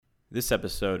This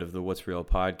episode of the What's Real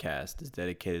podcast is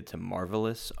dedicated to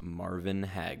marvelous Marvin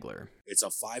Hagler. It's a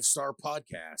 5-star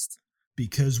podcast.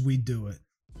 Because we do it.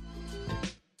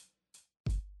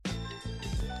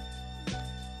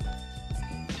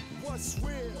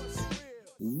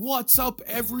 What's up,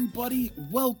 everybody?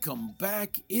 Welcome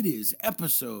back. It is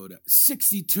episode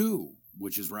 62,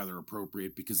 which is rather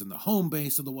appropriate because in the home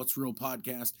base of the What's Real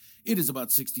podcast, it is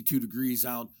about 62 degrees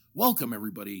out. Welcome,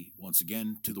 everybody, once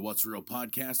again to the What's Real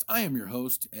podcast. I am your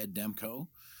host, Ed Demko,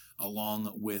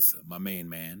 along with my main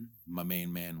man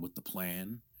with the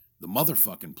plan, the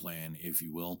motherfucking plan, if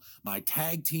you will, my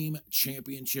tag team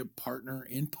championship partner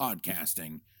in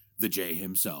podcasting, the J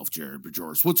himself, Jared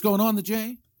Bajors. What's going on, the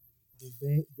J?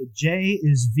 The J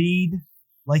is V'd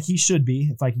like he should be,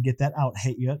 if I can get that out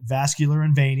yet, vascular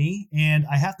and veiny. And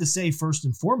I have to say, first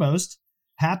and foremost,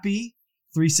 happy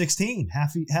 316.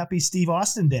 Happy Steve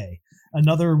Austin Day.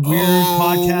 Another weird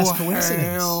podcast coincidence.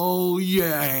 Hell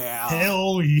yeah.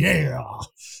 Hell yeah.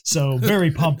 So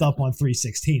very pumped up on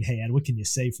 316. Hey, Ed, what can you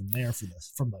say from there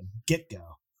from the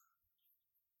get-go?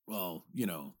 Well, you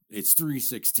know, it's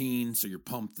 316, so you're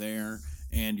pumped there.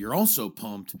 And you're also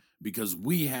pumped because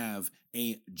we have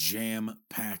a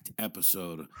jam-packed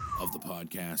episode of the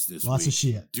podcast this week. Lots of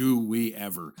shit. Do we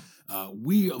ever?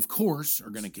 We, of course, are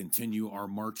going to continue our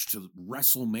march to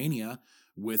WrestleMania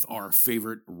with our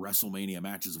favorite WrestleMania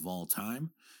matches of all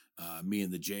time. Me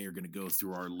and the Jay are going to go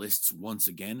through our lists once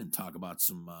again and talk about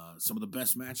some of the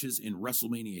best matches in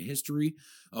WrestleMania history.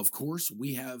 Of course,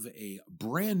 we have a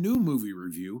brand new movie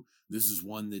review. This is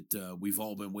one that we've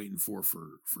all been waiting for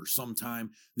some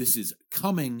time. This is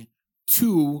Coming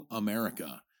to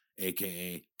America,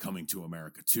 a.k.a. Coming to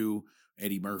America 2.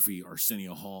 Eddie Murphy,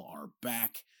 Arsenio Hall are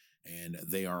back, and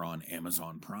they are on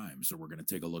Amazon Prime. So we're going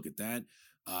to take a look at that.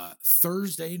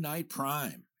 Thursday Night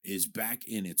Prime is back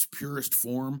in its purest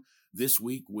form this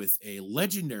week with a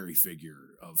legendary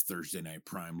figure of Thursday Night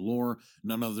Prime lore,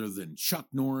 none other than Chuck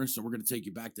Norris. So we're going to take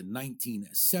you back to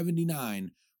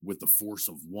 1979 with The Force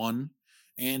of One.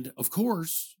 And of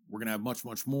course, we're going to have much,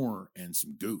 much more and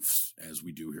some goofs as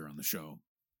we do here on the show.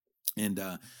 And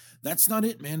that's not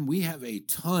it, man. We have a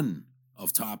ton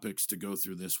of topics to go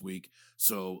through this week.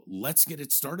 So let's get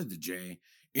it started, Jay.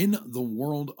 In the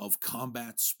world of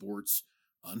combat sports,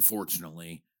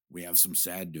 unfortunately, we have some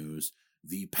sad news.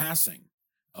 The passing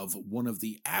of one of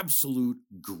the absolute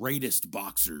greatest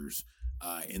boxers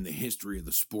in the history of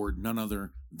the sport, none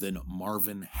other than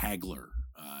Marvin Hagler,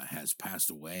 has passed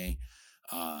away.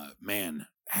 Man,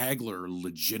 Hagler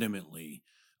legitimately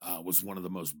was one of the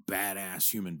most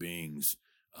badass human beings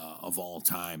of all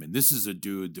time. And this is a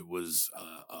dude that was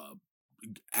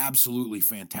absolutely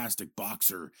fantastic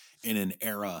boxer in an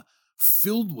era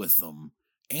filled with them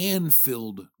and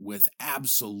filled with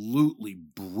absolutely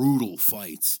brutal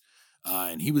fights.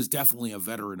 And he was definitely a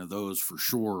veteran of those for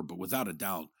sure, but without a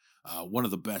doubt, one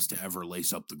of the best to ever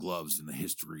lace up the gloves in the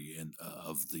history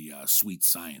of the sweet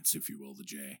science, if you will, the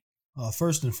J.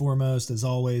 First and foremost, as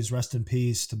always, rest in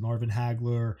peace to Marvin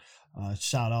Hagler.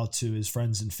 Shout out to his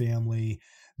friends and family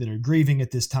that are grieving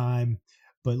at this time.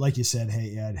 But like you said,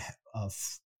 hey, Ed,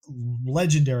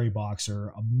 legendary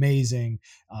boxer, amazing.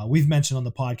 We've mentioned on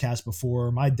the podcast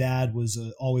before, my dad was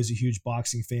always a huge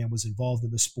boxing fan, was involved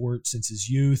in the sport since his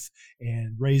youth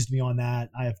and raised me on that.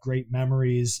 I have great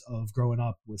memories of growing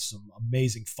up with some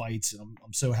amazing fights, and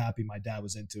I'm so happy my dad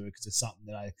was into it because it's something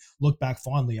that I look back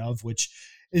fondly of, which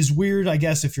is weird, I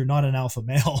guess, if you're not an alpha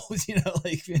male,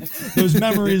 like those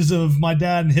memories of my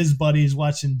dad and his buddies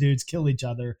watching dudes kill each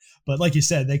other. But like you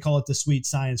said, they call it the sweet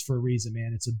science for a reason,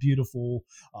 man. It's a beautiful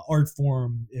art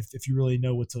form if you really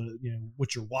know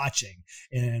what you're watching.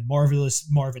 And marvelous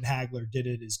Marvin Hagler did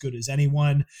it as good as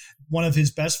anyone. One of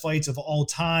his best fights of all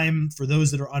time. For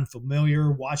those that are unfamiliar,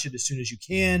 watch it as soon as you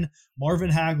can.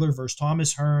 Marvin Hagler versus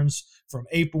Thomas Hearns from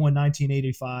April in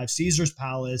 1985, Caesar's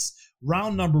Palace.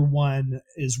 Round number 1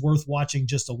 is worth watching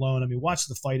just alone. I mean, watch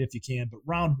the fight if you can, but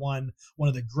round 1, one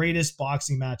of the greatest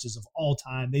boxing matches of all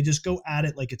time. They just go at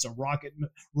it like it's a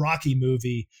Rocky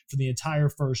movie for the entire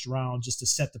first round just to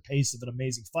set the pace of an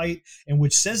amazing fight, and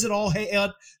which says it all. Hey,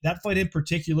 Ed, that fight in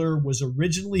particular was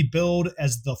originally billed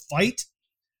as The Fight,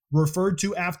 referred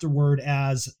to afterward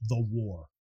as The War.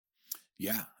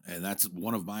 Yeah, and that's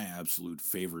one of my absolute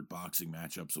favorite boxing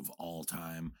matchups of all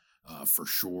time. For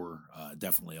sure.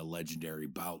 Definitely a legendary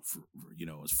bout for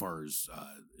as far as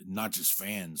not just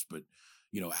fans, but,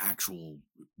 actual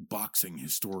boxing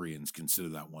historians consider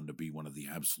that one to be one of the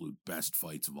absolute best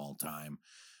fights of all time.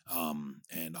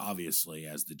 And obviously,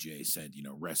 as the Jay said,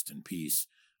 rest in peace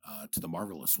to the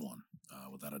Marvelous one,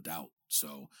 without a doubt.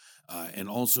 So, and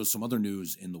also some other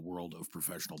news in the world of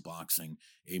professional boxing.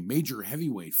 A major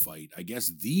heavyweight fight, I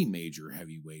guess the major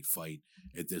heavyweight fight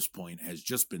at this point, has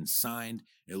just been signed.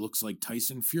 It looks like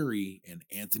Tyson Fury and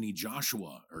Anthony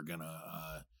Joshua are going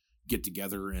to get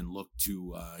together and look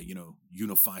to,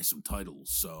 unify some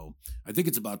titles. So I think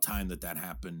it's about time that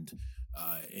happened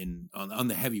on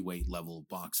the heavyweight level of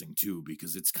boxing too,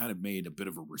 because it's kind of made a bit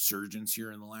of a resurgence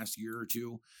here in the last year or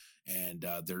two. And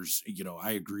there's,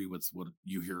 I agree with what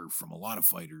you hear from a lot of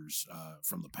fighters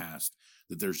from the past,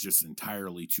 that there's just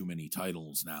entirely too many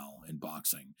titles now in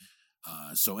boxing.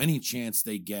 So any chance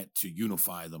they get to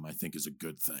unify them, I think, is a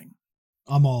good thing.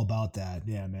 I'm all about that.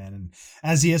 Yeah, man. And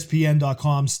as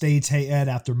ESPN.com states, hey, Ed,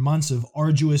 after months of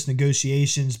arduous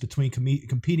negotiations between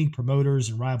competing promoters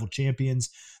and rival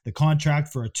champions, the contract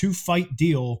for a 2-fight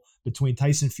deal between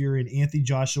Tyson Fury and Anthony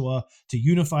Joshua to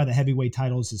unify the heavyweight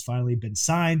titles has finally been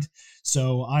signed.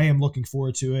 So I am looking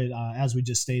forward to it. As we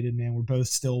just stated, man, we're both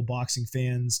still boxing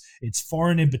fans. It's far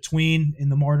and in between in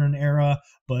the modern era.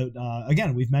 But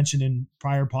again, we've mentioned in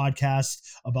prior podcasts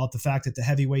about the fact that the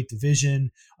heavyweight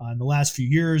division in the last few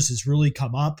years has really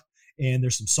come up. And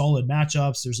there's some solid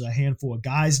matchups. There's a handful of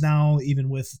guys now, even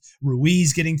with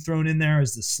Ruiz getting thrown in there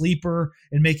as the sleeper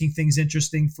and making things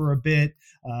interesting for a bit.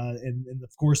 And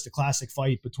of course, the classic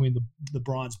fight between the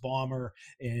Bronze Bomber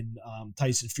and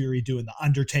Tyson Fury doing the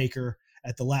Undertaker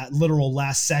at the literal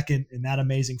last second in that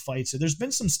amazing fight. So there's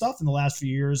been some stuff in the last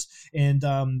few years. And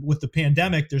with the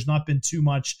pandemic, there's not been too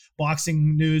much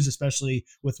boxing news, especially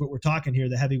with what we're talking here,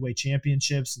 the heavyweight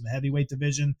championships and the heavyweight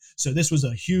division. So this was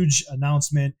a huge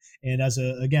announcement. And as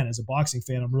a boxing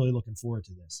fan, I'm really looking forward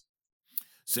to this.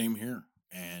 Same here.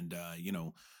 And,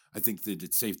 I think that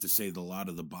it's safe to say that a lot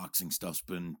of the boxing stuff's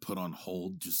been put on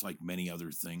hold, just like many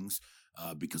other things,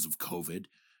 because of COVID.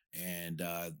 And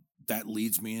that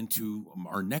leads me into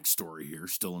our next story here,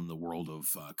 still in the world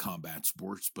of combat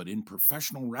sports, but in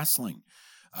professional wrestling.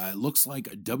 It looks like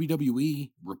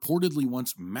WWE reportedly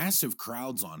wants massive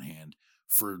crowds on hand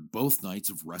for both nights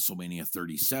of WrestleMania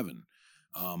 37.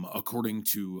 According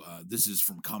to, this is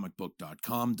from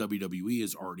comicbook.com, WWE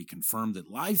has already confirmed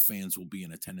that live fans will be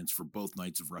in attendance for both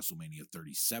nights of WrestleMania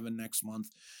 37 next month,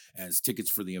 as tickets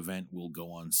for the event will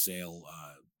go on sale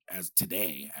as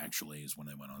today, actually, is when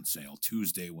they went on sale.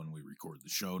 Tuesday when we record the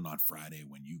show, not Friday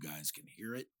when you guys can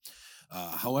hear it.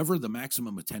 However, the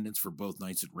maximum attendance for both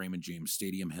nights at Raymond James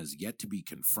Stadium has yet to be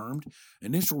confirmed.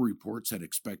 Initial reports had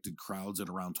expected crowds at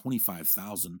around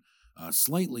 25,000,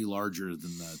 slightly larger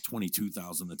than the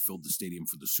 22,000 that filled the stadium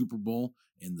for the Super Bowl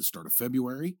in the start of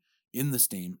February in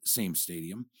the same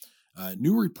stadium.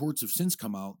 New reports have since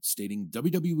come out stating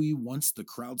WWE wants the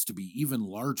crowds to be even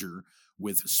larger,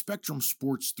 with Spectrum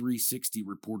Sports 360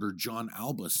 reporter John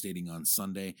Alba stating on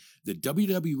Sunday that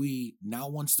WWE now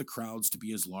wants the crowds to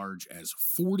be as large as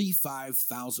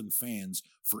 45,000 fans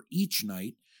for each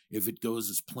night. If it goes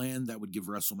as planned, that would give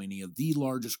WrestleMania the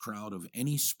largest crowd of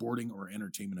any sporting or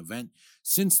entertainment event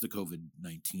since the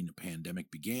COVID-19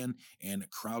 pandemic began and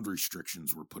crowd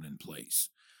restrictions were put in place.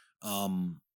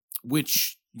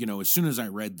 Which, as soon as I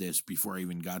read this, before I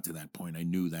even got to that point, I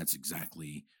knew that's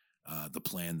exactly the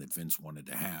plan that Vince wanted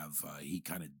to have.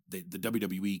 The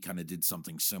WWE kind of did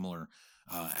something similar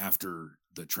after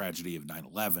the tragedy of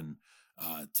 9/11.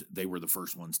 They were the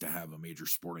first ones to have a major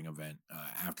sporting event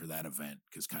after that event,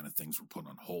 because kind of things were put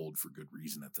on hold for good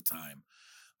reason at the time.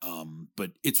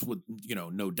 But it's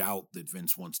no doubt that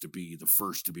Vince wants to be the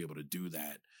first to be able to do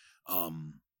that.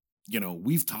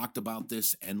 We've talked about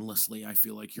this endlessly, I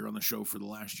feel like, here on the show for the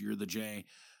last year, the J.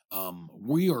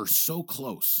 We are so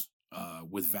close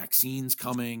with vaccines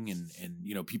coming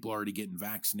and people already getting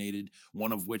vaccinated,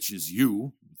 one of which is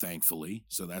you, thankfully.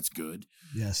 So that's good.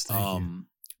 Yes, thank you.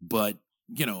 But,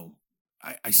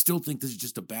 I still think this is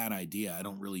just a bad idea. I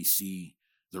don't really see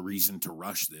the reason to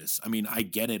rush this. I mean, I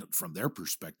get it from their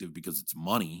perspective because it's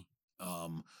money.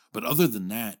 But other than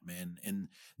that, man, and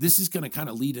this is going to kind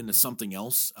of lead into something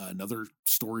else, another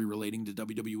story relating to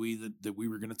WWE that we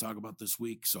were going to talk about this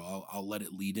week. So I'll let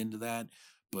it lead into that.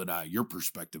 But your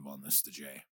perspective on this, the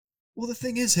Jay. Well, the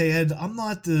thing is, hey, Ed, I'm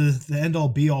not the end all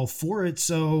be all for it.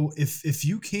 So if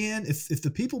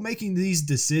the people making these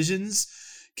decisions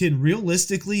can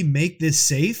realistically make this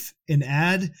safe and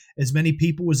add as many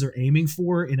people as they're aiming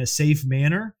for in a safe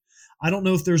manner, I don't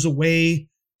know if there's a way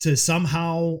to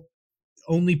somehow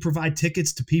only provide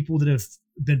tickets to people that have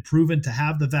been proven to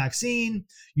have the vaccine.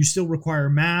 You still require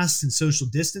masks and social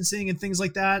distancing and things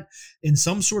like that. In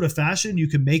some sort of fashion, you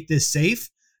can make this safe.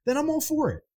 Then I'm all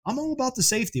for it. I'm all about the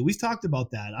safety. We've talked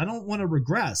about that. I don't want to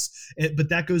regress, but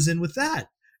that goes in with that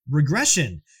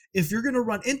regression. if you're going to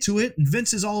run into it, and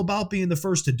Vince is all about being the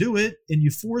first to do it, and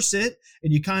you force it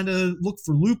and you kind of look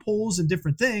for loopholes and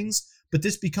different things, but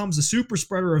this becomes a super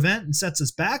spreader event and sets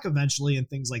us back eventually and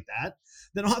things like that,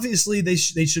 then obviously they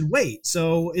should wait.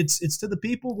 So it's to the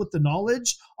people with the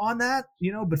knowledge on that,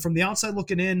 but from the outside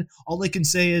looking in, all I can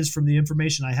say is from the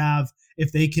information I have,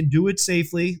 if they can do it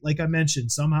safely, like I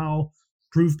mentioned, somehow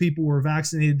prove people were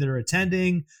vaccinated that are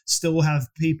attending, still have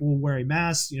people wearing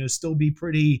masks, still be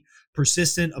pretty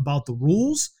persistent about the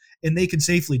rules, and they can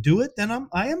safely do it, then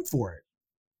I am for it.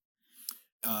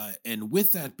 And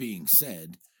with that being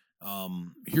said,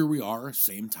 here we are,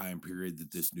 same time period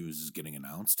that this news is getting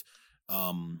announced.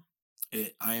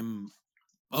 I'm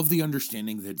of the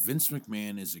understanding that Vince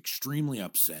McMahon is extremely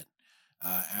upset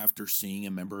after seeing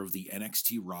a member of the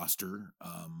NXT roster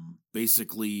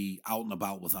basically out and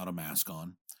about without a mask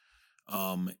on,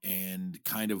 and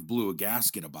kind of blew a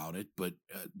gasket about it, but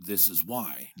this is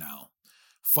why now.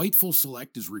 Fightful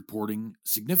Select is reporting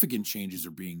significant changes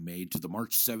are being made to the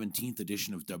March 17th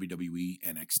edition of WWE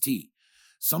NXT.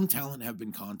 Some talent have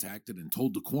been contacted and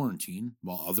told to quarantine,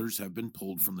 while others have been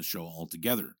pulled from the show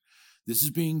altogether. This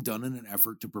is being done in an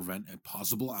effort to prevent a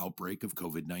possible outbreak of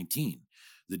COVID-19.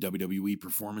 The WWE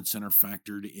Performance Center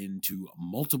factored into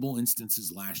multiple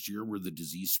instances last year where the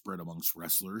disease spread amongst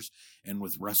wrestlers, and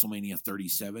with WrestleMania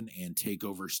 37 and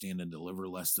TakeOver Stand and Deliver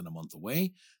less than a month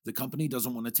away, the company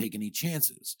doesn't want to take any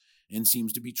chances and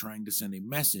seems to be trying to send a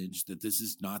message that this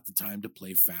is not the time to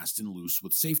play fast and loose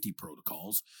with safety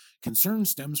protocols. Concern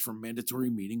stems from mandatory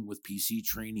meeting with PC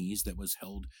trainees that was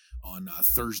held on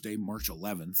Thursday, March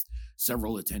 11th.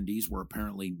 Several attendees were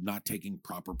apparently not taking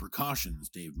proper precautions.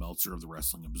 Dave Meltzer of the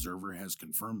Wrestling Observer has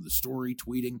confirmed the story,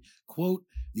 tweeting, quote,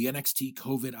 "The NXT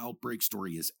COVID outbreak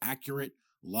story is accurate.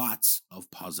 Lots of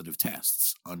positive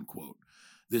tests," unquote.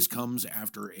 This comes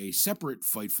after a separate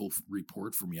Fightful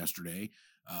report from yesterday,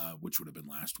 which would have been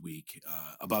last week,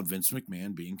 about Vince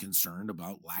McMahon being concerned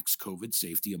about lax COVID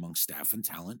safety among staff and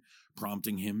talent,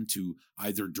 prompting him to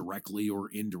either directly or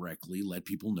indirectly let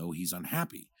people know he's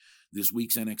unhappy. This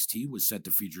week's NXT was set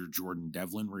to feature Jordan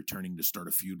Devlin returning to start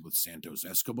a feud with Santos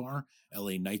Escobar,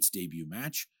 LA Knight's debut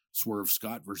match, Swerve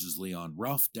Scott versus Leon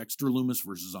Ruff, Dexter Lumis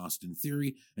versus Austin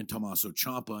Theory, and Tommaso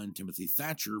Ciampa and Timothy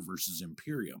Thatcher versus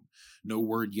Imperium. No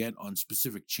word yet on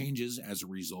specific changes as a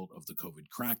result of the COVID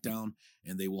crackdown,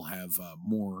 and they will have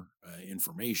more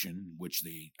information, which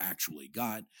they actually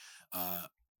got.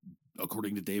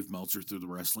 According to Dave Meltzer through the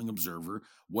Wrestling Observer,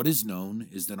 what is known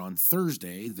is that on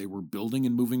Thursday, they were building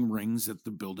and moving rings at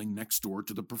the building next door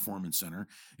to the Performance Center,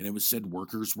 and it was said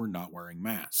workers were not wearing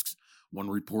masks. One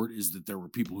report is that there were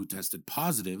people who tested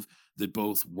positive that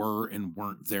both were and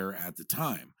weren't there at the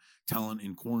time. Talent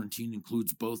in quarantine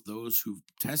includes both those who've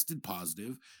tested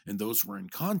positive and those who were in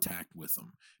contact with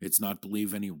them. It's not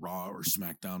believed any Raw or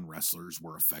SmackDown wrestlers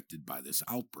were affected by this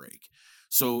outbreak.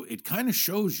 So it kind of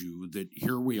shows you that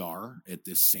here we are at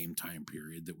this same time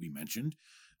period that we mentioned,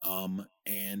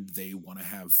 and they want to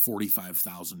have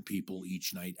 45,000 people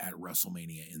each night at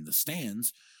WrestleMania in the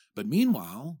stands. But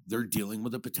meanwhile, they're dealing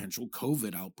with a potential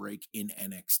COVID outbreak in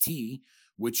NXT,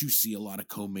 which you see a lot of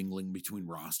commingling between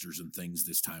rosters and things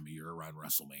this time of year around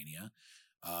WrestleMania.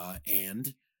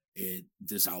 And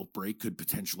this outbreak could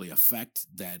potentially affect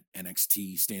that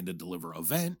NXT Stand and Deliver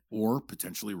event or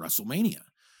potentially WrestleMania.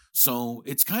 So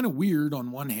it's kind of weird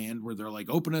on one hand where they're like,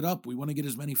 open it up, we want to get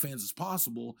as many fans as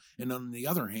possible. And on the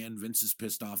other hand, Vince is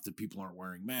pissed off that people aren't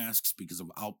wearing masks because of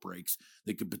outbreaks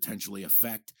that could potentially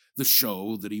affect the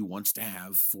show that he wants to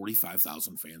have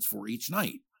 45,000 fans for each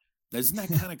night. Isn't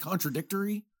that kind of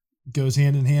contradictory? Goes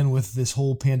hand in hand with this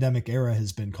whole pandemic era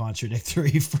has been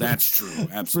contradictory. That's true.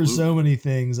 Absolutely. For so many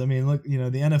things. I mean, look, the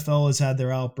NFL has had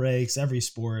their outbreaks, every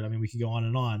sport. I mean, we could go on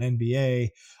and on. NBA,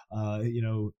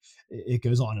 it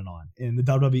goes on and on. In the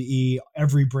WWE,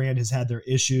 every brand has had their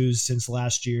issues since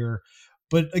last year.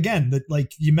 But again,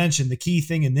 like you mentioned, the key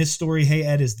thing in this story, hey,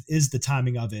 Ed, is the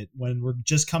timing of it. When we're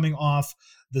just coming off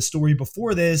the story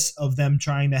before this of them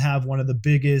trying to have one of the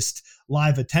biggest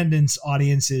live attendance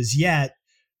audiences yet,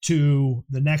 to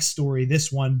the next story,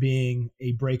 this one being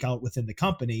a breakout within the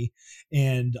company.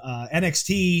 And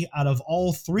NXT, out of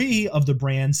all three of the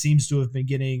brands, seems to have been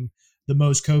getting the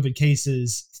most COVID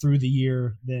cases through the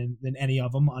year than any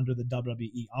of them under the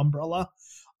WWE umbrella.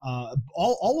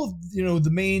 All of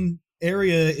the main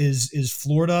area is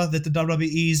Florida that the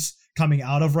WWE's coming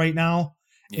out of right now.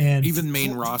 Yeah, and even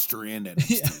main roster and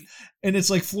NXT. And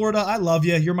it's like, Florida, I love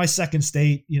you. You're my second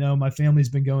state. You know, my family's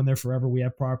been going there forever. We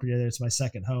have property there. It's my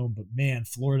second home. But man,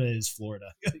 Florida is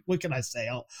Florida. What can I say?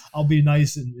 I'll be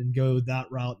nice and go that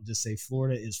route and just say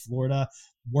Florida is Florida.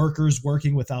 Workers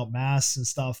working without masks and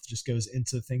stuff just goes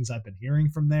into things I've been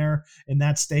hearing from there in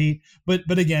that state. But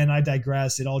again, I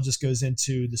digress. It all just goes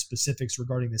into the specifics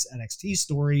regarding this NXT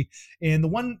story. And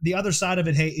the other side of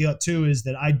it, hey, too, is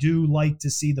that I do like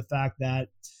to see the fact that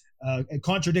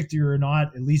contradictory or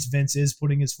not, at least Vince is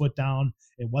putting his foot down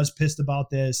and was pissed about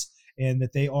this, and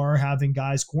that they are having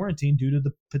guys quarantined due to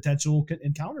the potential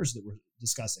encounters that we're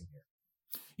discussing here.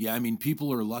 Yeah, I mean,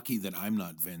 people are lucky that I'm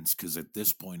not Vince, because at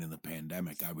this point in the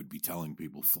pandemic, I would be telling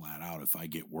people flat out, if I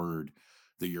get word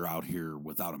that you're out here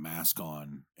without a mask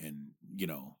on and, you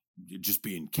know, just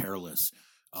being careless,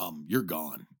 you're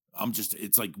gone.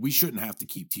 It's like, we shouldn't have to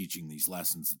keep teaching these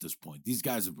lessons at this point. These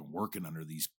guys have been working under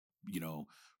these, you know,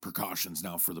 precautions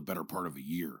now for the better part of a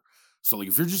year. So like,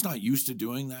 if you're just not used to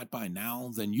doing that by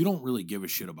now, then you don't really give a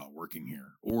shit about working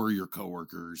here or your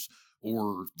coworkers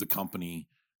or the company,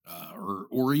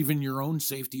 or even your own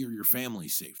safety or your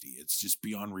family's safety. It's just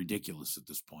beyond ridiculous at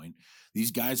this point. These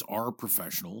guys are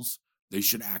professionals. They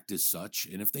should act as such.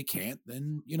 And if they can't,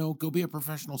 then, you know, go be a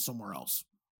professional somewhere else.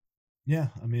 Yeah.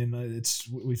 I mean,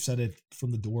 we've said it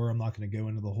from the door. I'm not going to go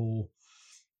into the whole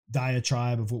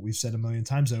diatribe of what we've said a million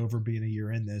times over being a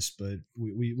year in this, but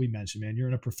we mentioned, man, you're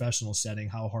in a professional setting.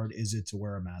 How hard is it to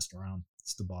wear a mask around?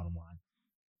 It's the bottom line.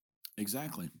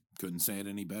 Exactly. Couldn't say it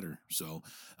any better. So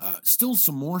still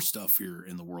some more stuff here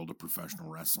in the world of professional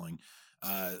wrestling.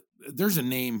 There's a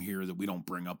name here that we don't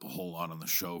bring up a whole lot on the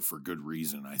show for good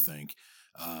reason, I think.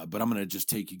 But I'm going to just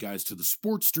take you guys to the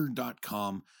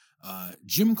Sportster.com.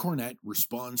 Jim Cornette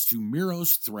responds to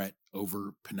Miro's threat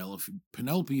over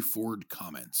Penelope Ford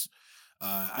comments.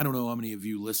 I don't know how many of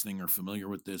you listening are familiar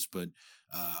with this, but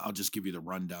I'll just give you the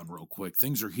rundown real quick.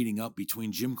 Things are heating up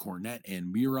between Jim Cornette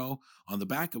and Miro on the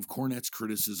back of Cornette's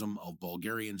criticism of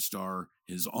Bulgarian star,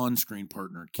 his on-screen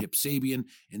partner Kip Sabian,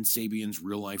 and Sabian's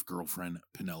real-life girlfriend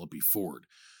Penelope Ford.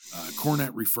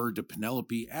 Cornette referred to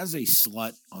Penelope as a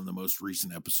slut on the most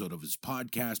recent episode of his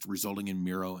podcast, resulting in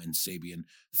Miro and Sabian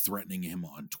threatening him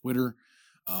on Twitter.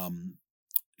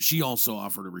 She also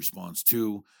offered a response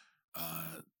too.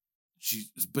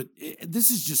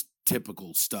 This is just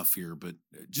typical stuff here, but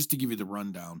just to give you the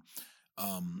rundown,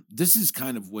 this is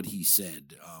kind of what he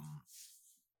said.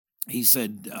 He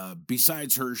said,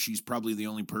 besides her, she's probably the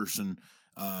only person,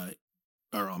 or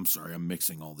I'm sorry, I'm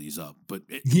mixing all these up, but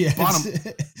yes.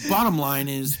 bottom line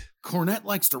is Cornette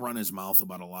likes to run his mouth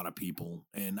about a lot of people,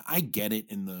 and I get it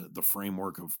in the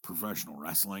framework of professional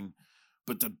wrestling,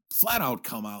 but to flat out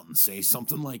come out and say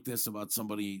something like this about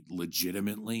somebody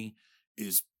legitimately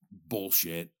is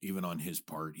bullshit, even on his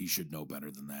part. He should know better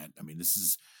than that. I mean, this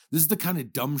is the kind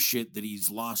of dumb shit that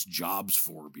he's lost jobs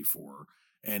for before,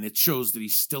 and it shows that he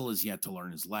still has yet to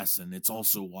learn his lesson. It's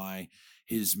also why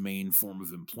his main form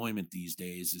of employment these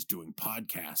days is doing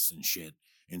podcasts and shit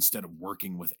instead of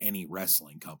working with any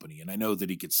wrestling company. And I know that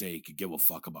he could say he could give a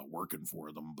fuck about working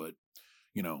for them, but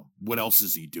you know, what else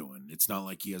is he doing? It's not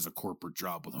like he has a corporate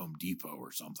job with Home Depot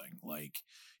or something. Like,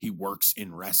 he works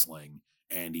in wrestling,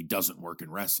 and he doesn't work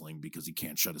in wrestling because he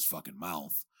can't shut his fucking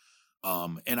mouth.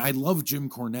 And I love Jim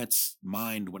Cornette's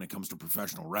mind when it comes to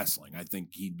professional wrestling. I think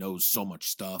he knows so much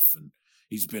stuff, and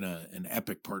he's been an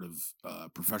epic part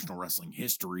of professional wrestling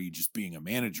history, just being a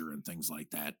manager and things like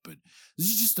that. But this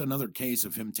is just another case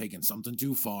of him taking something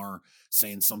too far,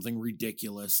 saying something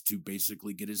ridiculous to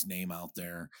basically get his name out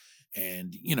there.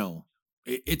 And, you know,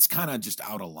 it's kind of just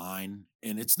out of line.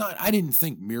 And it's not, I didn't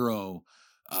think Miro,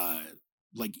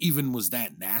 even was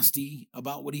that nasty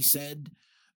about what he said.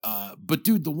 But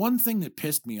dude, the one thing that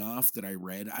pissed me off that I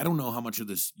read, I don't know how much of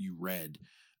this you read,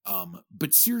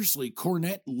 but seriously,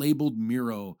 Cornette labeled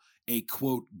Miro a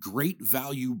quote, great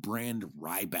value brand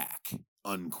Ryback,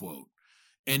 unquote.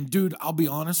 And dude, I'll be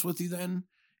honest with you then,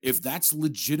 if that's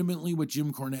legitimately what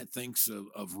Jim Cornette thinks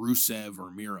of Rusev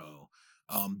or Miro,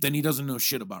 then he doesn't know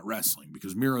shit about wrestling,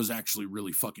 because Miro's actually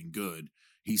really fucking good.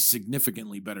 He's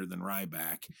significantly better than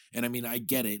Ryback. And I mean, I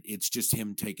get it. It's just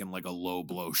him taking like a low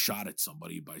blow shot at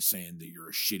somebody by saying that you're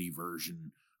a shitty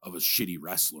version of a shitty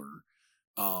wrestler.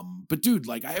 But dude,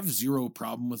 like, I have zero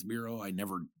problem with Miro. I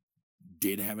never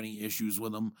did have any issues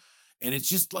with him. And it's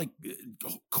just like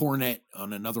Cornette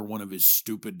on another one of his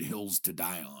stupid hills to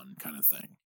die on kind of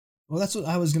thing. Well, that's what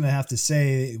I was going to have to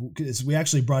say, because we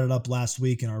actually brought it up last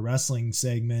week in our wrestling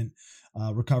segment,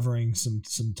 recovering some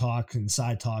talk and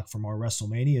side talk from our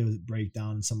WrestleMania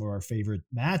breakdown and some of our favorite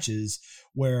matches,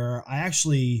 where I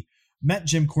actually met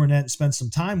Jim Cornette and spent some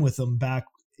time with him back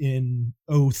in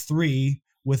 2003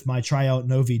 with my tryout in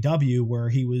OVW, where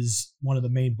he was one of the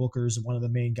main bookers and one of the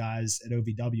main guys at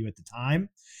OVW at the time.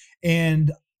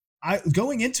 And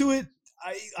going into it,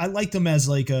 I liked him as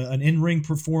like an in-ring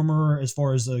performer, as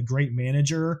far as a great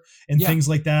manager and things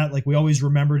like that. Like, we always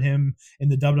remembered him in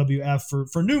the WWF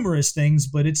for numerous things,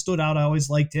 but it stood out. I always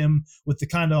liked him with the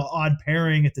kind of odd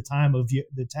pairing at the time of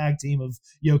the tag team of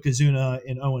Yokozuna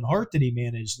and Owen Hart that he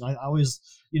managed. And I always,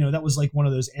 that was like one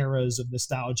of those eras of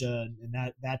nostalgia and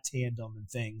that tandem and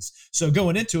things. So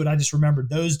going into it, I just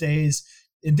remembered those days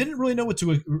and didn't really know what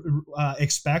to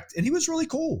expect. And he was really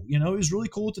cool. He was really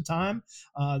cool at the time.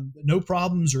 No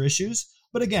problems or issues.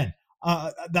 But again,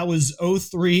 that was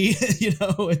 03,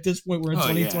 at this point we're in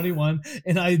 2021,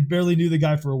 and I barely knew the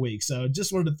guy for a week. So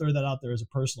just wanted to throw that out there as a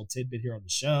personal tidbit here on the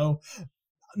show.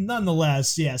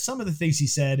 Nonetheless, yeah, some of the things he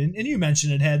said, and you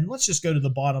mentioned it, Head, and let's just go to the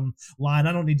bottom line.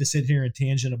 I don't need to sit here and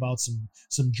tangent about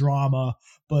some drama,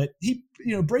 but he,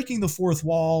 breaking the fourth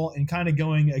wall and kind of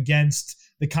going against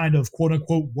the kind of quote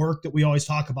unquote work that we always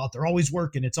talk about. They're always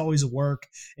working. It's always a work,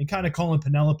 and kind of calling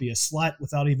Penelope a slut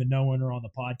without even knowing her on the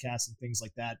podcast and things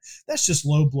like that. That's just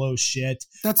low blow shit.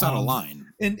 That's out of line.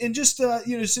 And just,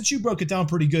 since you broke it down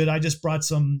pretty good, I just brought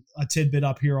a tidbit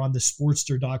up here on the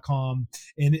sportster.com,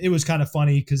 and it was kind of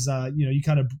funny because, you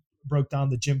kind of broke down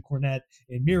the Jim Cornette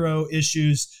and Miro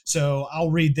issues. So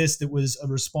I'll read this. That was a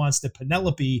response that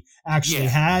Penelope actually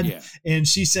had. Yeah. And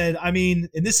she said, and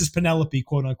this is Penelope,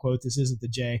 quote unquote, this isn't the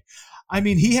J.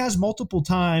 He has multiple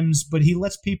times, but he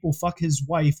lets people fuck his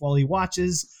wife while he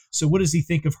watches. So what does he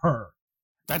think of her?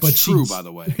 That's true, by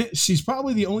the way. She's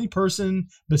probably the only person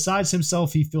besides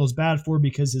himself he feels bad for,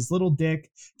 because his little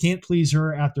dick can't please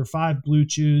her after 5 Blue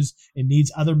Chews and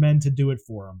needs other men to do it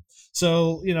for him.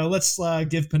 So, let's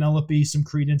give Penelope some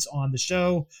credence on the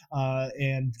show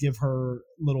and give her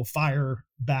little fire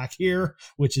back here,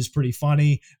 which is pretty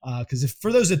funny. Because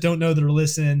for those that don't know that are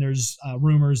listening, there's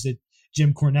rumors that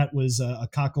Jim Cornette was a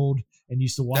cuckold and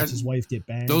used to watch his wife get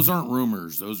banged. Those aren't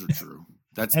rumors. Those are true.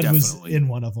 That's Ed definitely was in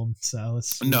one of them. So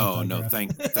it's no.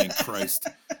 Thank Christ.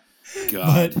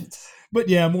 God. But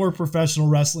yeah, more professional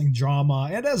wrestling drama.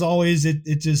 And as always, it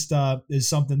just is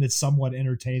something that's somewhat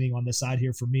entertaining on the side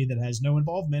here for me that has no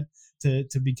involvement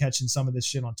to be catching some of this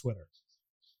shit on Twitter.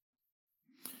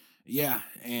 Yeah.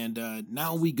 And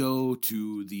now we go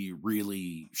to the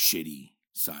really shitty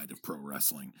side of pro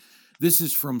wrestling. This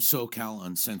is from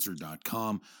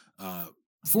SoCalUncensored.com.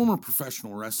 Former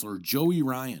professional wrestler Joey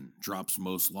Ryan drops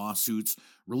most lawsuits,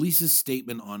 releases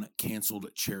statement on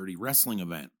canceled charity wrestling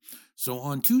event. So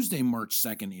on Tuesday, March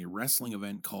 2nd, a wrestling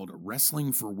event called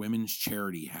Wrestling for Women's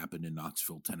Charity happened in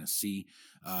Knoxville, Tennessee.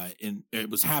 It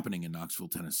was happening in Knoxville,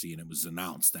 Tennessee, and it was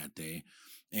announced that day.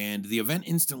 And the event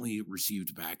instantly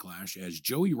received backlash as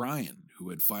Joey Ryan,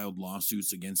 who had filed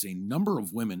lawsuits against a number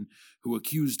of women who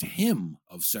accused him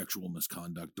of sexual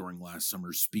misconduct during last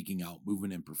summer's Speaking Out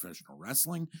movement in professional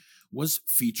wrestling, was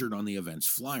featured on the event's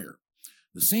flyer.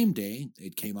 The same day,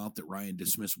 it came out that Ryan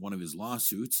dismissed one of his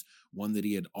lawsuits, one that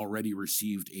he had already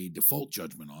received a default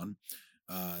judgment on.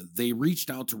 They reached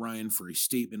out to Ryan for a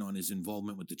statement on his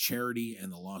involvement with the charity and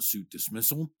the lawsuit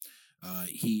dismissal.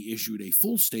 He issued a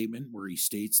full statement where he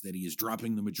states that he is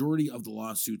dropping the majority of the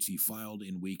lawsuits he filed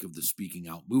in wake of the Speaking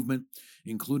Out movement,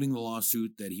 including the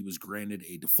lawsuit that he was granted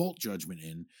a default judgment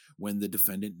in when the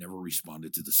defendant never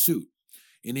responded to the suit.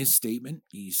 In his statement,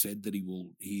 he said that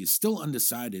he is still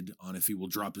undecided on if he will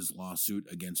drop his lawsuit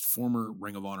against former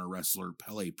Ring of Honor wrestler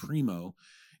Pele Primo,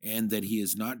 and that he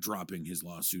is not dropping his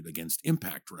lawsuit against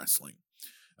Impact Wrestling.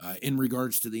 In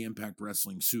regards to the Impact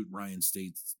Wrestling suit, Ryan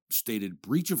stated,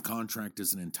 breach of contract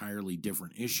is an entirely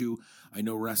different issue. I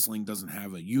know wrestling doesn't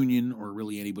have a union or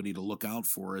really anybody to look out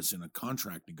for us in a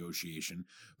contract negotiation,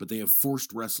 but they have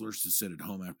forced wrestlers to sit at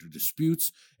home after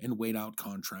disputes and wait out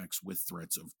contracts with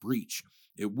threats of breach.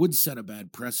 It would set a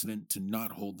bad precedent to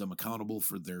not hold them accountable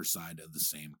for their side of the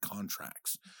same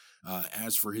contracts.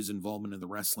 As for his involvement in the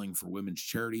Wrestling for Women's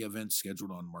charity event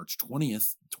scheduled on March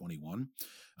 20th, 21,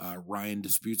 Ryan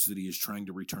disputes that he is trying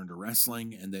to return to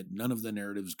wrestling and that none of the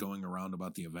narratives going around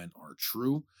about the event are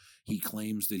true. He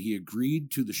claims that he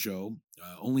agreed to the show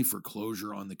only for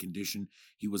closure on the condition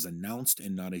he was announced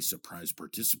and not a surprise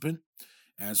participant.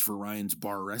 As for Ryan's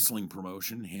bar wrestling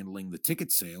promotion handling the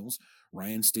ticket sales,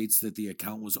 Ryan states that the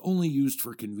account was only used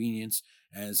for convenience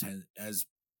as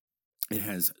it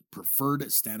has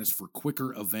preferred status for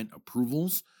quicker event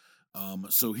approvals.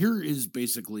 So here is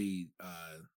basically,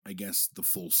 I guess, the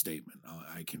full statement.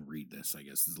 I can read this. I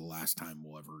guess this is the last time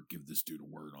we'll ever give this dude a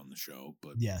word on the show.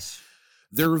 But yes,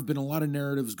 there have been a lot of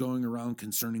narratives going around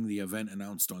concerning the event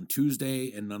announced on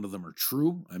Tuesday, and none of them are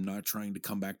true. I'm not trying to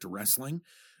come back to wrestling.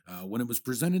 When it was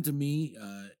presented to me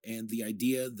and the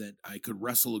idea that I could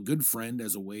wrestle a good friend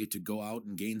as a way to go out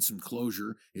and gain some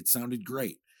closure, it sounded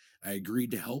great. I agreed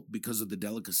to help because of the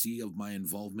delicacy of my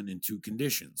involvement in two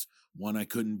conditions. One, I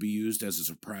couldn't be used as a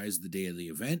surprise the day of the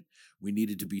event. We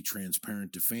needed to be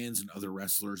transparent to fans and other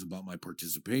wrestlers about my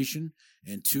participation.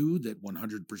 And two, that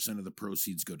 100% of the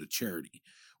proceeds go to charity.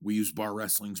 We use Bar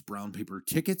Wrestling's brown paper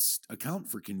tickets account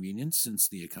for convenience since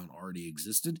the account already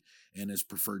existed and as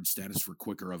preferred status for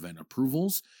quicker event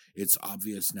approvals. It's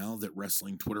obvious now that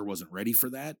wrestling Twitter wasn't ready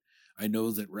for that. I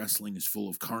know that wrestling is full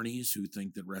of carnies who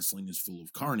think that wrestling is full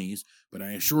of carnies, but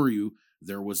I assure you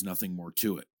there was nothing more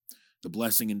to it. The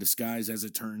blessing in disguise, as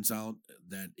it turns out,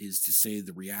 that is to say,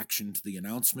 the reaction to the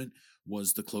announcement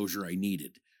was the closure I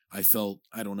needed. I felt,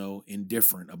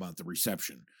 indifferent about the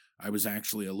reception. I was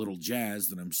actually a little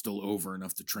jazzed that I'm still over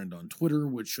enough to trend on Twitter,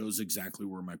 which shows exactly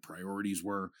where my priorities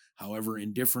were. However,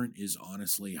 indifferent is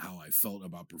honestly how I felt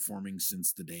about performing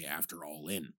since the day after All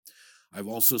In. I've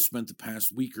also spent the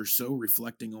past week or so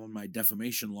reflecting on my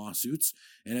defamation lawsuits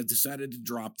and have decided to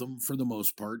drop them for the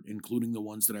most part, including the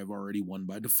ones that I've already won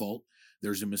by default.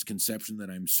 There's a misconception that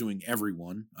I'm suing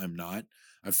everyone. I'm not.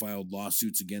 I filed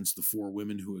lawsuits against the 4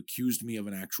 women who accused me of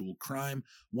an actual crime,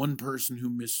 1 person who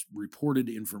misreported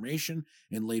information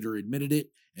and later admitted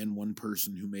it, and 1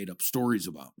 person who made up stories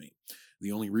about me.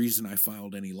 The only reason I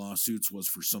filed any lawsuits was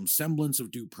for some semblance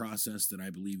of due process that I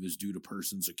believe is due to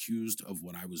persons accused of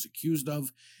what I was accused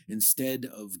of, instead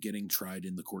of getting tried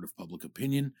in the court of public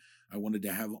opinion. I wanted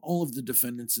to have all of the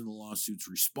defendants in the lawsuits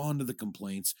respond to the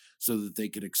complaints so that they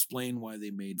could explain why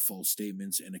they made false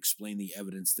statements and explain the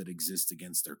evidence that exists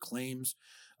against their claims.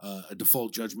 A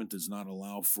default judgment does not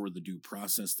allow for the due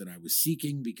process that I was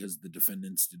seeking because the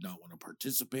defendants did not want to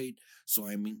participate, so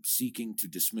I'm seeking to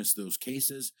dismiss those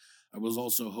cases. I was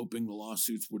also hoping the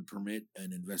lawsuits would permit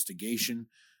an investigation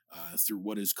through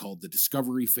what is called the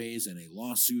discovery phase and a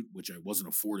lawsuit, which I wasn't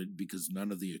afforded because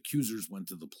none of the accusers went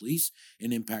to the police,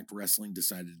 and Impact Wrestling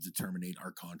decided to terminate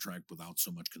our contract without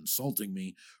so much consulting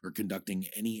me or conducting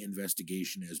any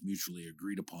investigation as mutually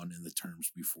agreed upon in the terms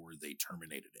before they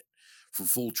terminated it. For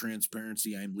full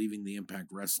transparency, I am leaving the Impact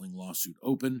Wrestling lawsuit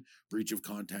open. Breach of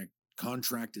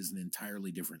contract is an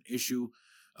entirely different issue.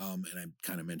 And I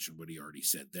kind of mentioned what he already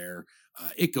said there.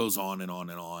 It goes on and on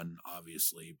and on,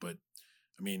 obviously, but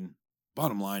I mean,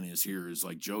 bottom line is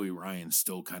like Joey Ryan's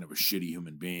still kind of a shitty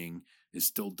human being, is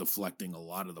still deflecting a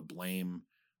lot of the blame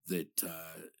that,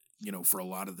 for a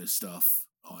lot of this stuff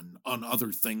on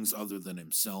other things other than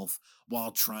himself,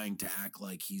 while trying to act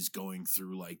like he's going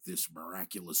through like this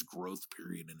miraculous growth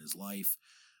period in his life.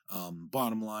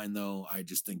 Bottom line, though, I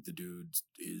just think the dude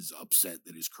is upset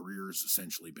that his career has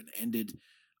essentially been ended.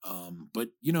 But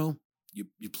you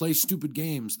play stupid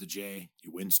games, the J,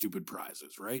 you win stupid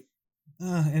prizes, right?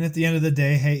 And at the end of the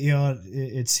day, hey,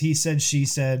 it's he said, she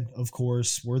said. Of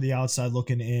course, we're the outside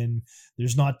looking in.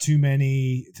 There's not too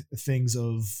many things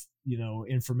of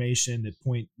information that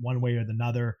point one way or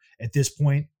another at this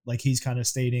point. Like he's kind of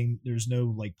stating, there's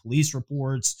no like police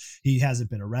reports. He hasn't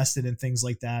been arrested and things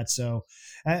like that. So,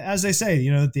 as I say,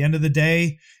 at the end of the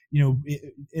day,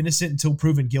 innocent until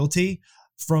proven guilty.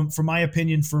 From my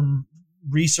opinion, from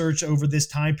research over this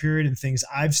time period and things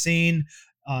I've seen.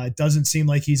 It doesn't seem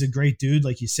like he's a great dude,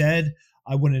 like you said.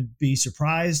 I wouldn't be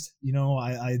surprised.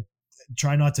 I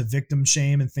try not to victim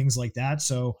shame and things like that.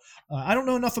 So I don't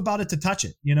know enough about it to touch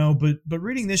it, but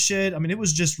reading this shit, I mean, it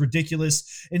was just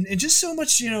ridiculous and just so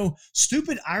much,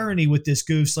 stupid irony with this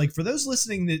goofs. Like for those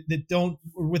listening that don't,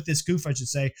 or with this goof, I should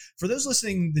say, for those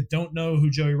listening that don't know who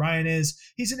Joey Ryan is,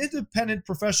 he's an independent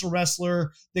professional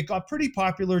wrestler that got pretty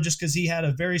popular just because he had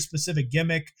a very specific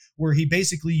gimmick where he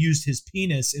basically used his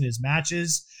penis in his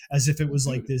matches as if it was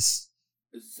like this.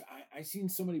 I seen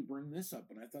somebody bring this up,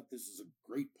 and I thought this was a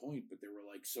great point, but they were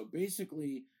like, so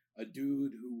basically a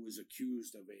dude who was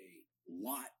accused of a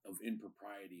lot of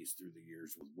improprieties through the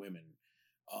years with women,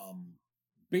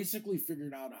 basically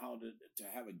figured out how to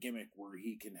have a gimmick where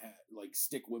he can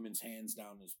stick women's hands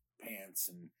down his pants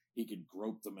and he could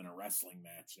grope them in a wrestling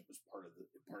match. And it was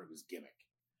part of his gimmick.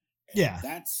 And yeah,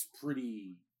 that's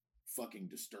pretty fucking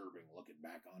disturbing looking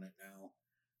back on it now.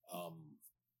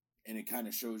 And it kind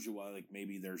of shows you why, like,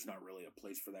 maybe there's not really a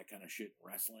place for that kind of shit in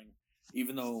wrestling.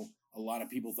 Even though a lot of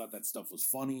people thought that stuff was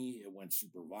funny, it went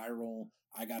super viral.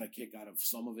 I got a kick out of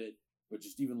some of it, but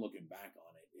just even looking back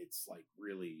on it, it's like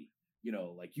really,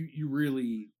 like you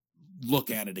really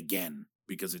look at it again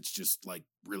because it's just like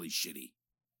really shitty.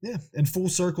 Yeah. And full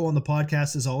circle on the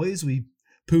podcast, as always, we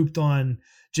pooped on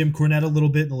Jim Cornette a little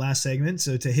bit in the last segment.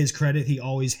 So to his credit, he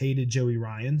always hated Joey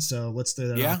Ryan. So let's throw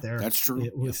that Yeah, out there. that's true.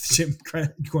 With Jim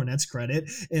Cornette's credit.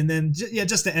 And then,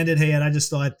 just to end it, hey, Ed, I just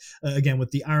thought, again,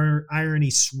 with the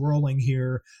irony swirling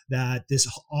here, that this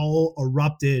all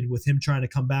erupted with him trying to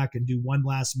come back and do one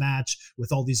last match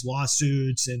with all these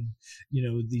lawsuits and,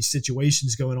 these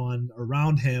situations going on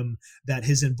around him, that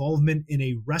his involvement in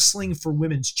a Wrestling for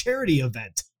Women's charity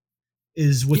event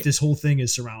is what this whole thing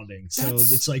is surrounding. So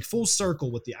it's like full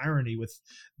circle with the irony with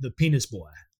the penis boy.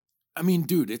 I mean,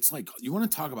 dude, it's like, you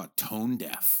want to talk about tone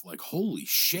deaf? Like, holy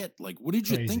shit. Like, what did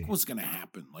you think was going to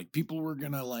happen? Like, people were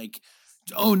going to like,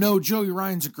 oh no, Joey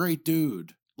Ryan's a great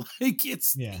dude. Like,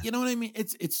 it's, you know what I mean?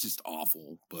 It's just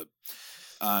awful. But,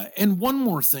 and one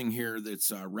more thing here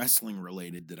that's wrestling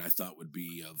related that I thought would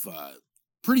be of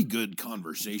pretty good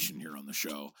conversation here on the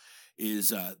show is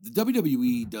the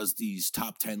WWE does these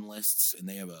top 10 lists, and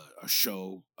they have a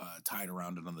show tied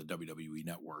around it on the WWE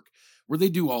network where they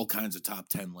do all kinds of top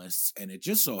 10 lists. And it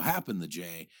just so happened,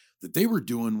 that they were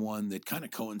doing one that kind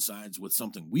of coincides with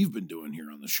something we've been doing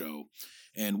here on the show.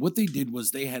 And what they did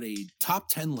was they had a top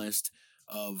 10 list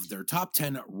of their top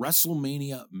 10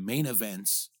 WrestleMania main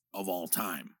events of all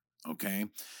time. Okay.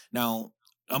 Now,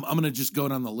 I'm going to just go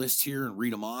down the list here and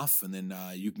read them off, and then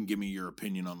you can give me your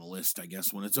opinion on the list, I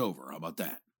guess, when it's over. How about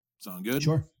that? Sound good?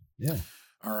 Sure. Yeah.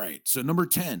 All right. So number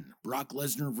 10, Brock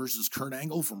Lesnar versus Kurt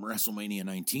Angle from WrestleMania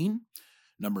 19.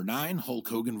 Number 9, Hulk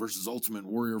Hogan versus Ultimate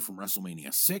Warrior from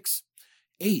WrestleMania 6.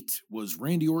 8 was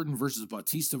Randy Orton versus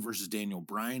Batista versus Daniel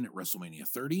Bryan at WrestleMania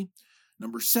 30.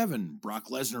 Number 7, Brock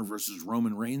Lesnar versus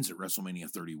Roman Reigns at WrestleMania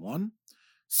 31.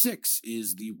 6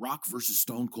 is The Rock versus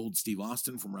Stone Cold Steve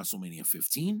Austin from WrestleMania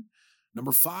 15.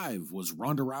 Number 5 was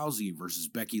Ronda Rousey versus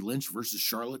Becky Lynch versus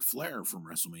Charlotte Flair from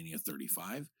WrestleMania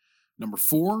 35. Number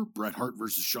 4, Bret Hart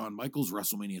versus Shawn Michaels,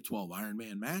 WrestleMania 12 Iron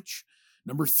Man match.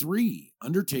 Number 3,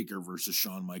 Undertaker versus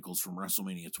Shawn Michaels from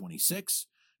WrestleMania 26.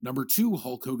 Number 2,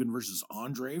 Hulk Hogan versus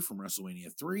Andre from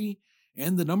WrestleMania 3.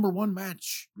 And the number 1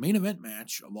 match, main event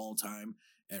match of all time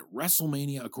at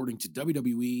WrestleMania, according to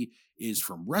WWE, is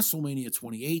from WrestleMania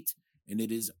 28, and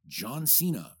it is John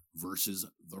Cena versus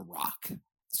The Rock.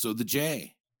 So the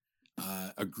J,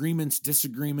 agreements,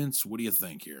 disagreements, what do you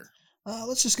think here?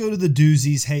 Let's just go to the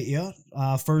doozies, hey,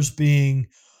 yeah. First being,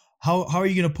 how are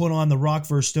you going to put on The Rock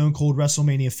versus Stone Cold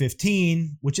WrestleMania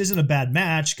 15, which isn't a bad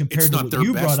match compared to what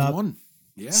you brought up. One.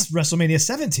 Yeah. WrestleMania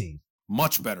 17.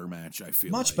 Much better match, I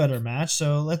feel. Much better match.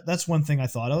 So that's one thing I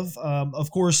thought of.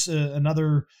 Of course,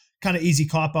 another kind of easy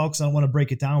cop-out because I don't want to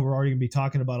break it down. We're already going to be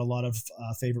talking about a lot of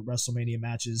favorite WrestleMania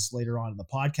matches later on in the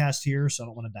podcast here, so I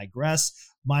don't want to digress.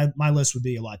 My list would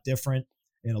be a lot different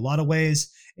in a lot of ways.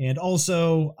 And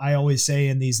also, I always say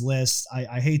in these lists,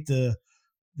 I hate the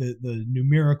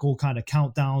numerical kind of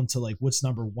countdown to like what's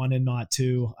number 1 and not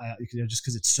 2, just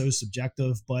because it's so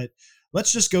subjective. But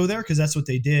let's just go there because that's what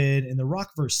they did. And The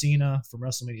Rock versus Cena from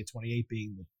WrestleMania 28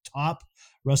 being the top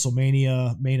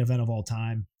WrestleMania main event of all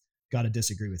time. Got to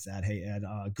disagree with that. Hey, Ed,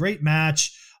 great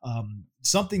match.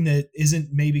 Something that isn't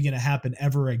maybe going to happen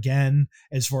ever again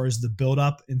as far as the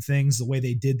build-up and things, the way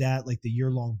they did that, like the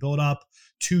year-long build-up.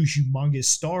 2 humongous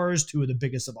stars, 2 of the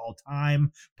biggest of all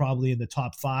time, probably in the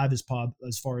top 5 as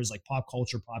far as like pop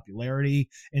culture popularity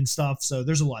and stuff. So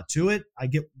there's a lot to it. I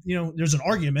get, there's an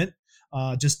argument.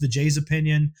 Just the Jay's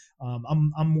opinion.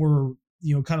 I'm more,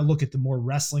 kind of look at the more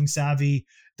wrestling savvy,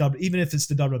 even if it's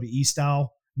the WWE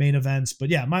style main events. But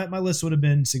yeah, my list would have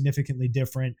been significantly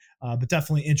different, but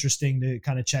definitely interesting to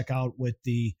kind of check out with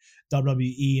the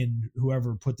WWE and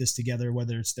whoever put this together,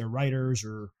 whether it's their writers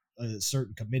or a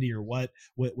certain committee or what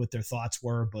their thoughts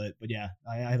were. But yeah,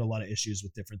 I had a lot of issues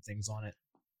with different things on it.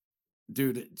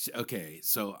 Dude, okay,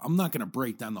 so I'm not going to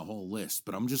break down the whole list,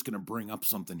 but I'm just going to bring up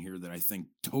something here that I think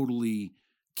totally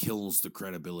kills the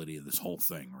credibility of this whole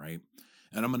thing, right?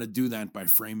 And I'm going to do that by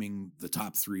framing the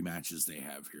top 3 matches they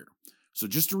have here. So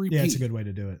just to repeat. Yeah, it's a good way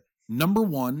to do it. Number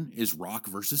 1 is Rock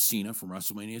versus Cena from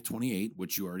WrestleMania 28,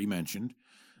 which you already mentioned.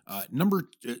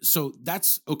 So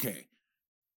that's okay.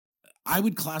 I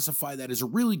would classify that as a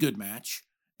really good match.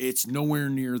 It's nowhere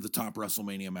near the top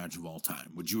WrestleMania match of all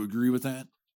time. Would you agree with that?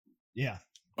 Yeah.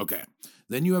 Okay.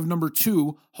 Then you have number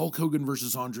 2, Hulk Hogan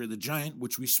versus Andre the Giant,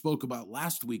 which we spoke about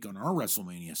last week on our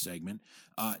WrestleMania segment.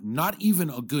 Not even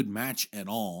a good match at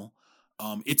all.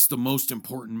 It's the most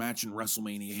important match in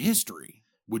WrestleMania history.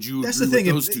 Would you agree with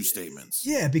those 2 statements?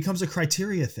 Yeah, it becomes a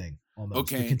criteria thing almost.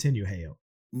 Okay. To continue, Heyo.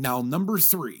 Now, number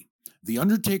 3, The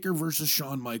Undertaker versus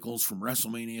Shawn Michaels from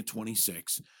WrestleMania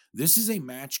 26. This is a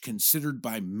match considered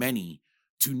by many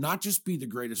to not just be the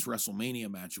greatest WrestleMania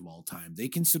match of all time. They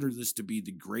consider this to be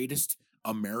the greatest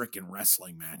American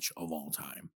wrestling match of all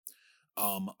time.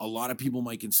 A lot of people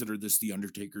might consider this the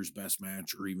Undertaker's best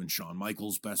match or even Shawn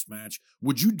Michaels' best match.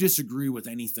 Would you disagree with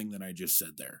anything that I just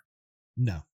said there?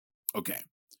 No. Okay.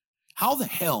 How the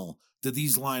hell did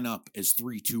these line up as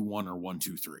 3-2-1 or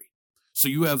 1-2-3? So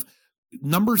you have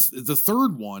the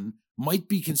third one might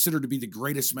be considered to be the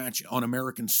greatest match on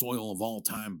American soil of all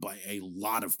time by a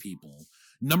lot of people.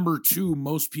 Number 2,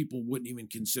 most people wouldn't even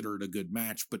consider it a good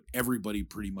match, but everybody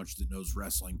pretty much that knows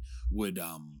wrestling would,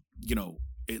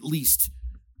 at least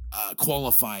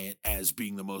qualify it as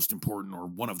being the most important or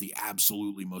one of the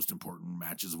absolutely most important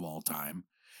matches of all time.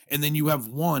 And then you have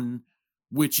one,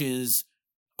 which is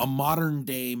a modern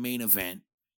day main event.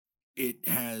 It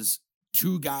has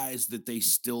 2 guys that they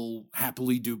still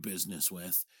happily do business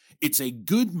with. It's a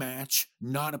good match,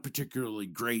 not a particularly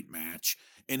great match.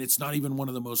 And it's not even one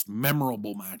of the most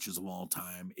memorable matches of all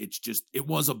time. It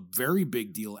was a very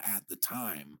big deal at the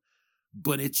time.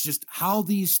 But it's just how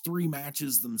these 3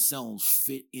 matches themselves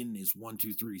fit in as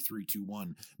 1-2-3,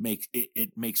 3-2-1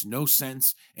 makes no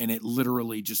sense, and it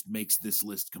literally just makes this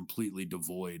list completely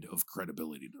devoid of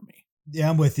credibility to me. Yeah,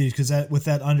 I'm with you, because with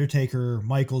that Undertaker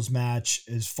Michaels match,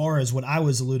 as far as what I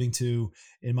was alluding to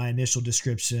in my initial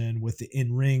description with the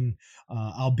in-ring,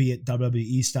 albeit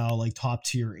WWE style, like top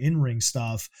tier in-ring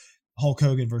stuff, Hulk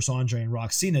Hogan versus Andre and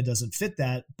Roxana doesn't fit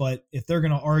that. But if they're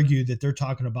going to argue that they're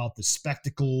talking about the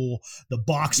spectacle, the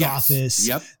box office,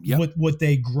 yep. what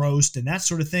they grossed and that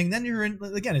sort of thing, then you're in,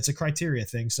 again, it's a criteria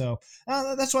thing. So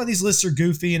that's why these lists are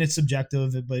goofy and it's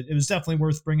subjective, but it was definitely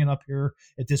worth bringing up here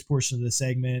at this portion of the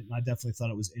segment. And I definitely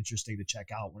thought it was interesting to check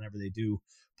out whenever they do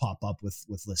pop up with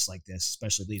lists like this,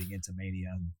 especially leading into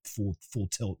Mania and full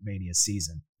tilt Mania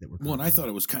season that we're. Well, and I thought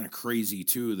it was kind of crazy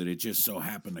too that it just so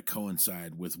happened to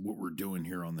coincide with what we're doing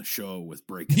here on the show with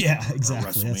breaking our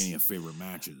WrestleMania favorite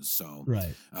matches. So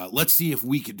right, let's see if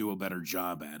we could do a better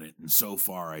job at it. And so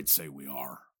far, I'd say we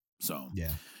are. So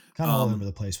yeah, kind of all over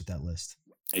the place with that list.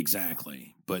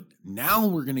 Exactly. But now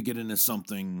we're going to get into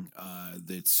something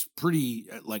that's pretty,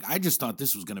 like, I just thought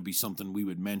this was going to be something we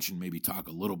would mention, maybe talk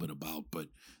a little bit about, but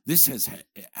this has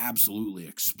absolutely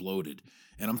exploded.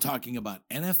 And I'm talking about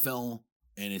NFL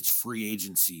and its free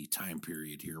agency time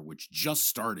period here, which just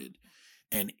started,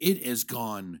 and it has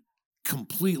gone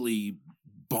completely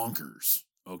bonkers.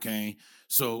 Okay.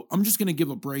 So I'm just going to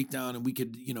give a breakdown and we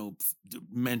could,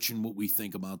 mention what we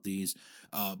think about these.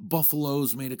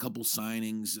 Buffalo's made a couple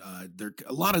signings.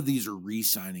 A lot of these are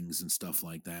re-signings and stuff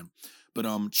like that. But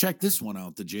check this one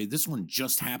out, Jay. This one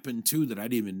just happened too that I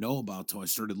didn't even know about till I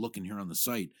started looking here on the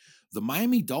site. The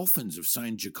Miami Dolphins have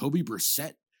signed Jacoby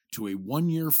Brissett to a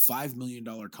 1-year, $5 million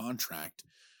contract.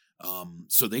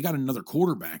 So they got another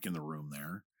quarterback in the room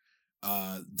there.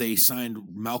 They signed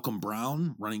Malcolm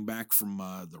Brown, running back from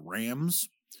the Rams.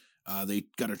 They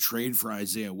got a trade for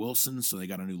Isaiah Wilson, so they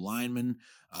got a new lineman.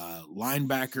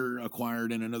 Linebacker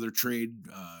acquired in another trade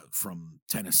from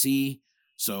Tennessee.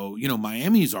 So,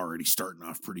 Miami's already starting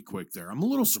off pretty quick there. I'm a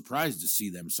little surprised to see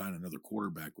them sign another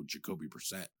quarterback with Jacoby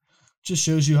Brissett. Just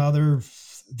shows you how they're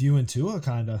viewing Tua,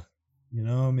 kind of.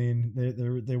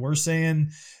 They were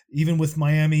saying, even with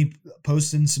Miami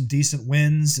posting some decent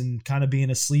wins and kind of being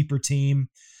a sleeper team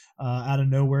out of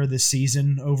nowhere this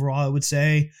season overall, I would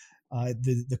say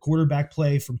the quarterback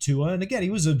play from Tua, and again, he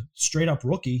was a straight up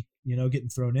rookie, getting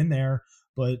thrown in there,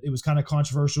 but it was kind of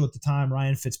controversial at the time.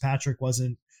 Ryan Fitzpatrick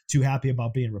wasn't too happy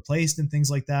about being replaced and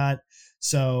things like that.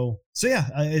 So yeah,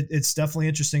 it's definitely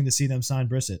interesting to see them sign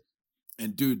Brissett.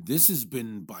 And dude, this has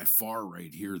been by far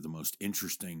right here the most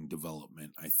interesting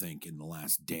development, I think, in the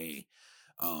last day.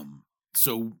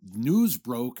 So news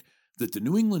broke that the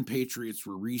New England Patriots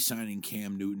were re-signing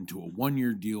Cam Newton to a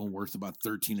 1-year deal worth about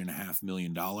 $13.5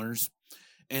 million.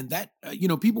 And that,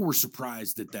 people were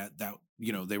surprised that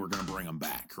they were going to bring him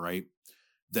back, right?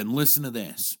 Then listen to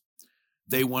this.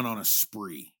 They went on a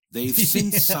spree. They've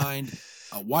since signed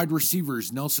wide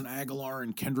receivers Nelson Aguilar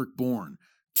and Kendrick Bourne.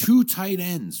 2 tight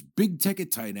ends, big ticket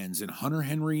tight ends in Hunter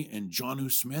Henry and Jonnu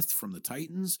Smith from the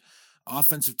Titans.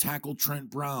 Offensive tackle Trent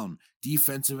Brown.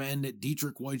 Defensive end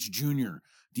Dietrich White Jr.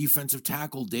 Defensive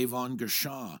tackle Davon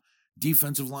Gashaw.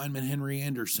 Defensive lineman Henry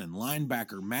Anderson.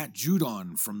 Linebacker Matt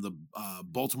Judon from the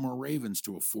Baltimore Ravens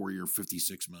to a 4-year,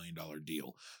 $56 million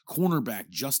deal. Cornerback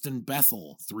Justin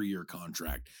Bethel, 3-year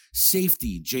contract.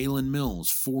 Safety Jalen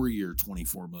Mills, 4-year,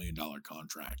 $24 million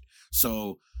contract.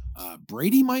 So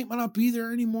Brady might not be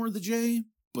there anymore, Jay,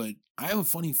 but I have a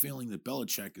funny feeling that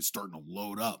Belichick is starting to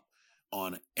load up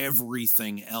on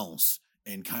everything else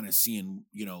and kind of seeing,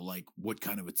 like what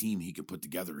kind of a team he could put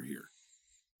together here.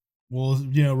 Well,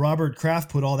 Robert Kraft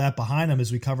put all that behind him,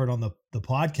 as we covered on the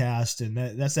podcast,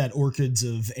 and that's that Orchids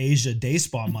of Asia day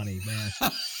spa money,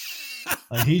 man.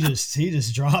 Like he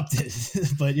just dropped it.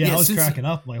 But yeah, I was cracking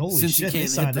up. I'm like, holy shit, they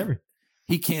signed everything.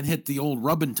 He can't hit the old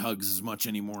rub and tugs as much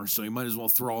anymore, so he might as well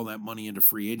throw all that money into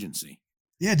free agency.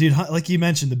 Yeah, dude, like you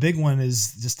mentioned, the big one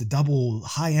is just the double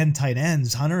high-end tight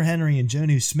ends, Hunter Henry and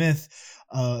Jonnu Smith,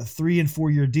 3 and 4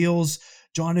 year deals.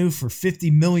 Jonnu for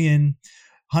 $50 million.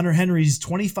 Hunter Henry's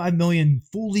 $25 million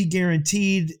fully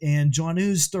guaranteed, and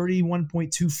Jonnu's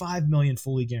 $31.25 million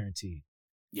fully guaranteed.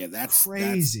 Yeah, that's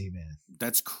crazy, man.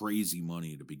 That's crazy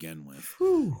money to begin with.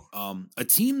 Whew. A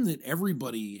team that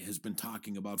everybody has been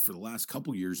talking about for the last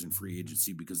couple years in free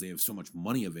agency because they have so much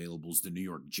money available is the New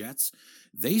York Jets.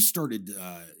 They started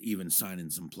even signing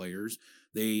some players.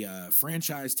 They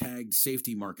franchise tagged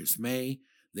safety Marcus May.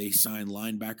 They signed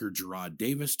linebacker Gerard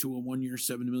Davis to a 1-year,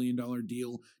 $7 million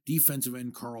deal, defensive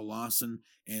end Carl Lawson,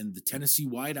 and the Tennessee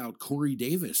wideout Corey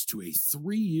Davis to a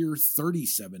 3-year,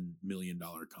 $37 million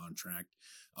contract.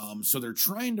 So they're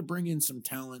trying to bring in some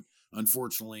talent.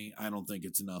 Unfortunately, I don't think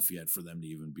it's enough yet for them to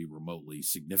even be remotely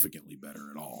significantly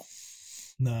better at all.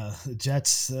 No, the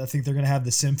Jets, I think they're going to have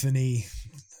the Symphony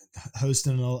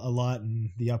hosting a lot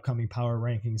in the upcoming power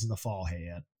rankings in the fall.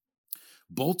 Hey, Ed.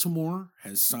 Baltimore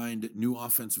has signed new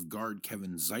offensive guard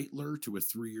Kevin Zeitler to a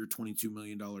 3-year, $22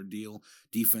 million deal.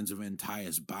 Defensive end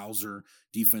Tyus Bowser,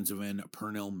 defensive end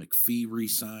Pernell McPhee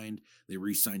re-signed. They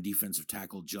re-signed defensive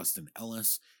tackle Justin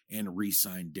Ellis and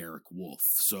re-signed Derek Wolfe.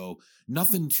 So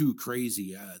nothing too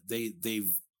crazy.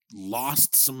 They've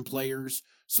lost some players,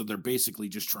 so they're basically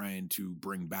just trying to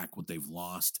bring back what they've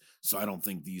lost. So I don't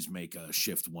think these make a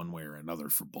shift one way or another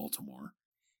for Baltimore.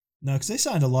 No, because they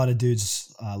signed a lot of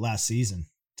dudes last season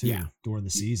too, during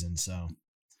the season. So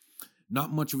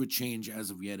not much of a change as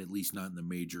of yet, at least not in the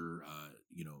major,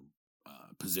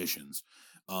 positions.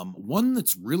 One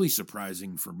that's really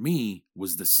surprising for me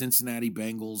was the Cincinnati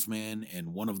Bengals, man,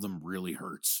 and one of them really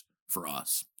hurts for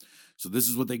us. So this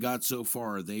is what they got so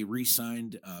far. They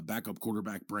re-signed backup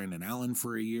quarterback Brandon Allen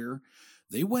for a year.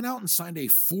 They went out and signed a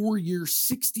 4-year,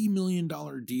 $60 million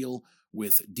deal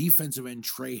with defensive end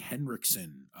Trey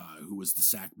Hendrickson, who was the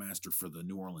sack master for the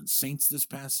New Orleans Saints this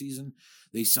past season.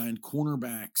 They signed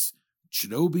cornerbacks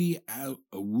Chidobe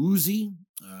Awuzie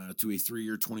to a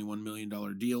 3-year, $21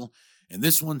 million deal. And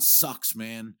this one sucks,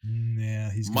 man.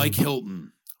 Yeah, he's Mike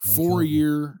Hilton,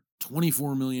 4-year,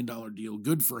 $24 million deal.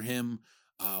 Good for him.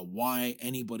 Why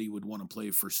anybody would want to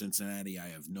play for Cincinnati, I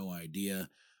have no idea.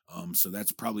 So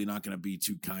that's probably not going to be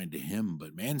too kind to him.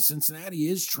 But man, Cincinnati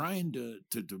is trying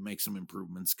to make some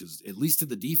improvements, because at least to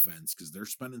the defense, because they're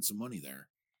spending some money there.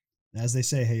 As they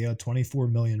say, hey, 24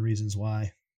 million reasons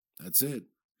why. That's it.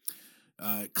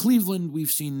 Cleveland,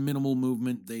 we've seen minimal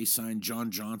movement. They signed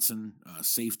John Johnson,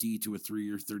 safety, to a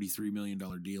 3-year, $33 million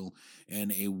deal,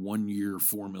 and a 1-year,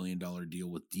 $4 million deal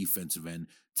with defensive end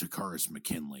Takaris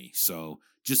McKinley. So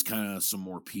just kind of some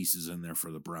more pieces in there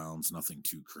for the Browns. Nothing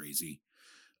too crazy.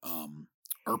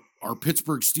 Our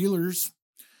Pittsburgh Steelers,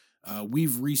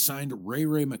 we've re-signed Ray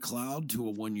McLeod to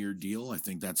a 1-year deal. I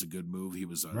think that's a good move. He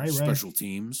was special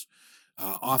teams.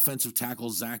 Offensive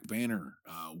tackle Zach Banner,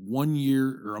 a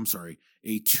 2-year,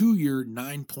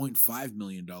 $9.5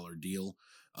 million deal,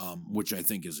 which I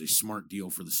think is a smart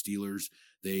deal for the Steelers.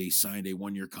 They signed a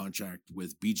 1-year contract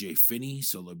with BJ Finney,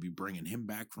 so they'll be bringing him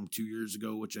back from 2 years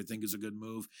ago, which I think is a good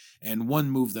move. And one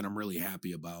move that I'm really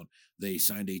happy about, they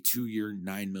signed a 2-year,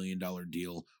 $9 million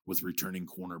deal with returning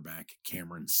cornerback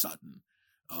Cameron Sutton.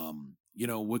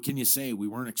 What can you say? We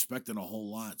weren't expecting a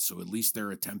whole lot, so at least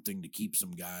they're attempting to keep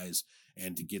some guys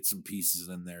and to get some pieces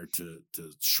in there to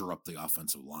shore up the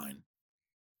offensive line.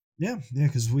 Yeah,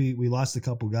 because we lost a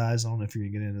couple guys. I don't know if you're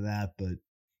gonna get into that, but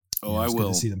I will. Good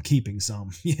to see them keeping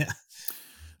some. Yeah.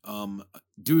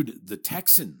 Dude, the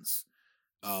Texans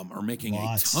are making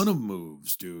a ton of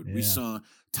moves, dude. Yeah. We saw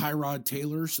Tyrod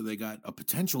Taylor, so they got a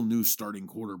potential new starting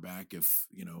quarterback if,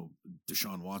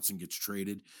 Deshaun Watson gets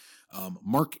traded.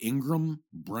 Mark Ingram,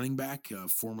 running back,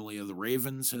 formerly of the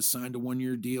Ravens, has signed a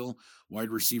 1-year deal. Wide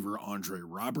receiver Andre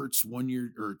Roberts,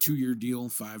 2-year deal,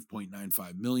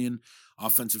 $5.95 million.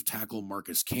 Offensive tackle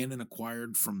Marcus Cannon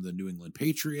acquired from the New England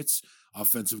Patriots.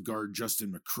 Offensive guard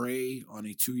Justin McCray on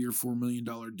a 2-year, $4 million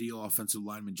deal. Offensive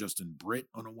lineman Justin Britt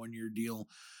on a 1-year deal.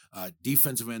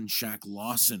 Defensive end Shaq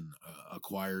Lawson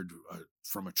acquired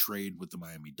from a trade with the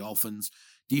Miami Dolphins.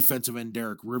 Defensive end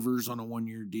Derek Rivers on a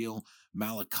 1-year deal.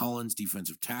 Malik Collins,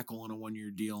 defensive tackle, on a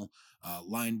 1-year deal.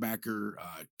 Linebacker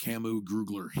Camu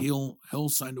Grugler-Hill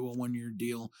signed to a 1-year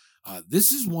deal.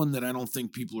 This is one that I don't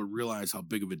think people realize how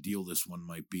big of a deal this one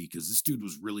might be, because this dude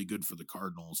was really good for the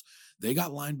Cardinals. They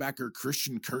got linebacker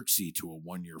Christian Kirksey to a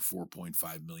 1-year,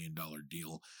 $4.5 million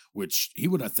deal, which he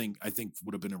would, I think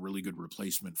would have been a really good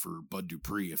replacement for Bud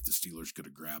Dupree if the Steelers could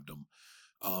have grabbed him.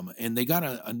 And they got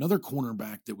another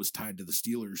cornerback that was tied to the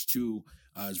Steelers too.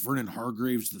 Is Vernon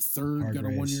Hargraves the third got a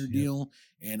 1-year Yep. deal,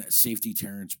 and safety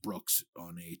Terrence Brooks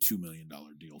on a $2 million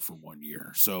deal for 1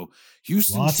 year. So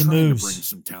Houston's Lots of trying moves. to bring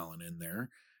some talent in there.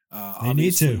 They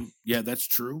need to. Yeah, that's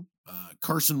true.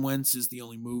 Carson Wentz is the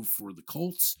only move for the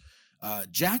Colts.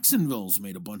 Jacksonville's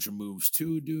made a bunch of moves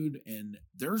too, dude. And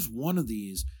there's one of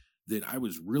these that I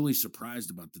was really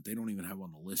surprised about that they don't even have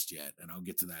on the list yet. And I'll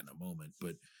get to that in a moment.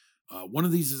 But one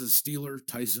of these is a Steeler,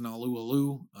 Tyson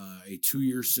Alualu, a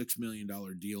 2-year, $6 million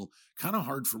deal. Kind of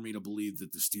hard for me to believe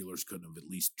that the Steelers couldn't have at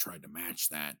least tried to match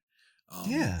that.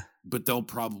 Yeah. But they'll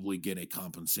probably get a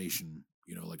compensation,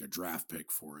 like a draft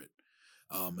pick for it.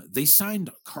 They signed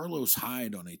Carlos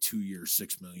Hyde on a 2-year,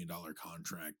 $6 million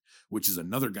contract, which is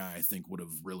another guy I think would have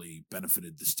really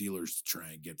benefited the Steelers to try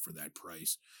and get for that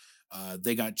price.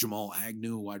 They got Jamal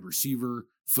Agnew, wide receiver,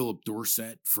 Philip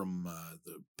Dorsett from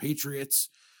the Patriots.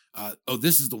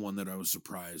 This is the one that I was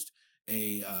surprised.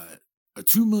 A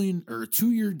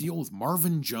 $2-year deal with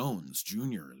Marvin Jones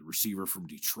Jr., the receiver from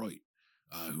Detroit,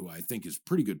 who I think is a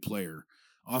pretty good player.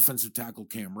 Offensive tackle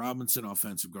Cam Robinson,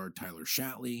 offensive guard Tyler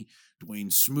Shatley,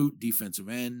 Dwayne Smoot, defensive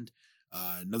end,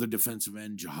 another defensive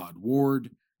end Jihad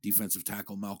Ward, defensive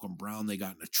tackle Malcolm Brown. They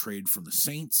got in a trade from the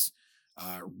Saints.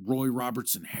 Roy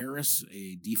Robertson Harris,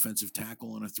 a defensive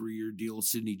tackle on a 3-year deal.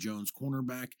 Sidney Jones,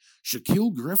 cornerback.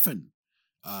 Shaquille Griffin,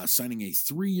 signing a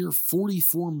 3-year,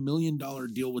 $44 million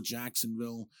deal with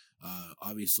Jacksonville.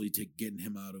 Obviously, getting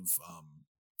him out of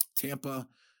Tampa.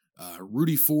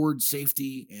 Rudy Ford,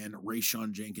 safety, and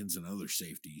Rayshon Jenkins, another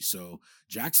safety. So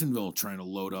Jacksonville trying to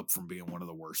load up from being one of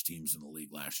the worst teams in the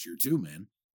league last year too, man.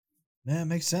 Yeah, it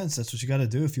makes sense. That's what you got to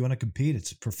do if you want to compete.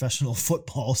 It's professional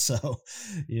football, so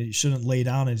you shouldn't lay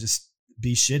down and just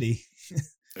be shitty.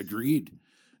 Agreed.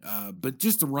 But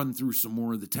just to run through some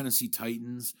more, the Tennessee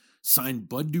Titans signed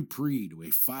Bud Dupree to a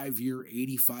 5-year,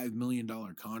 $85 million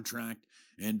contract.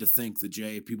 And to think that,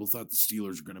 people thought the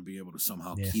Steelers were going to be able to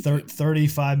somehow keep him.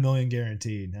 $35 million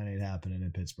guaranteed. That ain't happening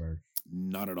in Pittsburgh.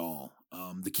 Not at all.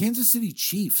 The Kansas City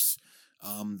Chiefs,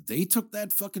 they took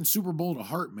that fucking Super Bowl to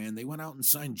heart, man. They went out and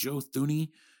signed Joe Thuney,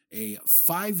 a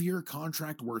 5-year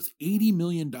contract worth $80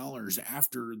 million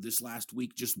after this last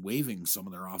week, just waiving some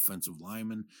of their offensive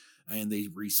linemen. And they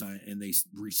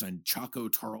re-signed Taco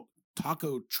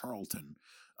Charlton,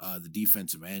 the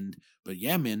defensive end. But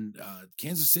yeah, man,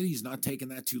 Kansas City's not taking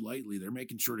that too lightly. They're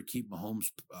making sure to keep Mahomes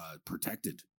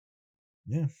protected.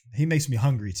 Yeah, he makes me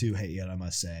hungry too, I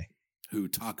must say. Who,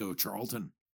 Taco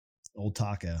Charlton? Old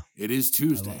Taco. It is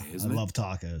Tuesday, isn't it? I love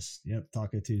tacos. Yep,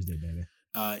 Taco Tuesday, baby.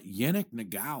 Yannick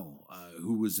Nagao,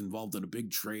 who was involved in a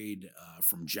big trade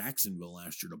from Jacksonville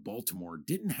last year to Baltimore,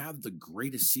 didn't have the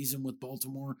greatest season with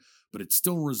Baltimore, but it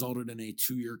still resulted in a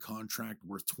 2-year contract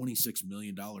worth $26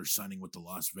 million signing with the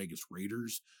Las Vegas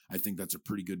Raiders. I think that's a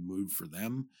pretty good move for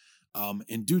them.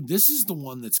 And dude, this is the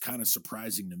one that's kind of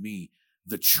surprising to me.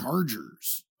 The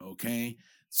Chargers, okay?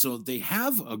 So they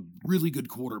have a really good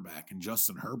quarterback in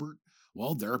Justin Herbert.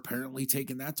 Well, they're apparently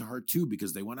taking that to heart too,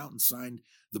 because they went out and signed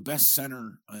the best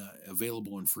center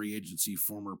available in free agency,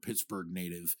 former Pittsburgh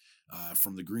native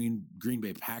from the Green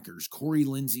Bay Packers. Corey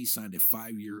Lindsey signed a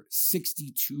 5-year,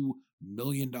 $62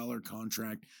 million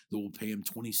contract that will pay him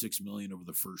 $26 million over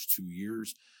the first 2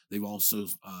 years. They've also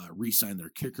re-signed their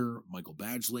kicker, Michael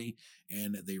Badgley,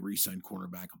 and they re-signed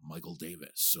cornerback Michael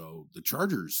Davis. So the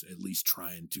Chargers at least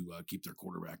trying to keep their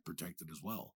quarterback protected as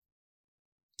well.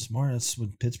 Smart. That's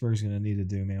what Pittsburgh's going to need to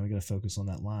do, man. We got to focus on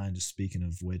that line, just speaking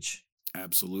of which.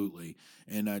 Absolutely.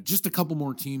 And just a couple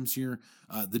more teams here.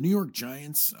 The New York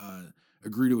Giants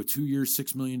agreed to a 2-year,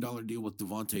 $6 million deal with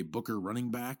Devontae Booker,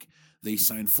 running back. They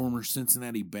signed former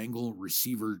Cincinnati Bengal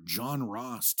receiver John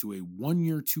Ross to a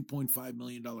 1-year, $2.5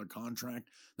 million contract.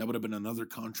 That would have been another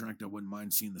contract I wouldn't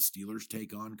mind seeing the Steelers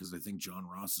take on, because I think John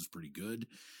Ross is pretty good.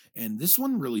 And this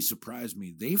one really surprised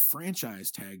me. They franchise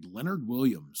tagged Leonard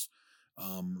Williams.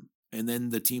 And then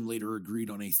the team later agreed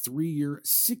on a 3-year,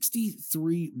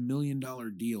 $63 million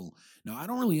deal. Now, I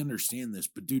don't really understand this,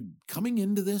 but dude, coming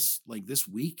into this, like this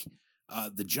week,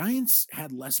 the Giants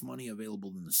had less money available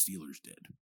than the Steelers did.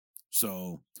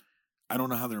 So I don't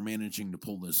know how they're managing to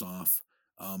pull this off.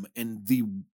 And the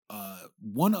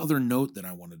one other note that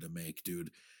I wanted to make,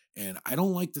 dude, and I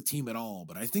don't like the team at all,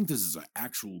 but I think this is an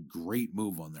actual great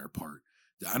move on their part.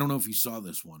 I don't know if you saw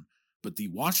this one, but the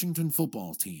Washington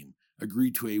football team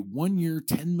agreed to a 1-year,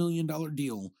 $10 million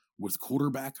deal with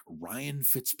quarterback Ryan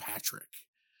Fitzpatrick.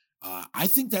 I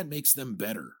think that makes them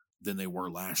better than they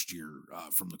were last year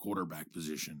from the quarterback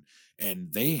position.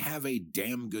 And they have a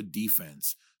damn good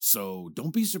defense. So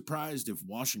don't be surprised if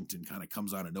Washington kind of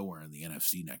comes out of nowhere in the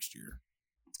NFC next year.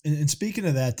 And speaking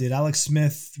of that, did Alex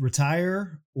Smith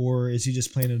retire, or is he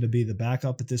just planning to be the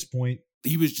backup at this point?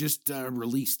 He was just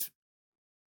released.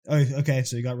 Oh, okay.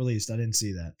 So he got released. I didn't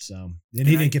see that. So, and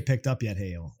he didn't get picked up yet,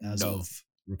 Hale, as of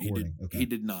recording. He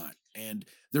did not. And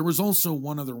there was also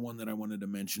one other one that I wanted to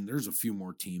mention. There's a few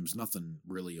more teams, nothing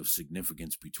really of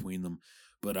significance between them.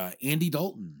 But Andy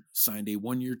Dalton signed a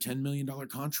 1-year, $10 million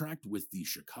contract with the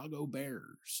Chicago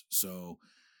Bears. So,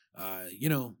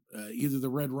 either the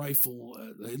Red Rifle,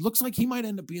 it looks like he might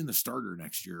end up being the starter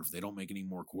next year if they don't make any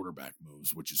more quarterback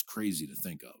moves, which is crazy to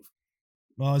think of.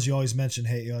 Well, as you always mention,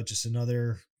 hey, just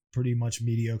another pretty much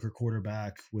mediocre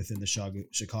quarterback within the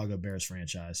Chicago Bears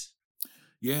franchise.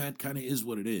 Yeah, it kind of is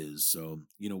what it is. So,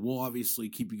 we'll obviously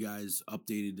keep you guys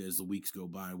updated as the weeks go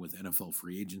by with NFL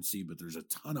free agency, but there's a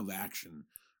ton of action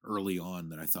early on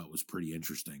that I thought was pretty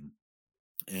interesting.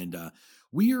 And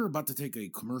we are about to take a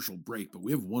commercial break, but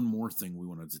we have one more thing we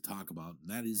wanted to talk about, and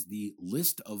that is the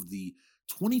list of the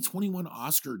 2021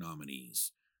 Oscar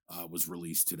nominees was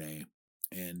released today.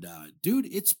 And dude,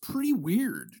 it's pretty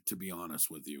weird, to be honest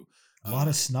with you. A lot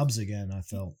of snubs again, I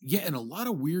felt. Yeah, and a lot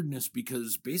of weirdness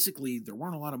because basically there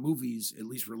weren't a lot of movies at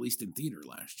least released in theater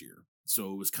last year.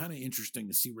 So it was kind of interesting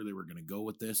to see where they were going to go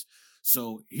with this.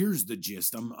 So here's the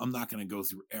gist. I'm not going to go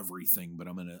through everything, but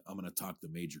I'm going to talk the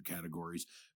major categories.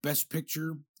 Best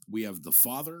Picture, we have The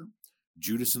Father,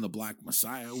 Judas and the Black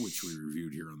Messiah, which we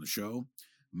reviewed here on the show,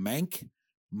 Mank,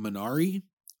 Minari,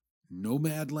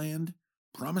 Nomadland,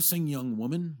 Promising Young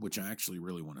Woman, which I actually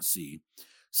really want to see,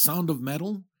 Sound of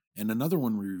Metal, and another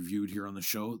one we reviewed here on the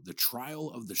show, The Trial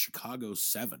of the Chicago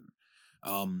 7.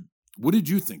 What did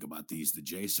you think about these, the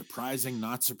Jay? Surprising,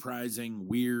 not surprising,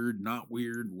 weird, not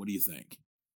weird? What do you think?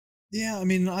 Yeah, I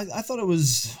mean, I thought it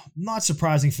was not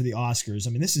surprising for the Oscars.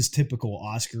 I mean, this is typical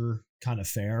Oscar kind of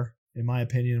fare, in my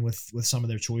opinion, with some of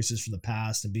their choices from the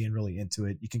past and being really into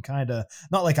it. You can kind of,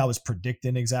 not like I was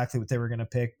predicting exactly what they were going to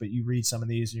pick, but you read some of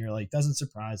these and you're like, doesn't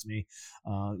surprise me.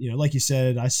 Like you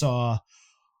said, I saw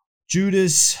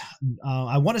Judas.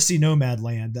 I want to see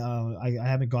Nomadland. I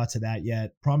haven't got to that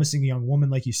yet. Promising Young Woman,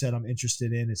 like you said, I'm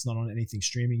interested in. It's not on anything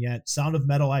streaming yet. Sound of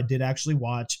Metal, I did actually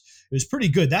watch. It was pretty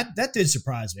good. That did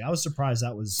surprise me. I was surprised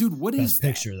that was what Best is that?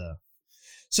 Picture though.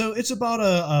 So it's about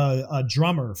a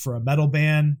drummer for a metal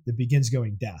band that begins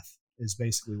going deaf. Is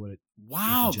basically what it.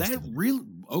 Wow, that really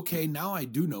okay. Now I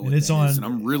do know. And it's on. And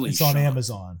I'm really. It's shocked. on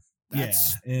Amazon.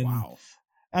 And wow.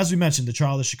 As we mentioned, The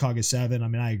Trial of the Chicago 7. I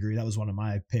mean, I agree. That was one of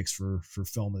my picks for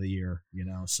film of the year,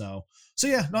 So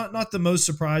yeah, not the most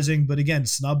surprising, but again,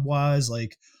 snub wise,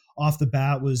 like off the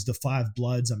bat was The Five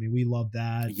Bloods. I mean, we love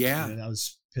that. Yeah. I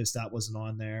was pissed that wasn't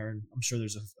on there. And I'm sure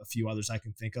there's a few others I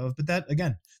can think of, but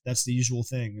that's the usual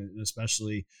thing,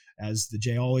 especially as the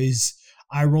Jay always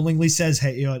eye-rollingly says,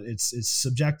 hey, it's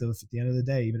subjective at the end of the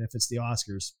day, even if it's the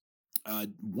Oscars.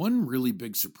 One really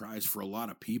big surprise for a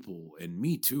lot of people, and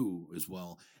me too as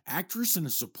well, actress in a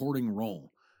supporting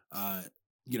role.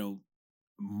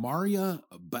 Maria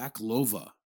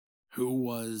Baklova, who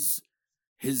was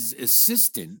his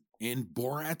assistant in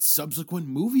Borat's subsequent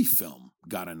movie film,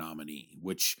 got a nominee,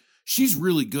 which she's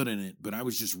really good in it, but I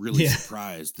was just really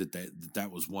surprised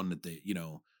that was one that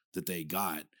they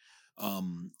got.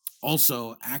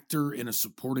 Also, actor in a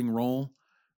supporting role.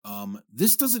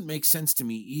 This doesn't make sense to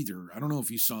me either. I don't know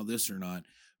if you saw this or not,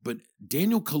 but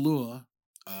Daniel Kaluuya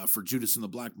for Judas and the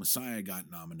Black Messiah got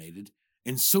nominated,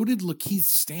 and so did Lakeith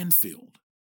Stanfield.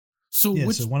 So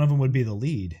one of them would be the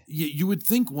lead. You would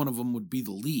think one of them would be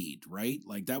the lead, right?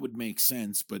 Like that would make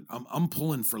sense. But I'm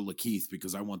pulling for Lakeith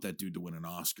because I want that dude to win an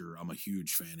Oscar. I'm a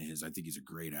huge fan of his. I think he's a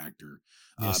great actor.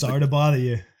 Sorry to bother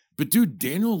you, but dude,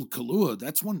 Daniel Kaluuya,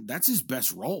 that's his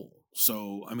best role.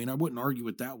 So I mean, I wouldn't argue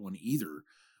with that one either.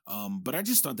 But I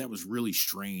just thought that was really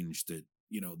strange that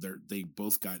they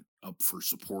both got up for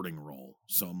supporting role.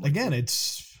 So I'm like, again,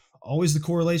 it's always the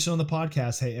correlation on the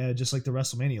podcast. Hey, Ed, just like the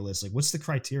WrestleMania list, like what's the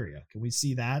criteria? Can we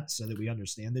see that so that we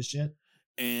understand this shit?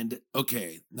 And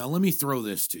okay, now let me throw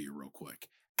this to you real quick.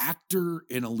 Actor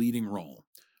in a leading role.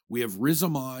 We have Riz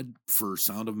Ahmed for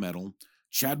Sound of Metal,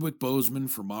 Chadwick Boseman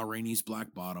for Ma Rainey's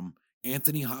Black Bottom,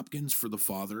 Anthony Hopkins for The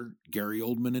Father, Gary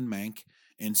Oldman in Mank,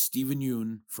 and Stephen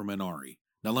Yeun for Minari.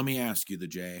 Now let me ask you, the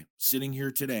Jay, sitting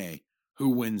here today, who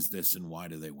wins this and why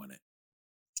do they win it?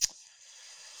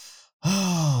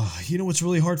 Oh, what's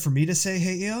really hard for me to say,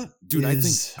 hey, dude, I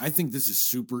think this is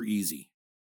super easy.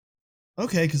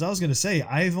 Okay, because I was gonna say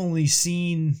I've only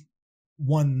seen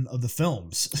one of the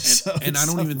films, and I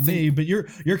don't even think. But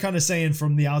you're kind of saying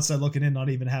from the outside looking in, not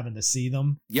even having to see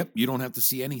them. Yep, you don't have to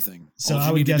see anything. So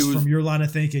I would guess from your line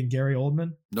of thinking, Gary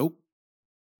Oldman. Nope.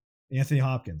 Anthony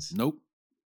Hopkins. Nope.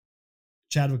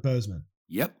 Chadwick Boseman.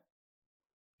 Yep.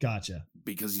 Gotcha.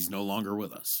 because he's no longer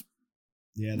with us.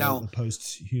 Yeah, Now, the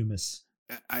posthumous.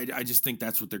 I just think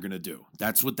that's what they're gonna do.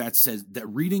 That's what that says. That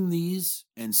reading these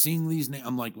and seeing these names,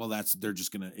 I'm like, well, they're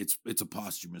just gonna. It's a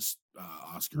posthumous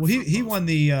Oscar. Well, he won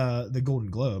the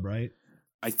Golden Globe, right?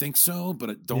 I think so,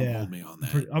 but don't hold me on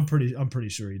that. I'm pretty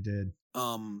sure he did.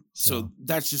 So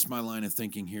that's just my line of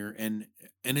thinking here, and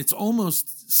it's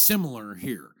almost similar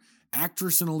here.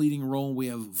 Actress in a leading role, we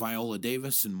have Viola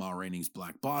Davis in Ma Rainey's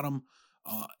Black Bottom,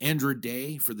 Andra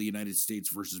Day for the United States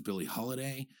versus Billie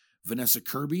Holiday, Vanessa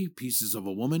Kirby, Pieces of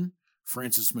a Woman,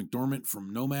 Frances McDormand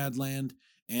from Nomadland,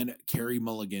 and Carey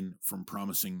Mulligan from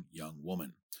Promising Young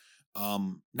Woman.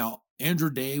 Now,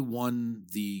 Andra Day won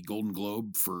the Golden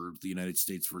Globe for the United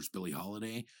States versus Billie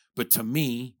Holiday, but to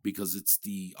me, because it's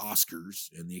the Oscars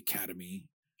and the Academy,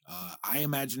 I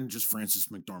imagine just Frances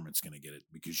McDormand's going to get it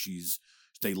because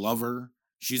they love her.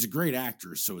 She's a great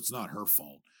actress, so it's not her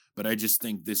fault. But I just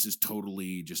think this is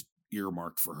totally just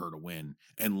earmarked for her to win,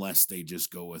 unless they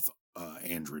just go with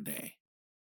Andra Day.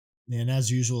 And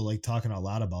as usual, like talking out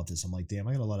loud about this, I'm like, damn,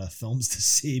 I got a lot of films to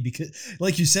see because,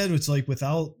 like you said, it's like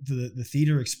without the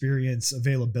theater experience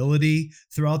availability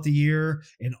throughout the year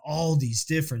and all these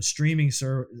different streaming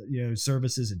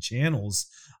services and channels,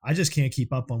 I just can't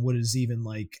keep up on what is even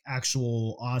like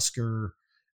actual Oscar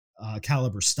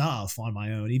caliber stuff on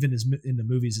my own, even as in the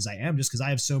movies as I am, just because I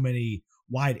have so many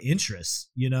wide interests,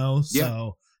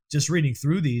 So just reading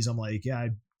through these, I'm like, yeah,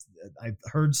 I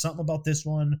heard something about this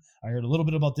one. I heard a little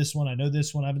bit about this one. I know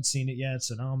this one. I haven't seen it yet,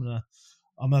 so now I'm gonna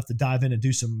have to dive in and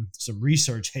do some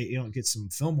research. Hey, get some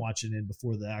film watching in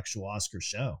before the actual Oscar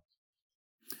show.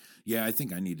 Yeah, I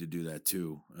think I need to do that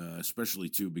too, especially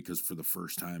too because for the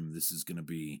first time, this is going to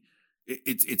be.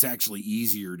 It's actually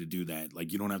easier to do that.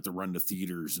 Like you don't have to run to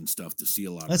theaters and stuff to see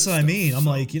a lot. That's what I mean. I'm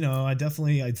like,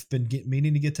 I've been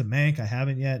meaning to get to Mank. I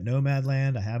haven't yet.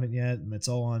 Nomadland. I haven't yet. And it's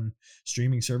all on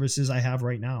streaming services I have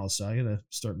right now. So I gotta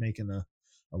start making a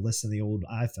list on the old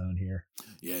iPhone here.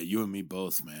 Yeah, you and me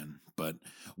both, man. But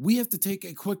we have to take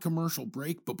a quick commercial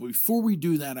break. But before we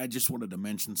do that, I just wanted to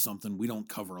mention something. We don't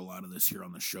cover a lot of this here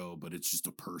on the show, but it's just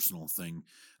a personal thing.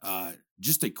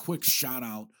 Just a quick shout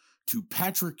out to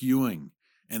Patrick Ewing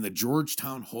and the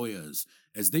Georgetown Hoyas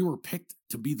as they were picked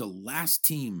to be the last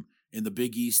team in the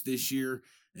Big East this year.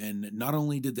 And not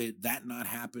only did that not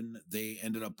happen, they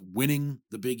ended up winning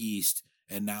the Big East,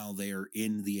 and now they are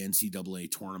in the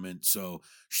NCAA tournament. So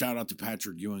shout out to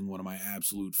Patrick Ewing, one of my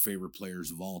absolute favorite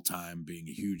players of all time, being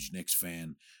a huge Knicks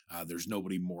fan. There's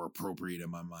nobody more appropriate in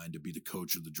my mind to be the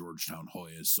coach of the Georgetown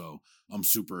Hoyas. So I'm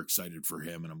super excited for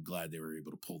him, and I'm glad they were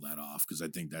able to pull that off because I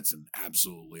think that's an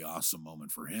absolutely awesome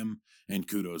moment for him, and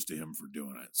kudos to him for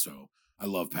doing it. So I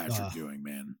love Patrick Ewing,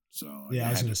 man. So yeah,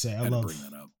 I was going to say, I love bring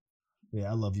that up. Yeah,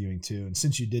 I love Ewing too. And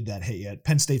since you did that, hey,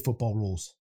 Penn State football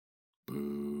rules.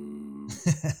 Boo.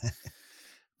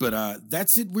 But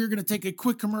that's it. We're going to take a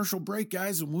quick commercial break,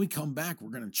 guys. And when we come back,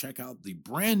 we're going to check out the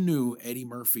brand new Eddie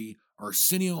Murphy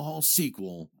Arsenio Hall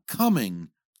sequel, Coming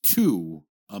to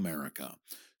America.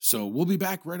 So we'll be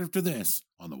back right after this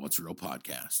on the What's Real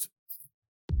podcast.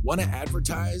 Want to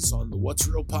advertise on the What's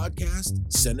Real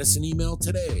podcast? Send us an email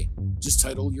today. Just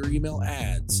title your email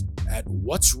ads at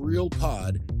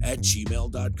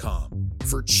whatsrealpod@gmail.com.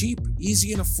 For cheap,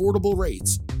 easy, and affordable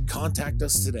rates, contact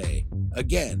us today.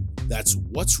 Again, that's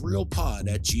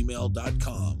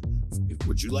whatsrealpod@gmail.com.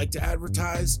 Would you like to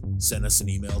advertise? Send us an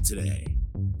email today.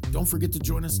 Don't forget to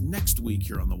join us next week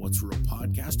here on the What's Real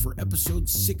podcast for episode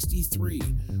 63.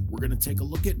 We're going to take a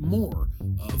look at more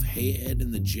of Hey Ed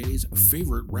and the J's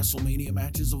favorite WrestleMania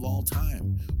matches of all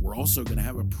time. We're also going to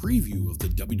have a preview of the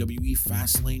WWE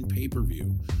Fastlane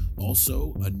pay-per-view.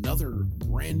 Also, another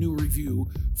brand new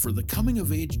review for the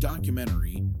coming-of-age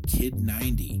documentary Kid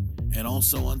 90. And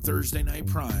also on Thursday Night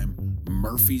Prime,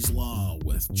 Murphy's Law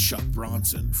with Chuck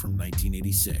Bronson from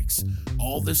 1986.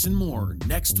 All this and more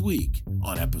next week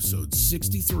on episode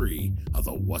 63 of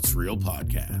the What's Real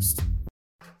podcast.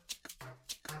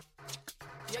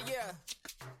 Yeah.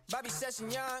 Bobby Session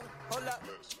Young, hold up.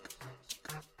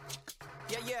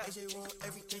 Yeah.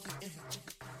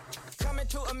 Coming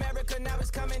to America, now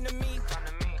it's coming to me.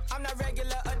 I'm not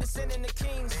regular, a descendant of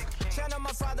kings. Channel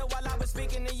my father while I was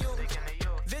speaking to you.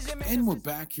 And we're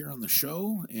back here on the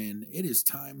show, and it is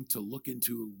time to look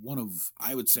into one of,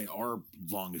 I would say, our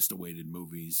longest awaited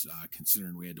movies,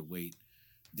 considering we had to wait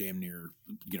damn near,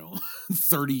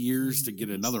 30 years to get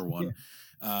another one.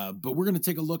 Yeah. But we're going to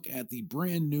take a look at the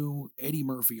brand new Eddie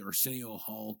Murphy Arsenio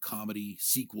Hall comedy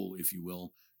sequel, if you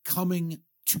will, Coming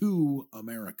to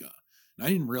America. And I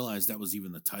didn't realize that was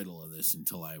even the title of this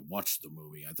until I watched the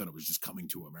movie. I thought it was just Coming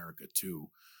to America 2.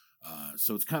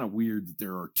 So it's kind of weird that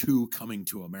there are two Coming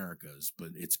to Americas, but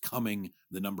it's Coming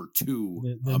the number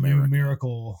two The America.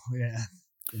 numerical, yeah,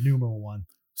 the numeral one.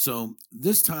 So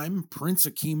this time, Prince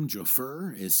Akim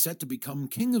Jafar is set to become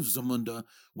king of Zamunda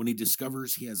when he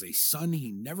discovers he has a son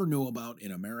he never knew about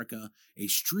in America, a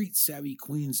street-savvy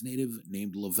Queens native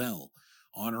named Lavelle,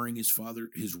 honoring his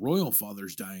royal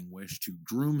father's dying wish to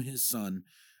groom his son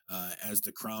as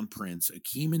the crown prince.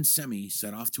 Akim and Semi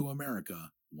set off to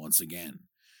America once again.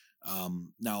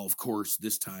 Now, of course,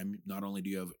 this time, not only do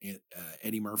you have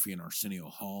Eddie Murphy and Arsenio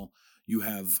Hall, you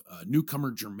have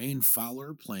newcomer Jermaine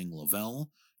Fowler playing Lavelle.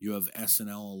 You have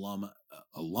SNL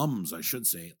alums, I should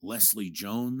say, Leslie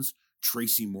Jones,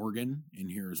 Tracy Morgan in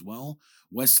here as well.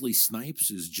 Wesley Snipes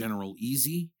is General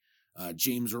Easy.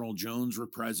 James Earl Jones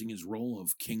reprising his role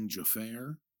of King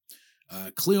Jafar.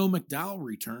 Cleo McDowell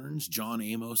returns, John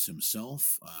Amos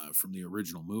himself from the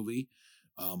original movie.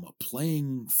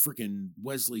 Playing freaking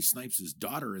Wesley Snipes'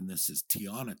 daughter in this is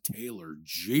Tiana Taylor.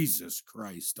 Jesus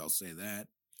Christ, I'll say that.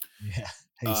 Yeah,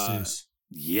 Jesus.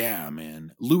 Yeah,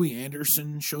 man. Louis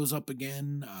Anderson shows up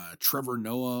again. Trevor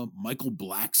Noah, Michael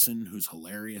Blackson, who's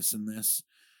hilarious in this.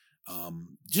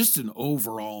 Just an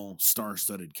overall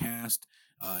star-studded cast.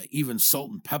 Even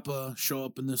Salt and Peppa show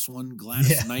up in this one.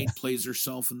 Gladys Knight plays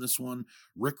herself in this one.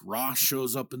 Rick Ross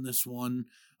shows up in this one.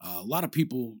 A lot of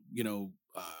people,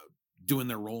 doing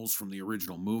their roles from the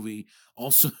original movie.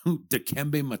 Also,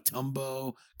 Dikembe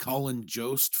Mutombo, Colin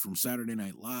Jost from Saturday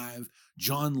Night Live,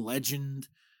 John Legend,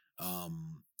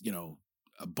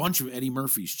 a bunch of Eddie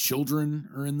Murphy's children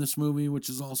are in this movie, which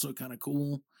is also kind of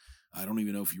cool. I don't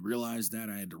even know if you realize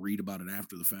that. I had to read about it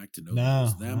after the fact to know that it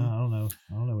was them. No, I don't know.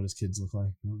 I don't know what his kids look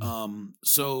like.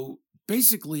 So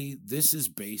basically, this is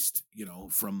based,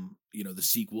 from the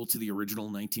sequel to the original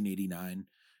 1989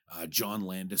 John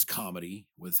Landis comedy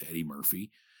with Eddie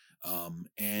Murphy.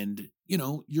 And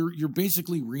you're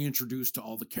basically reintroduced to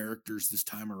all the characters this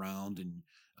time around and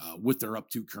what they're up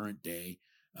to current day.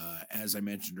 As I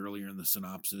mentioned earlier in the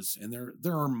synopsis, and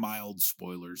there are mild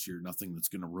spoilers here, nothing that's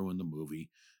going to ruin the movie.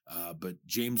 But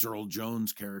James Earl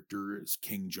Jones' character as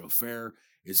King Jafar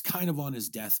is kind of on his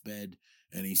deathbed,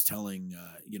 and he's telling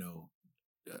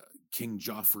King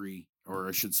Joffrey, or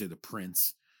I should say the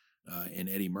prince, and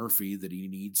Eddie Murphy, that he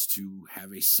needs to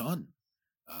have a son,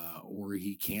 or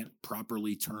he can't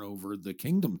properly turn over the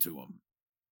kingdom to him.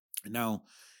 Now,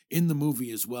 in the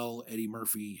movie as well, Eddie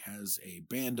Murphy has a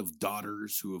band of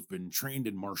daughters who have been trained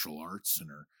in martial arts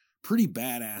and are pretty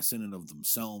badass in and of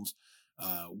themselves,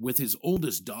 with his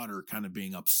oldest daughter kind of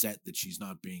being upset that she's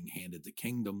not being handed the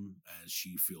kingdom, as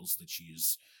she feels that she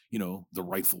is, the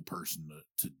rightful person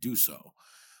to do so.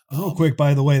 Real quick,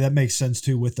 by the way, that makes sense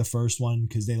too with the first one,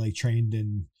 because they trained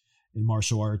in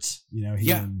martial arts.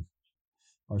 He and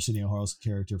Arsenio Hall's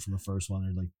character from the first one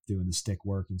are doing the stick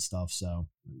work and stuff. So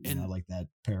I like that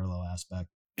parallel aspect.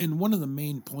 And one of the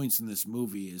main points in this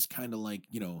movie is kind of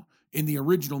in the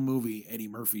original movie, Eddie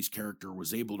Murphy's character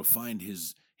was able to find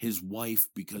his wife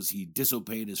because he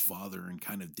disobeyed his father and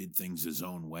kind of did things his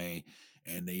own way.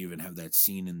 And they even have that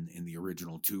scene in the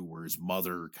original too, where his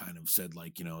mother kind of said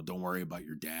don't worry about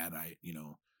your dad.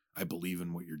 I believe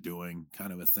in what you're doing,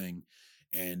 kind of a thing.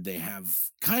 And they have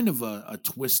kind of a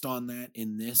twist on that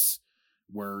in this,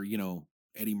 where,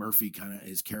 Eddie Murphy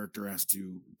his character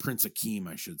Prince Akim,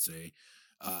 I should say,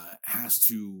 has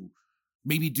to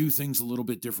maybe do things a little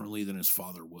bit differently than his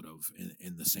father would have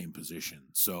in the same position.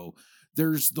 So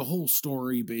there's the whole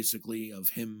story basically of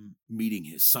him meeting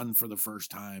his son for the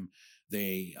first time.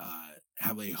 They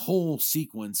have a whole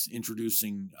sequence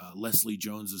introducing Leslie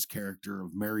Jones's character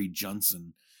of Mary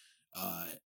Johnson,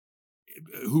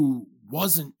 who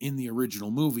wasn't in the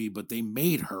original movie, but they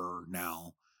made her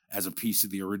now as a piece of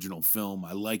the original film.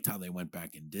 I liked how they went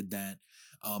back and did that.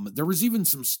 There was even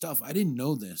some stuff, I didn't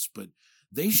know this, but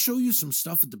they show you some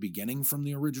stuff at the beginning from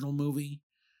the original movie.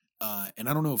 And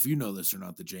I don't know if you know this or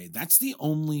not, Jay, that's the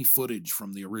only footage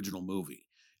from the original movie.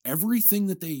 Everything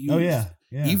that they used,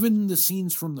 even the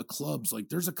scenes from the clubs,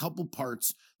 there's a couple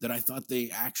parts that I thought they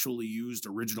actually used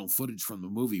original footage from the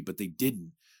movie, but they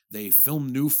didn't. They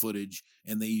filmed new footage,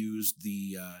 and they used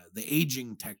the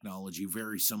aging technology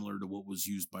very similar to what was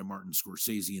used by Martin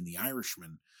Scorsese in The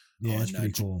Irishman. Yeah, it's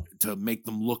pretty cool. To make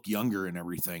them look younger and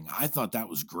everything. I thought that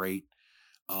was great.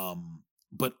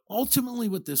 But ultimately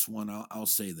with this one, I'll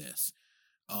say this.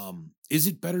 Is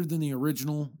it better than the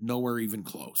original? Nowhere even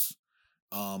close.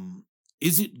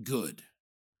 Is it good?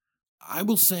 I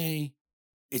will say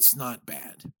it's not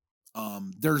bad.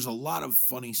 There's a lot of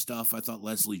funny stuff. I thought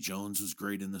Leslie Jones was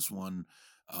great in this one.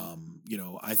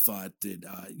 I thought that,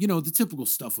 the typical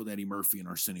stuff with Eddie Murphy and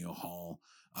Arsenio Hall.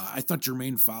 I thought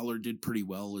Jermaine Fowler did pretty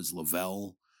well as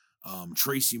Lavelle.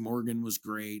 Tracy Morgan was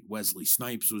great. Wesley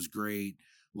Snipes was great.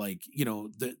 Like,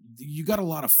 you got a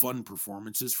lot of fun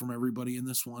performances from everybody in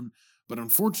this one. But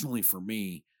unfortunately for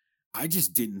me, I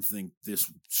just didn't think this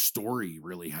story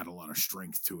really had a lot of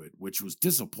strength to it, which was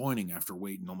disappointing after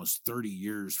waiting almost 30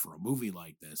 years for a movie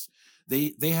like this.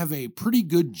 They have a pretty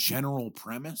good general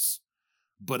premise,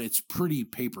 but it's pretty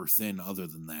paper thin other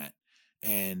than that.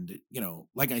 And,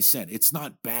 like I said, it's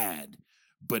not bad,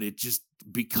 but it just,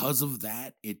 because of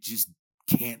that, it just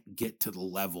can't get to the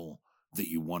level that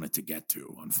you want it to get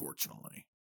to, unfortunately.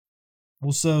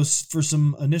 Well, so for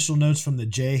some initial notes from the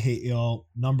J Hate Y'all,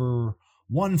 number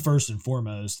one, first and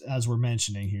foremost, as we're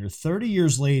mentioning here, 30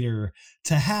 years later,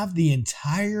 to have the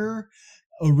entire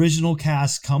original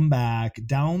cast come back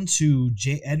down to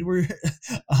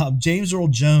James Earl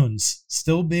Jones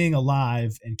still being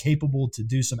alive and capable to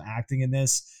do some acting in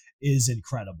this is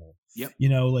incredible. Yep.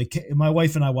 Like my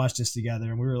wife and I watched this together,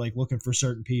 and we were like looking for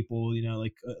certain people,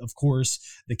 of course,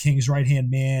 the King's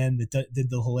right-hand man that did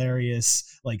the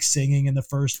hilarious like singing in the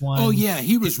first one. Oh yeah,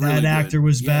 he was really good. That actor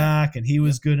was back, and he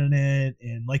was good in it.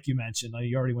 And like you mentioned,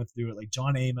 you already went through it, like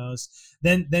John Amos.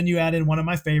 Then you add in one of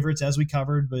my favorites, as we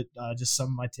covered, but just some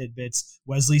of my tidbits.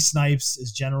 Wesley Snipes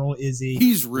as General Izzy.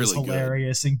 He's really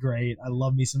hilarious and great. I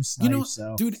love me some Snipes.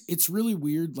 Dude, it's really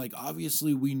weird. Like,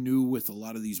 obviously, we knew with a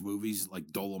lot of these movies,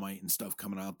 like Dolomite and stuff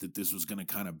coming out, that this was going to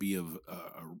kind of be a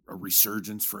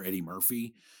resurgence for Eddie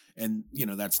Murphy. And,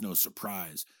 that's no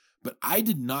surprise. But I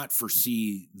did not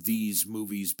foresee these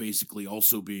movies basically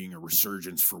also being a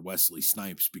resurgence for Wesley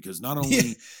Snipes, because not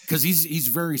only because he's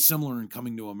very similar in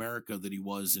Coming to America that he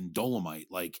was in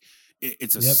Dolomite. Like,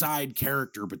 it's a side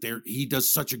character, but he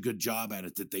does such a good job at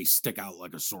it that they stick out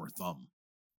like a sore thumb.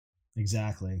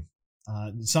 Exactly.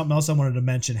 Something else I wanted to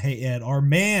mention. Hey, Ed,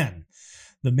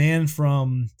 the man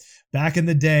from back in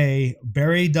the day,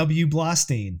 Barry W.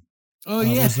 Blaustein.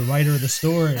 Was the writer of the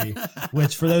story,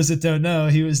 which for those that don't know,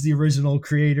 he was the original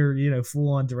creator,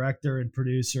 full-on director and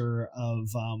producer of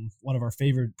one of our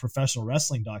favorite professional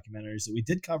wrestling documentaries that we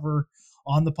did cover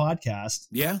on the podcast.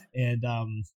 Yeah. And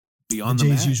Beyond the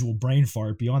Jay's Mat. usual brain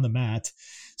fart, Beyond the Mat.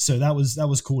 So that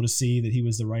was cool to see that he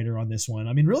was the writer on this one.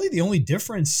 I mean, really the only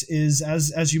difference is,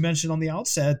 as you mentioned on the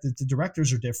outset, that the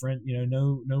directors are different.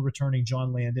 No returning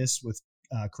John Landis, with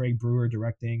Craig Brewer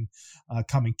directing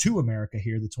Coming to America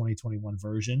here, the 2021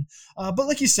 version. But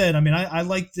like you said, I mean, I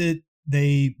like that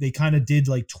they kind of did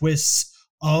like twists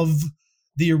of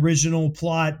the original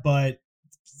plot, but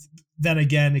then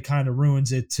again, it kind of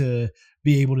ruins it to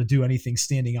be able to do anything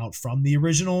standing out from the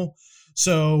original.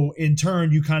 So in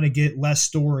turn, you kind of get less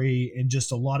story and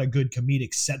just a lot of good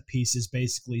comedic set pieces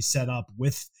basically set up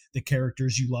with the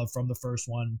characters you love from the first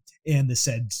one and the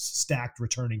said stacked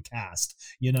returning cast,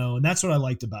 and that's what I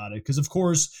liked about it. Because of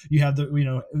course you have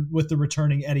with the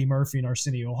returning Eddie Murphy and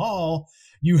Arsenio Hall,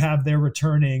 you have their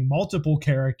returning multiple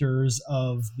characters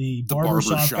of the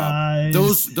barbershop guys,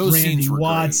 those Randy scenes were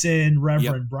Watson, great.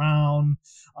 Reverend Brown.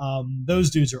 Those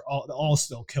dudes are all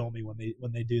still kill me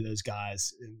when they do those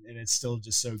guys, and it's still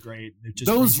just so great. It just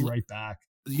brings you right back.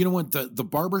 You know what, the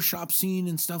barbershop scene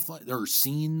and stuff or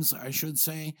scenes, I should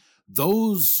say,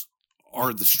 those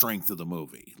are the strength of the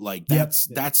movie. Like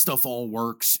that stuff all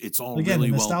works. It's all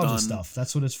really well done. Stuff.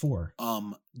 That's what it's for.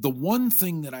 The one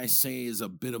thing that I say is a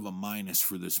bit of a minus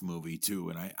for this movie too,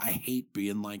 and I hate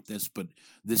being like this, but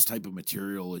this type of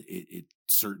material, it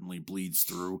certainly bleeds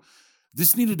through.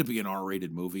 This needed to be an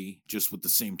R-rated movie, just with the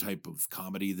same type of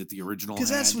comedy that the original had. Because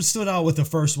that's what stood out with the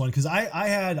first one. Because I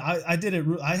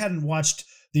hadn't watched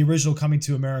the original Coming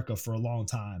to America for a long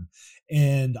time,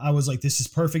 and I was like, this is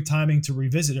perfect timing to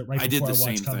revisit it right before I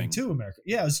watched Coming to America.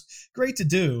 Yeah, it was great to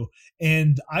do,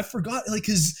 and I forgot, like,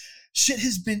 because shit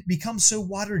has become so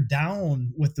watered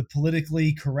down with the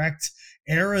politically correct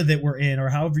era that we're in, or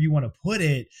however you want to put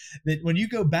it, that when you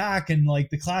go back and like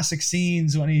the classic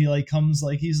scenes when he like comes,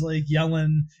 like he's like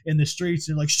yelling in the streets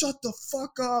and like, shut the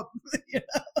fuck up.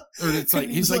 Or it's like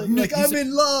he's like I'm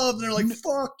in love, and they're like,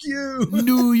 fuck you,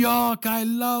 New York, I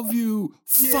love you.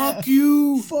 Fuck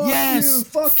you. Fuck yes you.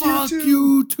 Fuck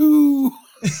you too.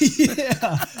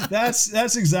 Yeah,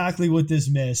 that's exactly what this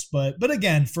missed. But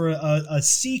again, for a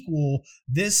sequel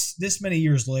this many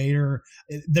years later,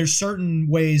 there's certain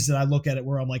ways that I look at it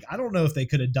where I'm like, I don't know if they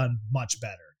could have done much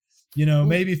better.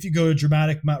 Maybe if you go a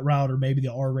dramatic route or maybe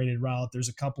the R-rated route, there's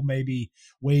a couple maybe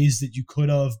ways that you could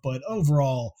have, but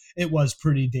overall it was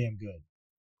pretty damn good.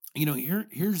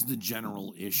 Here's the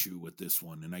general issue with this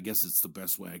one, and I guess it's the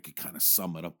best way I could kind of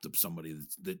sum it up to somebody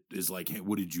that is like, hey,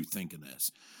 what did you think of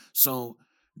this? So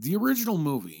the original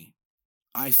movie,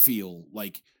 I feel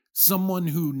like someone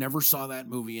who never saw that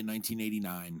movie in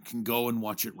 1989 can go and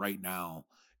watch it right now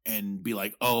and be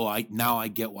like, oh, I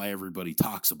get why everybody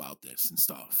talks about this and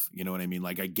stuff. You know what I mean?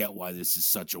 Like, I get why this is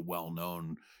such a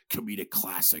well-known comedic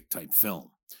classic type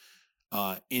film.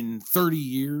 In 30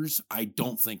 years, I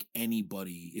don't think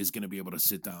anybody is going to be able to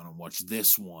sit down and watch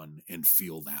this one and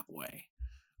feel that way.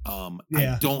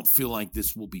 I don't feel like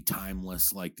this will be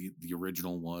timeless like the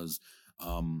original was.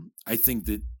 I think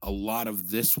that a lot of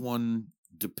this one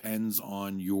depends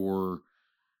on your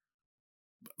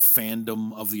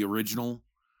fandom of the original.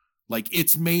 Like,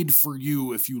 it's made for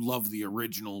you if you love the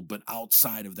original, but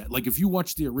outside of that, like if you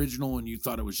watch the original and you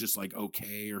thought it was just like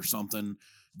okay or something,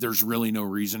 there's really no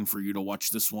reason for you to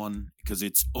watch this one, because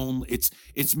it's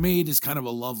made as kind of a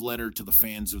love letter to the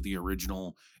fans of the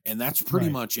original, and that's pretty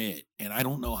much it. And I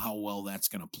don't know how well that's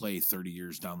going to play 30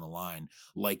 years down the line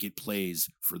like it plays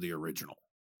for the original.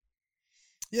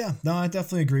 Yeah, no, I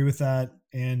definitely agree with that.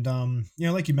 And, you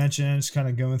know, like you mentioned, just kind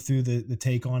of going through the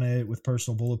take on it with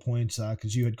personal bullet points,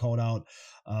 because you had called out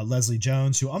Leslie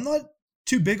Jones, who I'm not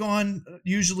too big on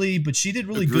usually, but she did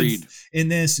really good in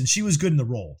this, and she was good in the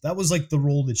role. That was like the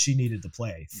role that she needed to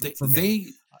play for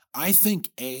me. I think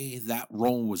that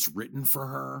role was written for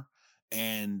her,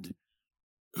 and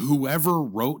whoever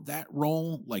wrote that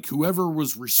role, like whoever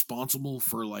was responsible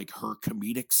for like her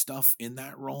comedic stuff in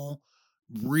that role,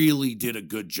 really did a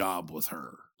good job with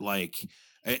her. Like,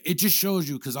 it just shows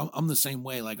you, because I'm the same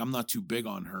way. Like, I'm not too big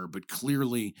on her, but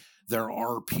clearly there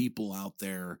are people out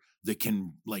there that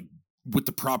can, like, with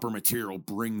the proper material,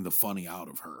 bring the funny out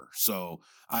of her. So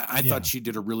I thought she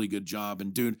did a really good job.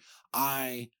 And dude,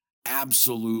 I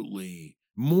absolutely,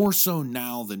 more so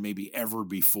now than maybe ever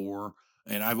before,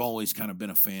 and I've always kind of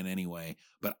been a fan anyway,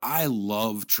 but I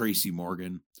love Tracy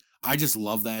Morgan. I just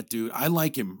love that dude. I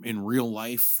like him in real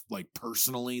life, like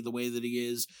personally, the way that he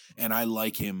is, and I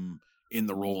like him in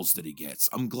the roles that he gets.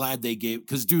 I'm glad they gave,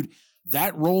 because dude,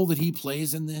 that role that he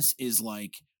plays in this is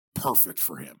like perfect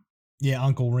for him. Yeah,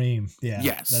 Uncle Reem. Yeah,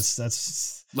 yes,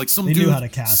 that's like some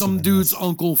dude's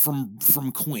uncle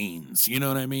from Queens. You know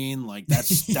what I mean? Like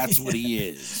that's what he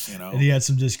is. You know, and he had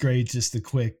some just the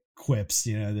quick quips.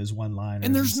 You know, there's one line,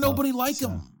 and there's nobody like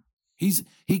him.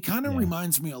 He kind of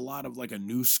reminds me a lot of like a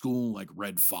new school like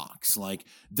Red Fox. Like,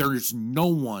 there's no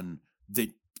one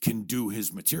that can do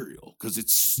his material because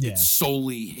it's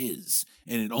solely his,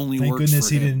 and it only works. Thank goodness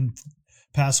he didn't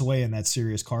pass away in that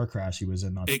serious car crash he was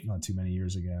in not too many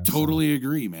years ago. Totally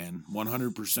agree, man.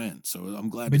 100%. So I'm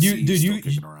glad to see you still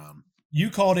kicking around. You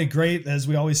called it great, as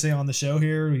we always say on the show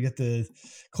here. We get the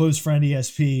close friend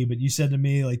ESP, but you said to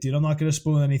me, like, dude, I'm not going to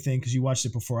spoil anything because you watched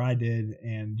it before I did,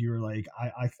 and you were like,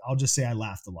 I'll just say I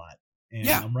laughed a lot, and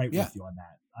I'm right with you on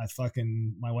that.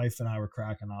 My wife and I were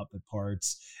cracking up at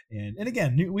parts, and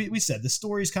again, we said the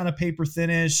story's kind of paper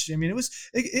thinnish. I mean,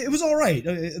 it was all right,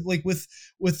 like with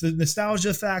the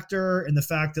nostalgia factor and the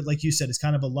fact that, like you said, it's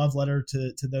kind of a love letter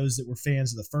to those that were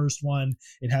fans of the first one.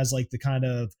 It has like the kind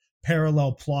of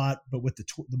parallel plot, but with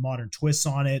the modern twists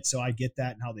on it. So I get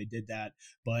that and how they did that,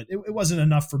 but it wasn't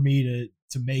enough for me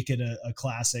to make it a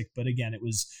classic. But again, it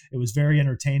was very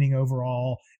entertaining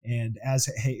overall. And as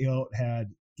Hayot had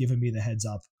given me the heads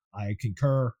up, I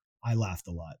concur. I laughed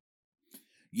a lot.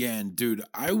 Yeah, and dude,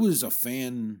 I was a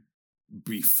fan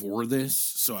before this,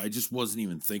 so I just wasn't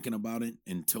even thinking about it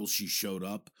until she showed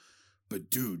up. But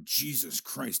dude, Jesus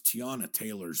Christ, Tiana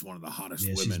Taylor's one of the hottest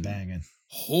women. She's banging.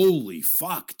 Holy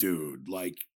fuck, dude.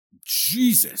 Like,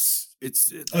 Jesus.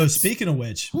 Speaking of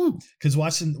which, because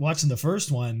watching the first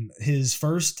one, his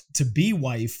first to-be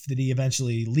wife that he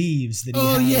eventually leaves, that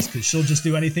he has, because she'll just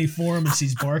do anything for him, and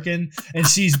she's barking, and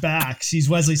she's back. She's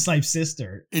Wesley Snipes'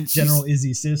 sister, and General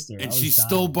Izzy's sister. And she's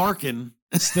still barking.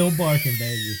 Still barking,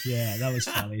 baby. Yeah, that was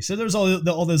funny. So there's all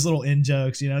those little in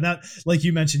jokes, you know. That, like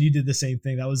you mentioned, you did the same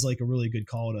thing. That was like a really good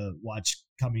call to watch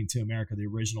Coming to America, the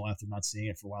original, after not seeing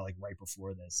it for a while, like right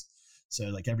before this. So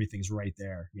like everything's right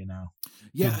there, you know.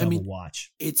 Yeah, I mean,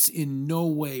 watch. It's in no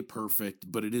way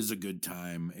perfect, but it is a good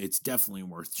time. It's definitely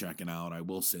worth checking out. I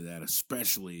will say that,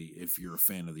 especially if you're a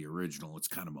fan of the original, it's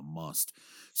kind of a must.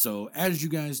 So as you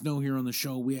guys know here on the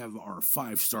show, we have our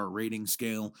 5-star rating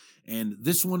scale, and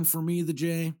this one for me, the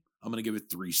J, I'm going to give it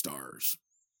 3 stars.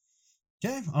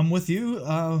 Okay, I'm with you.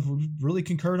 Really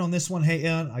concurred on this one. Hey,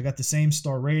 I got the same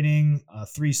star rating,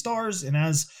 3 stars, and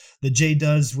as the J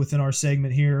does within our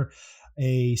segment here,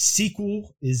 a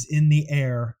sequel is in the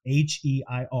air.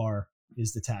 HEIR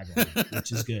is the tagline,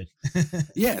 which is good.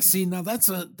 Yeah. See, now that's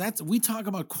we talk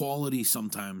about quality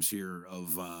sometimes here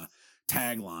of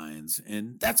taglines,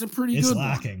 and that's a pretty good one.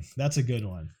 It's lacking. That's a good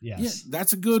one. Yes. Yeah,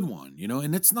 that's a good one, you know,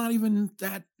 and it's not even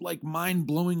that like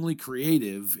mind-blowingly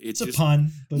creative. It's just a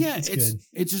pun, but yeah, it's good.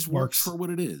 It just works for what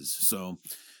it is. So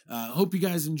Hope you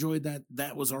guys enjoyed that.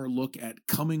 That was our look at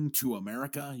Coming to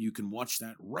America. You can watch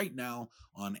that right now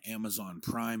on Amazon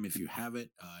Prime if you have it.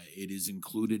 It is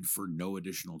included for no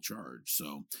additional charge,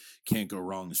 so can't go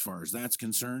wrong as far as that's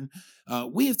concerned.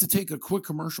 We have to take a quick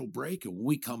commercial break, and when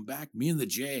we come back, me and the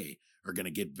Jay are going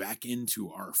to get back into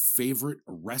our favorite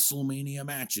WrestleMania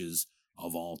matches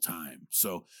of all time.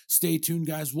 So stay tuned,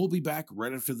 guys. We'll be back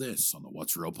right after this on the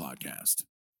What's Real podcast.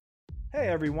 Hey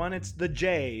everyone, it's the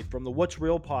Jay from the What's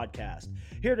Real podcast,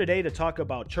 here today to talk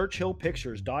about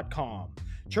ChurchillPictures.com.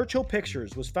 Churchill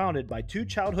Pictures was founded by two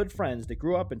childhood friends that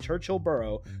grew up in Churchill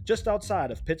Borough, just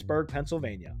outside of Pittsburgh,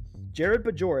 Pennsylvania. Jared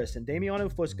Bajoris and Damiano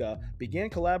Fusca began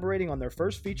collaborating on their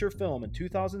first feature film in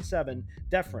 2007,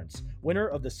 Deference, winner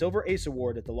of the Silver Ace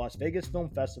Award at the Las Vegas Film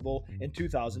Festival in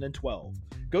 2012.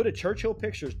 Go to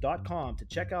ChurchillPictures.com to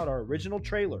check out our original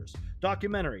trailers,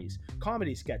 documentaries,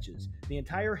 comedy sketches, the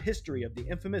entire history of the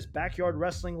infamous Backyard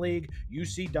Wrestling League,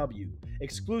 UCW,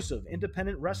 exclusive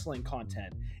independent wrestling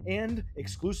content, and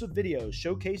exclusive videos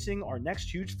showcasing our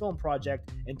next huge film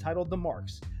project entitled The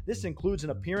Marks. This includes an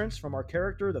appearance from our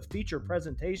character, the feature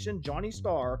presentation Johnny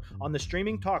Starr, on the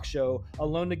streaming talk show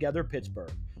Alone Together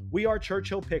Pittsburgh. We are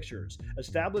Churchill Pictures.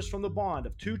 Established from the bond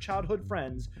of two childhood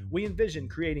friends, we envision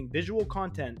creating visual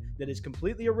content that is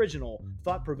completely original,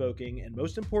 thought-provoking, and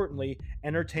most importantly,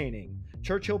 entertaining.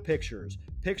 Churchill Pictures.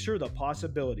 Picture the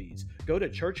possibilities. Go to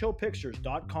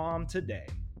ChurchillPictures.com today.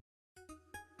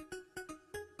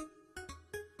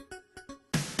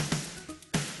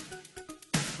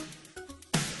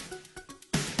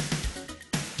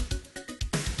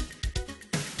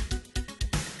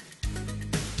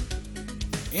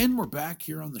 And we're back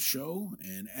here on the show,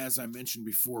 and as I mentioned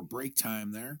before, break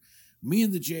time there. Me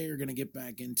and the Jay are going to get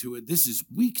back into it. This is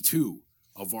week 2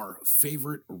 of our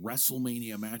favorite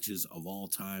WrestleMania matches of all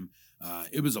time.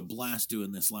 It was a blast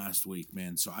doing this last week,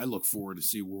 man, so I look forward to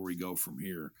see where we go from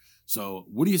here. So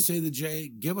what do you say, the Jay?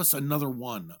 Give us another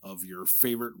one of your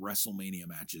favorite WrestleMania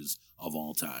matches of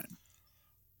all time.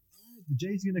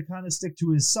 Jay's going to kind of stick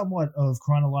to his somewhat of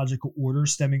chronological order,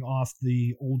 stemming off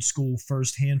the old school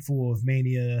first handful of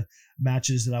Mania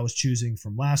matches that I was choosing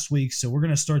from last week. So we're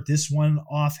going to start this one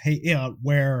off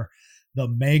where the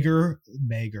Mager.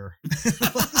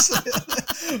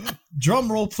 Drum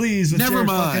roll, please. With Never Jared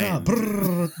mind.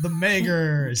 The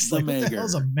Magers. The What the Mager.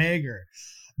 hell's a Mager?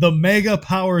 The Mega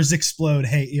Powers explode.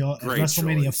 At Great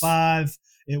WrestleMania choice. 5,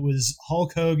 it was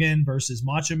Hulk Hogan versus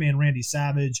Macho Man Randy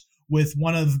Savage, with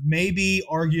one of maybe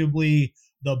arguably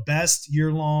the best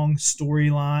year-long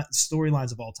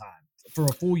storylines of all time. For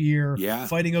a full year, Yeah.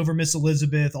 fighting over Miss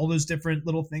Elizabeth, all those different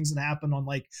little things that happen on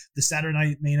like the Saturday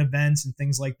night main events and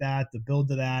things like that, the build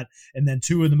to that, and then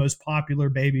two of the most popular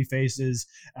baby faces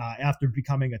after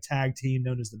becoming a tag team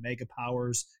known as the Mega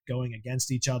Powers going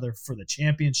against each other for the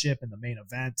championship in the main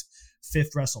event,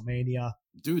 5th WrestleMania.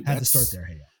 Dude, Had to start there.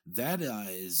 Hey,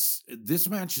 this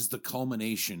match is the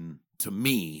culmination, to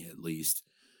me at least,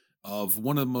 of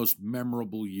one of the most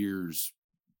memorable years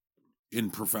in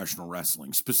professional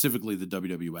wrestling, specifically the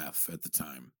WWF at the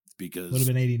time. Because would have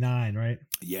been 89, right?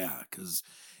 Yeah, because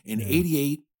in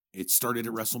 88, it started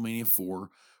at WrestleMania 4,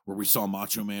 where we saw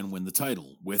Macho Man win the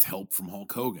title with help from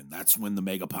Hulk Hogan. That's when the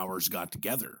Mega Powers got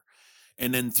together.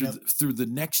 And then through the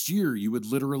next year, you would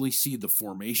literally see the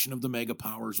formation of the Mega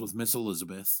Powers with Miss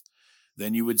Elizabeth.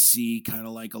 Then you would see kind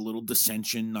of like a little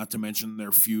dissension, not to mention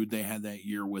their feud they had that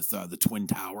year with the Twin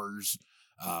Towers,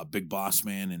 Big Boss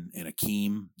Man and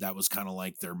Akeem. That was kind of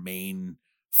like their main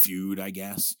feud, I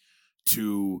guess,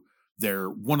 to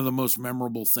one of the most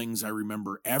memorable things I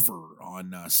remember ever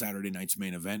on Saturday night's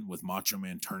main event, with Macho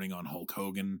Man turning on Hulk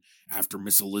Hogan after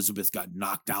Miss Elizabeth got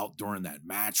knocked out during that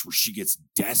match, where she gets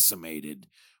decimated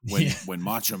when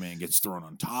Macho Man gets thrown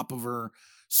on top of her.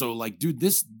 So like, dude,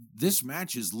 this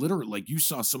match is literally like, you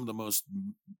saw some of the most,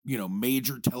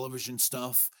 major television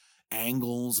stuff,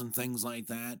 angles and things like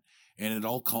that. And it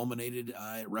all culminated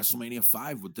at WrestleMania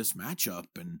 5 with this matchup.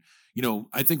 And,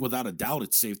 I think without a doubt,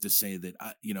 it's safe to say that,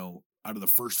 out of the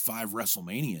first 5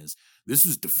 WrestleManias, this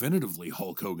was definitively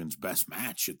Hulk Hogan's best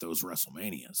match at those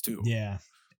WrestleManias too. Yeah.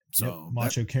 So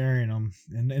Macho carrying them,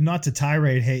 and not to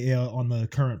tirade on the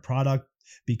current product,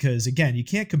 because again, you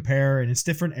can't compare, and it's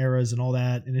different eras and all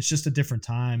that, and it's just a different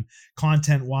time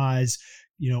content wise.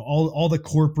 All the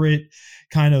corporate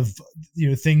kind of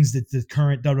things that the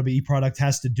current WWE product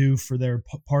has to do for their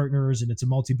partners, and it's a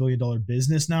multi-billion-dollar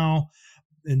business now.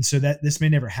 And so that this may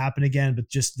never happen again, but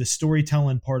just the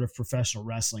storytelling part of professional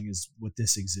wrestling is what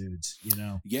this exudes,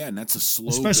 Yeah, and that's a slow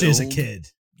especially build. as a kid.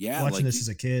 Yeah, Watching this as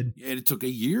a kid. And it took a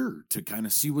year to kind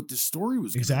of see what the story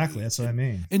was. Exactly. That's what I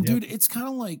mean. And dude, it's kind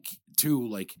of like too,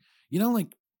 like,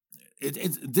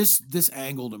 this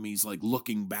angle to me is like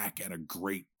looking back at a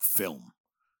great film.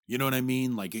 You know what I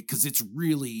mean? Like because it's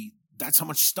really, that's how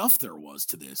much stuff there was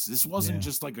to this. This wasn't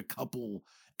just like a couple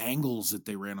angles that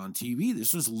they ran on TV.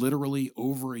 This was literally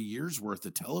over a year's worth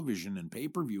of television and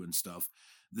pay-per-view and stuff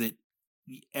that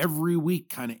every week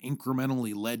kind of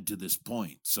incrementally led to this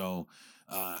point. So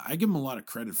I give him a lot of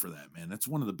credit for that, man. That's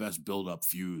one of the best build-up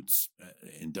feuds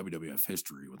in WWF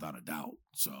history, without a doubt.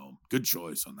 So good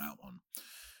choice on that one.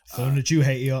 Throwing at you,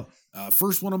 hate you up.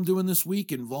 First one I'm doing this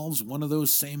week involves one of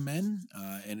those same men,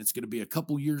 and it's going to be a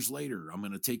couple years later. I'm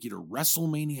going to take you to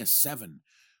WrestleMania 7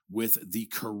 with the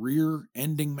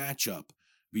career-ending matchup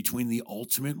between the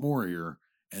Ultimate Warrior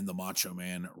and the Macho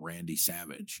Man Randy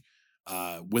Savage.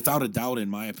 Without a doubt, in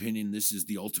my opinion, this is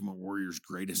the Ultimate Warrior's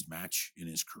greatest match in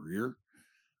his career.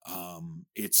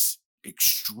 It's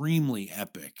extremely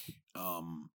epic.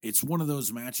 It's one of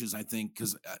those matches, I think,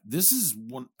 because this is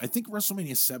one, I think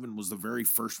WrestleMania 7 was the very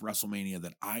first WrestleMania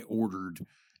that I ordered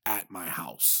at my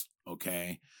house.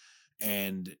 Okay.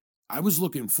 And I was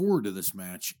looking forward to this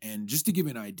match. And just to give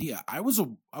you an idea, I was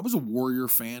a Warrior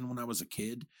fan when I was a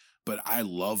kid, but I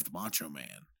loved Macho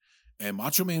Man, and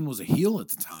Macho Man was a heel at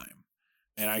the time.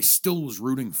 And I still was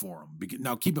rooting for him.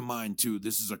 Now, keep in mind, too,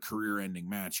 this is a career-ending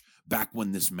match back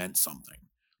when this meant something.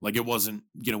 Like, it wasn't,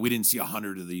 we didn't see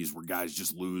 100 of these where guys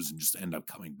just lose and just end up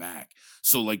coming back.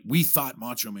 So, like, we thought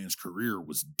Macho Man's career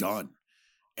was done.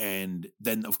 And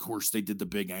then, of course, they did the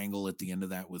big angle at the end of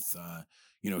that with,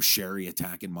 Sherry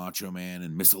attacking Macho Man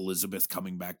and Miss Elizabeth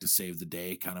coming back to save the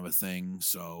day, kind of a thing.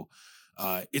 So,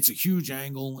 it's a huge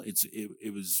angle.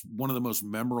 It was one of the most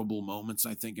memorable moments,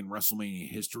 I think, in WrestleMania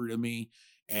history to me.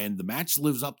 And the match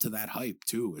lives up to that hype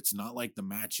too. It's not like the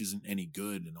match isn't any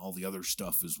good and all the other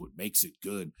stuff is what makes it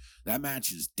good. That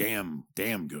match is damn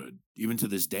good. Even to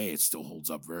this day, it still holds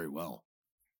up very well.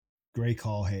 Great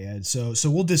call, hey Ed. So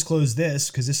we'll disclose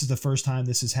this because this is the first time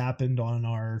this has happened on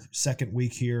our second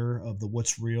week here of the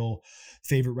What's Real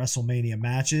favorite WrestleMania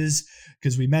matches.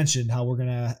 Because we mentioned how we're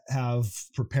gonna have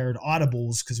prepared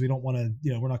audibles because we don't want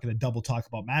to, we're not going to double talk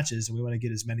about matches and we want to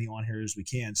get as many on here as we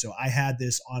can. So I had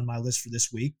this on my list for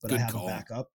this week, but Good I have call. a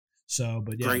backup. So,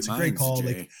 but yeah, Great it's a great call.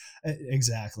 Jay. Like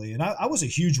exactly, and I was a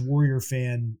huge Warrior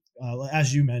fan,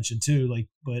 as you mentioned too. Like,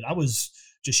 but I was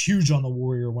just huge on the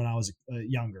Warrior when I was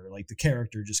younger. Like the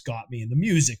character just got me, and the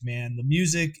music, man, the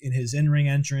music in his in-ring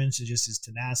entrance and just his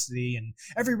tenacity and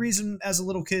every reason as a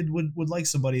little kid would like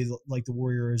somebody like the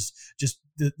Warrior is just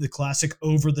the classic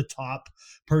over the top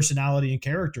personality and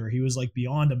character. He was like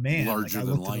beyond a man. Larger like I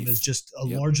than looked at him life. as just a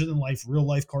larger than life, real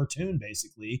life cartoon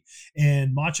basically.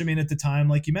 And Macho Man at the time,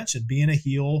 like you mentioned, being a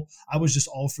heel, I was just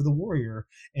all for the Warrior.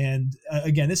 And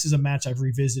again, this is a match I've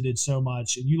revisited so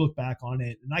much, and you look back on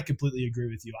it, and I completely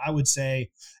agree with you. I would say,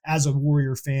 as a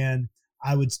Warrior fan,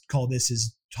 I would call this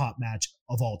his top match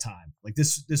of all time. Like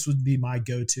this would be my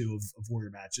go-to of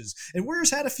Warrior matches. And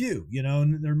Warriors had a few,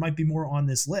 and there might be more on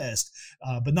this list,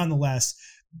 but nonetheless,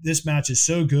 this match is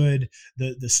so good.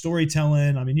 The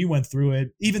storytelling, I mean, you went through it.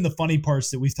 Even the funny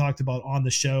parts that we've talked about on the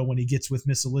show when he gets with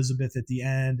Miss Elizabeth at the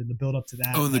end and the build up to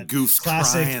that. Oh, and the that Goof's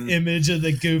classic crying. image of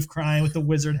the Goof crying with the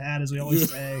wizard hat, as we always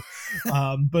say.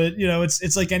 But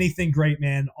it's like anything great,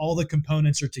 man. All the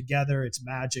components are together. It's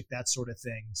magic, that sort of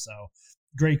thing. So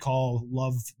great call.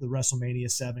 Love the WrestleMania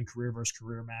 7 career versus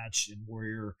career match and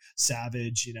Warrior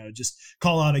Savage. Just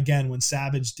call out again when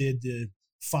Savage did the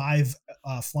 5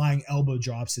 flying elbow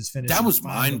drops, his finish. That was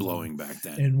mind blowing back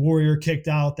then. And Warrior kicked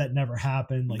out. That never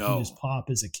happened. Like No. you just pop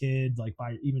as a kid, like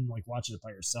by even like watching it by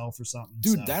yourself or something.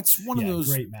 Dude, So, that's one of those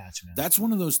great match, man. That's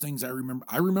one of those things I remember.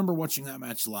 I remember watching that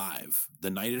match live the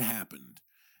night it happened,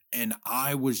 and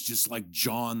I was just like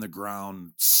jaw on the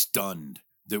ground, stunned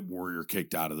that Warrior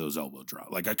kicked out of those elbow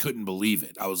drops. Like I couldn't believe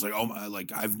it. I was like, oh my,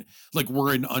 like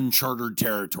we're in uncharted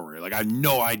territory. Like I have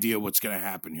no idea what's gonna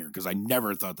happen here because I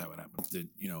never thought that would happen. That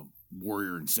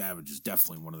Warrior and Savage is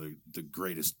definitely one of the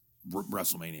greatest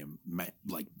WrestleMania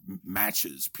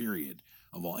matches, period,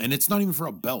 of all. And it's not even for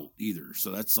a belt either.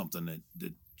 So that's something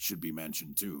that should be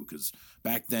mentioned too. Because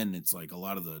back then it's like a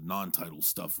lot of the non-title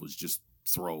stuff was just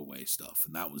throwaway stuff,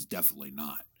 and that was definitely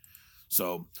not.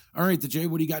 So, all right, Jay,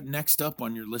 what do you got next up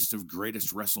on your list of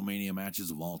greatest WrestleMania matches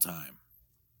of all time?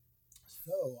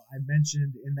 So I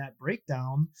mentioned in that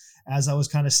breakdown, as I was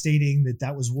kind of stating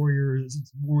that was Warrior's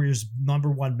number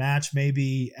one match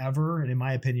maybe ever, and in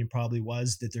my opinion probably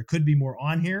was, that there could be more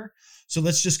on here. So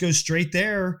let's just go straight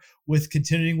there with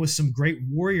continuing with some great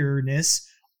Warrior-ness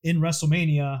in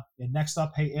WrestleMania. And next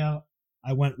up, hey,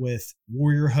 I went with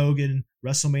Warrior Hogan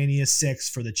WrestleMania 6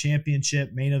 for the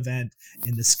championship main event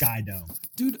in the Sky Dome.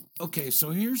 Dude, okay,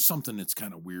 so here's something that's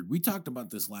kind of weird. We talked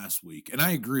about this last week, and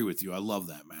I agree with you. I love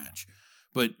that match.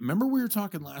 But remember we were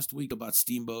talking last week about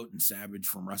Steamboat and Savage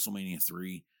from WrestleMania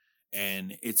 3?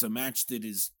 And it's a match that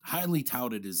is highly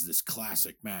touted as this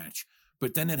classic match,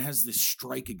 but then it has this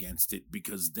strike against it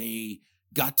because they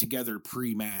got together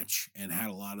pre-match and had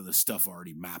a lot of the stuff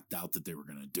already mapped out that they were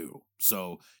going to do.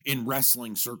 So in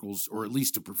wrestling circles, or at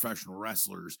least to professional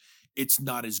wrestlers, it's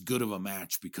not as good of a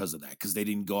match because of that, because they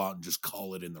didn't go out and just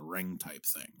call it in the ring type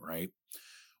thing, right?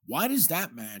 Why does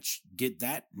that match get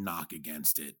that knock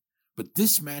against it, but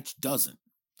this match doesn't?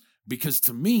 Because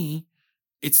to me,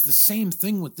 it's the same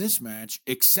thing with this match,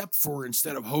 except for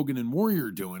instead of Hogan and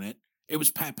Warrior doing it, it was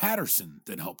Pat Patterson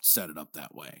that helped set it up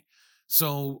that way.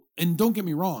 So, and don't get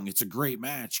me wrong, it's a great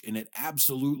match, and it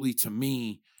absolutely, to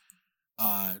me,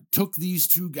 took these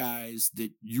two guys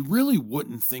that you really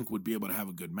wouldn't think would be able to have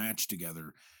a good match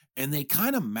together, and they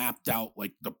kind of mapped out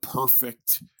like the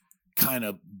perfect kind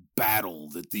of battle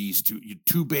that these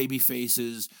two baby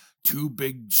faces, two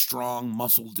big, strong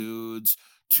muscle dudes,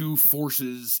 two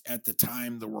forces at the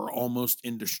time that were almost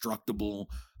indestructible.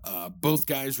 Both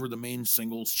guys were the main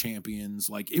singles champions.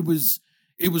 Like it was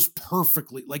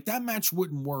perfectly, like that match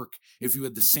wouldn't work if you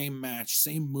had the same match,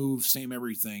 same move, same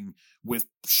everything with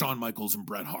Shawn Michaels and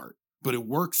Bret Hart. But it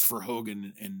works for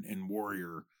Hogan and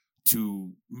Warrior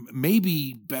to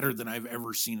maybe better than I've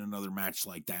ever seen another match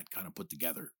like that kind of put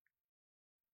together.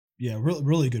 Yeah, really,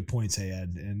 really good points, hey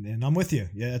Ed, and I'm with you.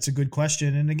 Yeah, that's a good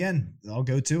question. And again, I'll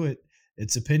go to it.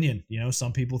 It's opinion.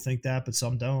 Some people think that, but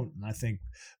some don't. And I think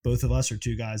both of us are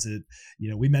two guys that,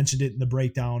 we mentioned it in the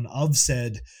breakdown of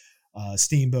said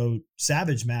Steamboat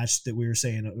Savage match that we were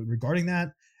saying regarding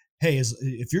that. Hey,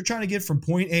 if you're trying to get from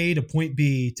point A to point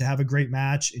B to have a great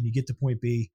match and you get to point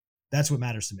B, that's what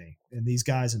matters to me. And these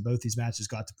guys in both these matches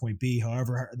got to point B,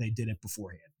 however they did it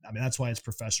beforehand. I mean, that's why it's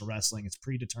professional wrestling. It's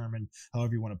predetermined,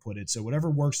 however you want to put it. So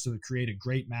whatever works to create a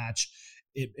great match,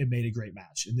 it made a great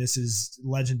match. And this is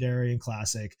legendary and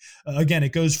classic. Again,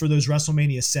 it goes for those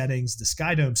WrestleMania settings. The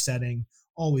Sky Dome setting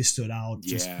always stood out.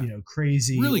 Just,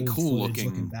 crazy. Really cool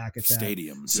looking back at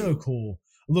stadium. That. So cool.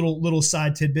 A little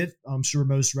side tidbit. I'm sure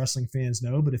most wrestling fans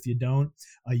know, but if you don't,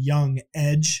 a young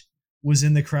Edge was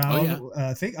in the crowd. Oh,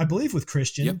 yeah. I believe with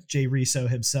Christian, yep. Jay Riso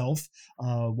himself,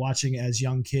 watching as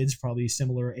young kids, probably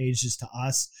similar ages to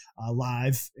us,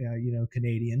 live,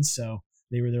 Canadians. So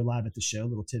they were there live at the show.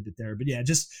 Little tidbit there, but yeah,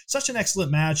 just such an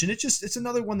excellent match. And it's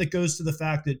another one that goes to the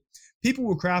fact that people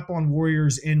will crap on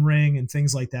Warrior's in ring and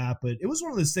things like that, but it was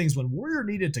one of those things when Warrior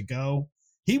needed to go,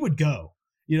 he would go.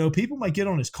 People might get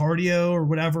on his cardio or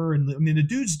whatever, and I mean the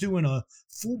dude's doing a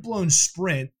full blown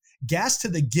sprint, gas to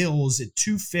the gills at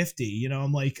 250.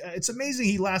 I'm like, it's amazing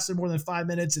he lasted more than 5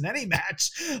 minutes in any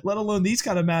match, let alone these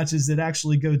kind of matches that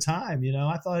actually go time.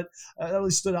 I thought that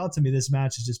really stood out to me. This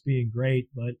match is just being great,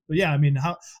 but yeah, I mean,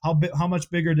 how much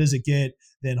bigger does it get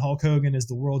than Hulk Hogan is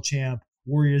the world champ,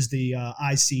 Warrior's the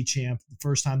IC champ, the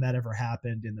first time that ever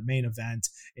happened in the main event,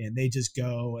 and they just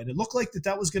go, and it looked like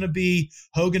that was going to be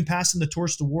Hogan passing the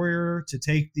torch to Warrior to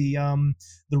take the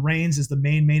reins as the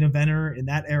main eventer in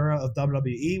that era of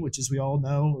WWE, which, as we all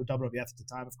know, or WWF at the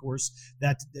time, of course,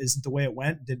 that isn't the way it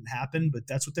went. It didn't happen, but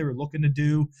that's what they were looking to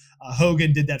do.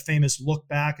 Hogan did that famous look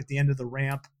back at the end of the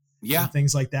ramp, and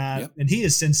things like that, yep. And he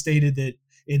has since stated that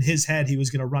in his head he was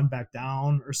going to run back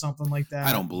down or something like that.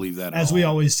 I don't believe that as we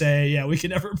always say. Yeah, we can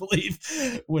never believe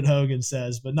what Hogan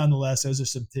says, but nonetheless, those are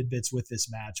some tidbits with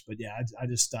this match. But yeah, I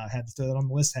just had to throw that on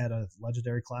the list. Had a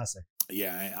legendary classic.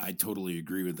 Yeah, I totally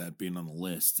agree with that being on the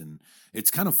list. And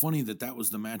it's kind of funny that was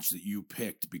the match that you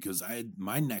picked, because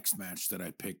my next match that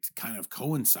I picked kind of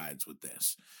coincides with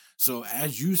this. So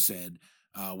as you said,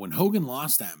 when Hogan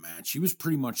lost that match, he was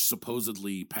pretty much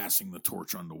supposedly passing the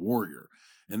torch on to Warrior.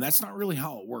 And that's not really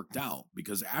how it worked out,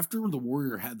 because after the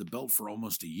Warrior had the belt for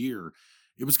almost a year,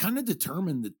 it was kind of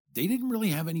determined that they didn't really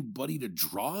have anybody to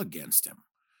draw against him.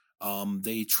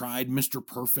 They tried Mr.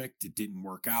 Perfect. It didn't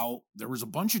work out. There was a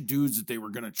bunch of dudes that they were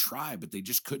going to try, but they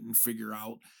just couldn't figure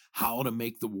out how to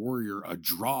make the Warrior a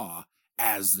draw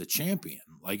as the champion.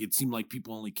 Like, it seemed like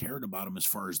people only cared about him as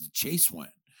far as the chase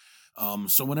went.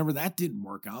 So whenever that didn't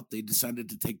work out, they decided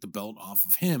to take the belt off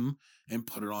of him and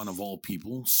put it on, of all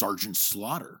people, Sergeant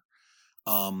Slaughter.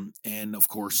 And of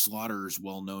course, Slaughter is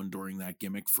well known during that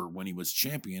gimmick for when he was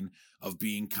champion of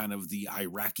being kind of the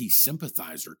Iraqi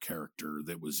sympathizer character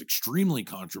that was extremely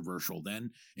controversial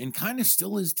then and kind of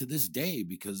still is to this day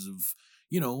because of,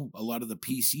 a lot of the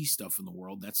PC stuff in the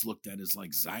world, that's looked at as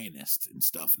like Zionist and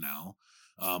stuff now.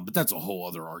 But that's a whole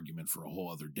other argument for a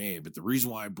whole other day. But the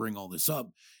reason why I bring all this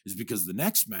up is because the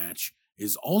next match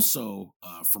is also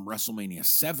from WrestleMania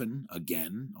 7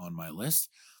 again on my list.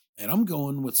 And I'm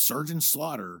going with Sergeant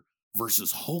Slaughter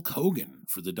versus Hulk Hogan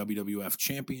for the WWF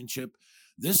Championship.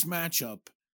 This matchup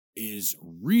is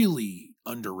really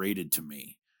underrated to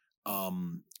me.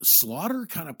 Slaughter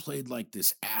kind of played like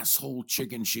this asshole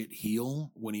chicken shit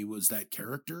heel when he was that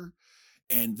character.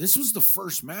 And this was the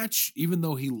first match, even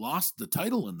though he lost the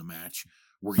title in the match,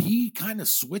 where he kind of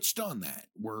switched on that,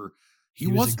 where he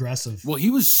was aggressive. Well, he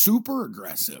was super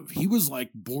aggressive. He was like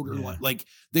borderline, like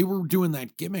they were doing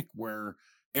that gimmick where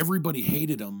everybody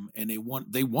hated him and they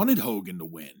wanted Hogan to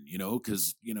win,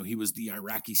 because, he was the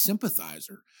Iraqi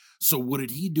sympathizer. So what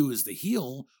did he do as the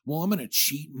heel? Well, I'm going to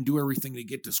cheat and do everything to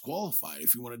get disqualified.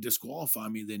 If you want to disqualify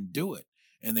me, then do it.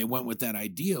 And they went with that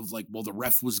idea of like, well, the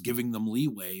ref was giving them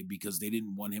leeway because they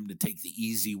didn't want him to take the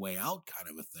easy way out kind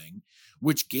of a thing,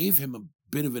 which gave him a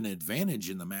bit of an advantage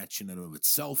in the match in and of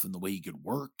itself and the way he could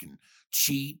work and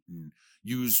cheat and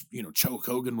use, choke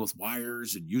Hogan with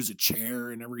wires and use a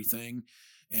chair and everything.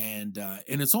 And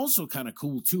it's also kind of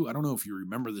cool too. I don't know if you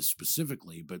remember this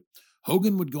specifically, but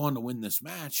Hogan would go on to win this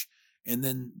match. And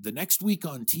then the next week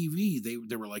on TV,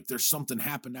 they were like, there's something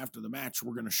happened after the match.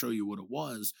 We're going to show you what it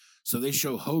was. So they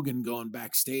show Hogan going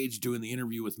backstage doing the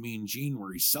interview with Mean Gene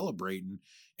where he's celebrating,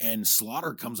 and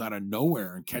Slaughter comes out of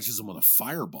nowhere and catches him with a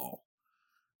fireball.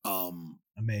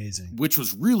 Amazing. Which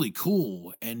was really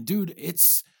cool. And dude,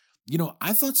 it's,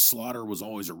 I thought Slaughter was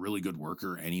always a really good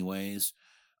worker anyways.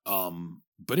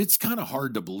 But it's kind of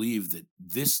hard to believe that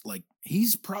this, like,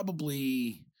 he's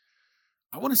probably,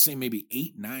 I want to say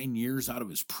maybe 8-9 years out of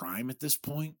his prime at this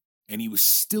point, and he was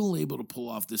still able to pull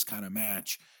off this kind of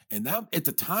match. And that at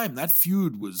the time, that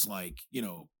feud was like,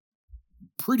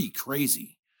 pretty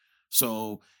crazy.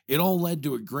 So it all led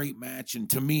to a great match. And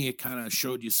to me, it kind of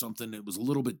showed you something that was a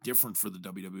little bit different for the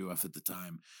WWF at the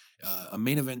time. A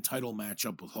main event title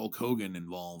matchup with Hulk Hogan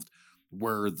involved,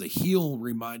 where the heel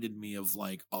reminded me of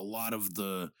like a lot of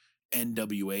the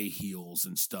NWA heels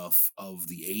and stuff of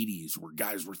the 80s, where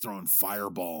guys were throwing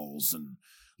fireballs, and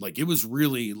like it was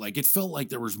really like, it felt like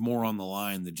there was more on the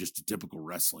line than just a typical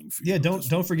wrestling feud. Yeah,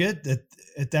 don't forget that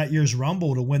at that year's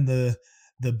Rumble, to win the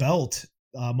belt,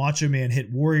 Macho Man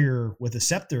hit Warrior with a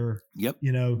scepter. Yep.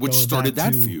 Which started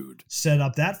that feud. Set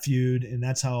up that feud, and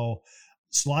that's how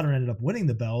Slaughter ended up winning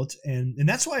the belt. And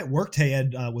that's why it worked,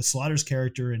 Ed, with Slaughter's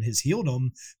character and his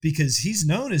heeldom, because he's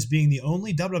known as being the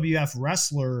only WWF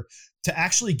wrestler to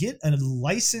actually get a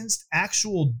licensed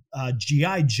actual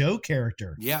G.I. Joe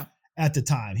character. Yeah. At the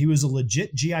time, he was a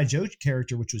legit G.I. Joe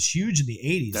character, which was huge in the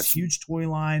 80s. That's huge toy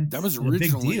line. That was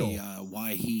originally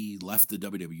why he left the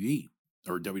WWE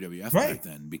or WWF back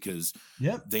then, because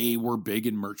they were big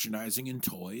in merchandising and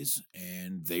toys,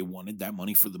 and they wanted that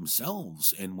money for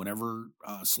themselves. And whenever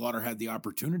Slaughter had the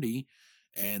opportunity,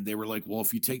 and they were like, well,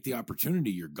 if you take the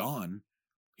opportunity, you're gone,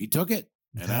 he took it.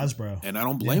 And Hasbro. And I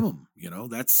don't blame him.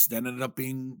 That ended up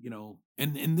being,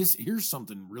 and this, here's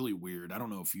something really weird. I don't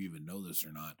know if you even know this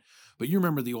or not, but you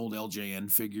remember the old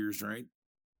LJN figures, right?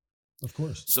 Of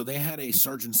course. So they had a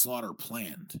Sergeant Slaughter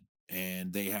planned,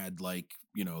 and they had like,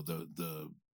 the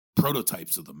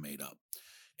prototypes of them made up,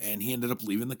 and he ended up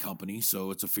leaving the company.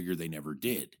 So it's a figure they never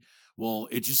did. Well,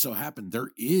 it just so happened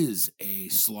there is a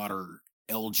Slaughter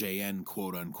LJN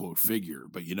quote unquote figure,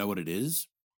 but you know what it is?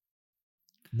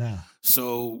 No.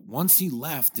 So once he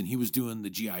left and he was doing the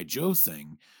G.I. Joe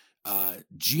thing,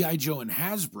 G.I. Joe and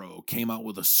Hasbro came out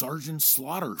with a Sergeant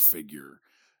Slaughter figure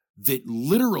that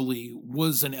literally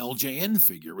was an LJN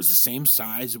figure. It was the same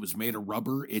size. It was made of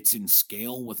rubber. It's in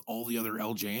scale with all the other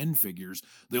LJN figures.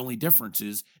 The only difference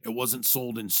is it wasn't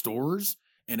sold in stores,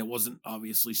 and it wasn't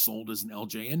obviously sold as an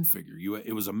LJN figure.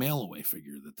 It was a mail-away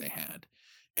figure that they had.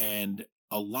 And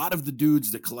a lot of the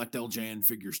dudes that collect LJN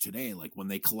figures today, like when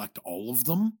they collect all of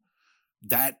them,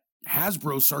 that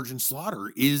Hasbro Sergeant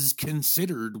Slaughter is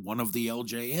considered one of the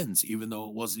LJNs, even though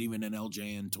it wasn't even an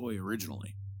LJN toy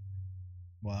originally.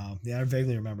 Wow. Yeah, I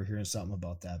vaguely remember hearing something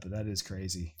about that, but that is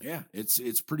crazy. Yeah,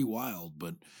 it's pretty wild.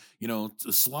 But,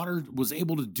 Slaughter was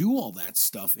able to do all that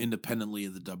stuff independently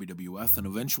of the WWF and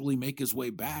eventually make his way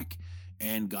back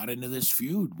and got into this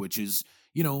feud, which is,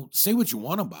 say what you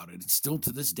want about it, it's still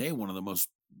to this day one of the most,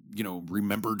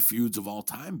 remembered feuds of all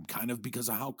time, kind of because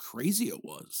of how crazy it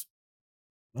was.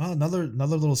 Well, another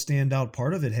little standout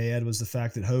part of it, Ed, was the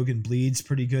fact that Hogan bleeds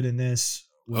pretty good in this.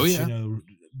 Which,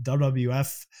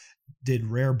 WWF did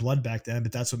rare blood back then,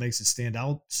 but that's what makes it stand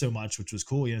out so much, which was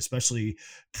cool, especially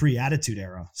pre-Attitude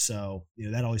Era. So,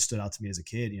 that always stood out to me as a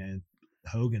kid,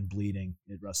 Hogan bleeding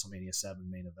at WrestleMania 7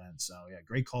 main event. So yeah,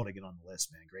 great call to get on the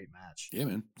list, man. Great match. Yeah,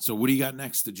 man. So what do you got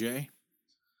next to Jay?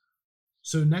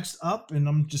 So next up, and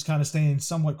I'm just kind of staying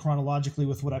somewhat chronologically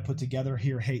with what I put together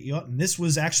here. Hey, and this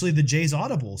was actually the Jay's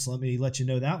Audible. So let me let you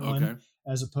know that one,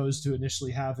 as opposed to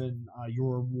initially having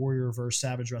your Warrior versus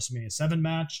Savage WrestleMania 7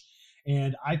 match.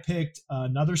 And I picked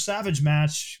another Savage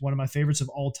match, one of my favorites of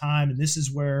all time. And this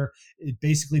is where it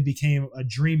basically became a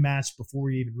dream match before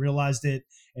we even realized it.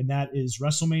 And that is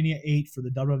WrestleMania 8 for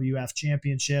the WWF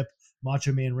Championship,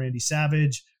 Macho Man Randy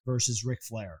Savage versus Ric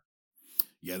Flair.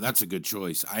 Yeah, that's a good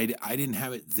choice. I didn't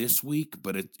have it this week,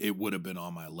 but it would have been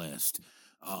on my list.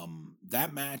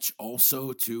 That match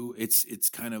also too, it's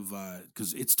kind of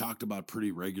because it's talked about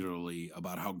pretty regularly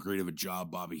about how great of a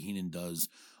job Bobby Heenan does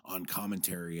on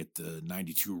commentary at the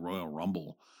 92 Royal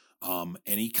Rumble. And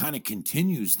he kind of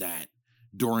continues that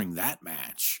during that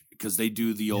match because they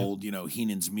do the old,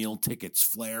 Heenan's meal tickets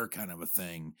Flair kind of a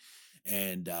thing.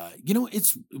 And,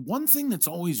 it's one thing that's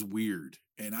always weird.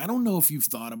 And I don't know if you've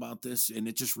thought about this, and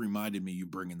it just reminded me you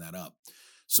bringing that up.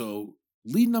 So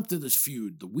leading up to this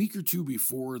feud, the week or two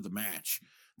before the match,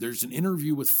 there's an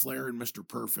interview with Flair and Mr.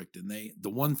 Perfect. And the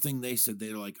one thing they said,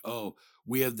 they're like, oh,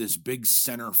 we have this big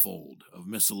centerfold of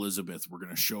Miss Elizabeth. We're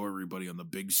going to show everybody on the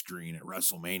big screen at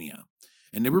WrestleMania.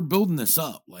 And they were building this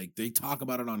up. Like they talk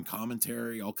about it on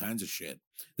commentary, all kinds of shit.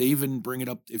 They even bring it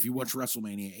up. If you watch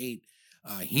WrestleMania 8,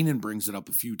 Heenan brings it up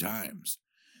a few times.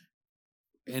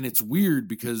 And it's weird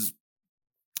because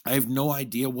I have no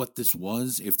idea what this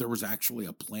was, if there was actually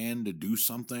a plan to do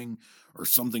something or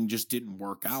something just didn't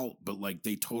work out, but like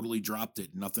they totally dropped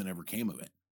it. Nothing ever came of it.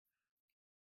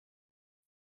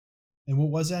 And what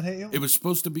was that, Hale? It was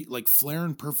supposed to be like Flair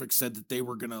and Perfect said that they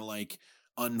were going to like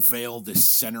unveil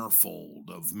this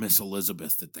centerfold of Miss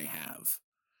Elizabeth that they have.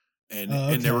 And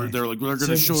and they're like, we're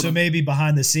going to show them. So maybe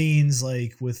behind the scenes,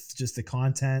 like with just the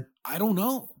content. I don't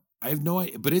know. I have no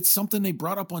idea, but it's something they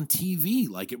brought up on TV.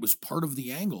 Like it was part of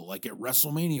the angle. Like at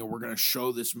WrestleMania, we're going to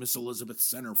show this Miss Elizabeth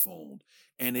centerfold.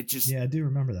 And it just, I do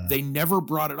remember that. They never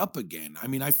brought it up again. I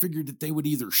mean, I figured that they would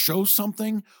either show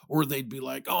something or they'd be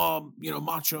like, oh,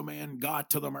 Macho Man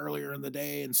got to them earlier in the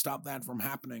day and stop that from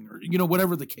happening or,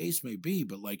 whatever the case may be.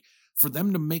 But like for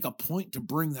them to make a point to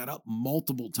bring that up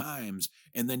multiple times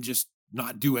and then just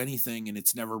not do anything and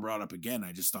it's never brought up again,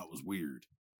 I just thought was weird.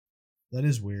 That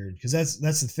is weird because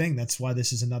that's the thing. That's why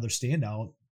this is another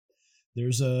standout.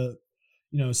 There's a,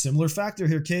 similar factor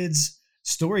here, kids.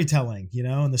 Storytelling,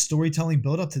 and the storytelling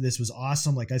build up to this was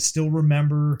awesome. Like I still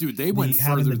remember, dude, they went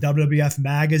having further. The WWF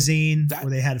magazine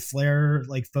where they had Flair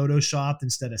like photoshopped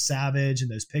instead of Savage and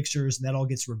those pictures, and that all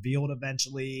gets revealed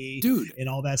eventually, dude, and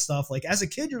all that stuff. Like as a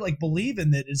kid, you're like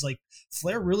believing that is like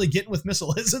Flair really getting with Miss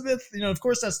Elizabeth. Of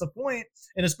course that's the point,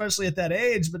 and especially at that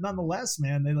age. But nonetheless,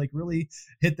 man, they like really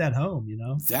hit that home.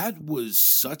 That was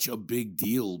such a big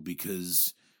deal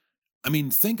because. I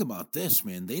mean, think about this,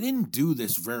 man. They didn't do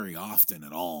this very often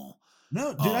at all.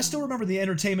 No, dude, I still remember the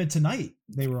Entertainment Tonight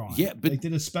they were on. Yeah, but they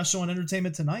did a special on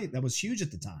Entertainment Tonight that was huge at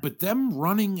the time. But them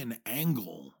running an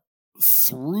angle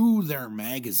through their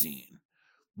magazine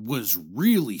was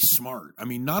really smart. I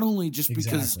mean, not only just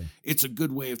because it's a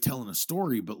good way of telling a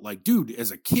story, but like, dude,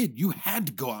 as a kid, you had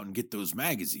to go out and get those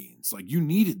magazines. Like you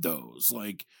needed those.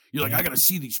 Like you're like, I got to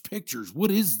see these pictures.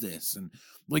 What is this? And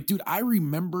like, dude, I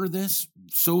remember this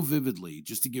so vividly,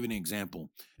 just to give an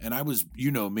example. And I was,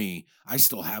 me, I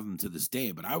still have them to this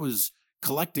day, but I was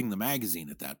collecting the magazine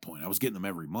at that point. I was getting them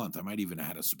every month. I might even have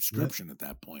had a subscription at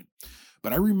that point.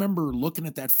 But I remember looking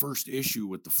at that first issue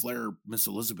with the Flair Miss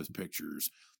Elizabeth pictures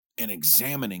and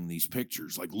examining these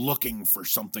pictures, like looking for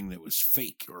something that was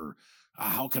fake or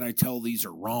how can I tell these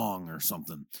are wrong or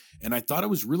something. And I thought it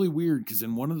was really weird because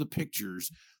in one of the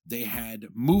pictures, they had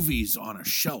movies on a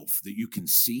shelf that you can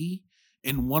see.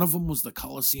 And one of them was the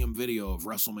Coliseum video of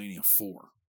WrestleMania 4.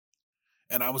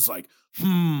 And I was like,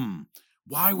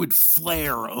 why would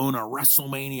Flair own a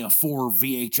WrestleMania 4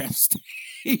 VHS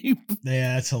tape?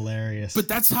 Yeah, that's hilarious. But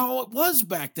that's how it was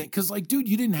back then. Because, like, dude,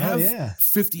 you didn't have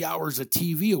 50 hours of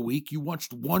TV a week. You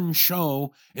watched one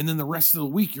show, and then the rest of the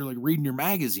week, you're, like, reading your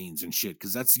magazines and shit,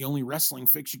 because that's the only wrestling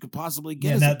fix you could possibly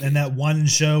get. And that one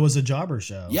show was a jobber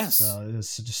show. Yes. So it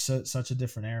was just such a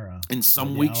different era. And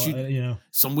some weeks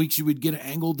some weeks you would get an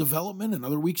angle development, and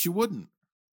other weeks you wouldn't.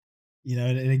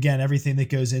 And again, everything that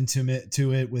goes into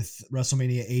it with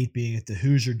WrestleMania 8 being at the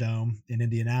Hoosier Dome in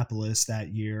Indianapolis that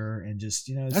year, and just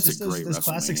it's that's just those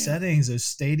classic settings, those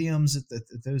stadiums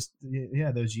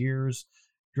at those years.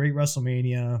 Great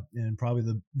WrestleMania, and probably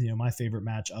the my favorite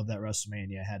match of that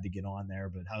WrestleMania had to get on there.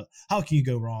 But how can you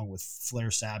go wrong with Flair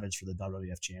Savage for the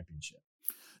WWF Championship?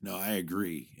 No, I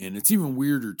agree. And it's even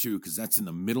weirder too, because that's in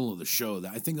the middle of the show.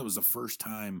 That I think that was the first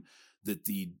time that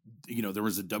there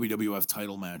was a WWF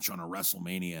title match on a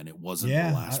WrestleMania and it wasn't the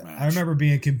last match. I remember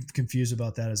being confused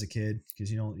about that as a kid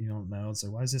because you don't know. It's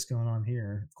like, why is this going on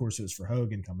here? Of course, it was for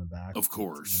Hogan coming back. Of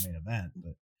course. The main event,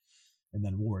 and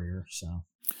then Warrior. So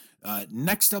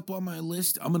next up on my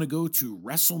list, I'm going to go to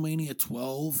WrestleMania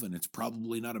 12, and it's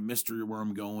probably not a mystery where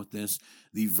I'm going with this.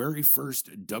 The very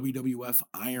first WWF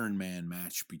Iron Man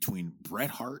match between Bret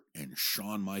Hart and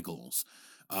Shawn Michaels.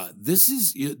 This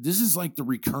is like the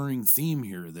recurring theme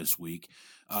here this week.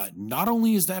 Not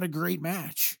only is that a great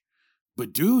match,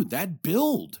 but dude, they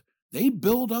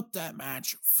build up that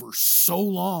match for so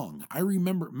long. I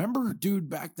remember dude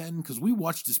back then, because we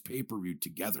watched this pay-per-view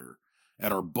together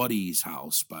at our buddy's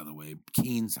house, by the way,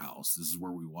 Keen's house. This is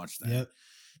where we watched that. Yep.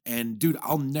 And dude,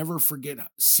 I'll never forget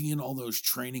seeing all those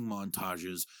training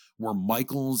montages where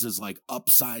Michaels is like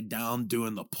upside down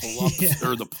doing the pull-ups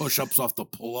or the push-ups off the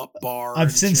pull-up bar.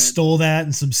 I've since stole that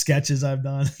in some sketches I've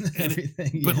done and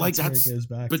everything. But like that's where it goes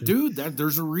back but to. Dude,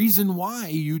 there's a reason why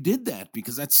you did that,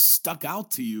 because that's stuck out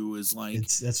to you as like,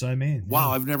 that's what I mean. Wow,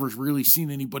 yeah. I've never really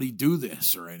seen anybody do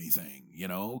this or anything, you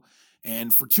know?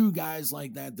 And for two guys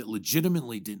like that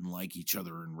legitimately didn't like each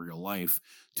other in real life,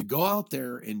 to go out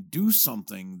there and do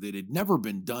something that had never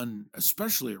been done,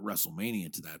 especially at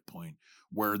WrestleMania to that point,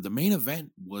 where the main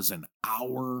event was an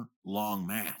hour-long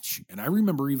match. And I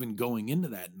remember even going into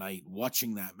that night,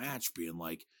 watching that match, being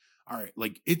like, all right,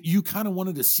 like you kind of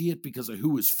wanted to see it because of who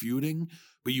was feuding,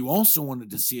 but you also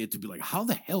wanted to see it to be like, how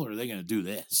the hell are they going to do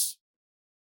this?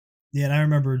 Yeah, and I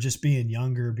remember just being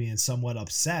younger, being somewhat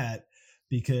upset,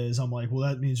 because I'm like, well,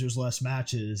 that means there's less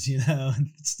matches,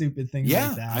 stupid things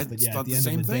like that. But yeah, at the end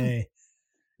of the day,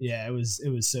 yeah, it was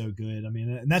so good. I mean,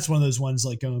 and that's one of those ones,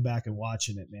 like going back and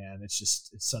watching it, man,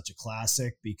 it's such a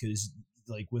classic, because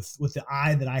like with the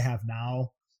eye that I have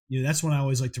now, that's when I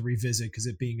always like to revisit, because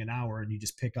it being an hour and you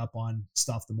just pick up on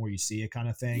stuff the more you see it, kind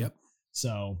of thing. Yep.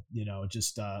 So,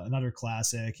 just another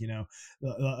classic,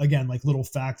 again, like little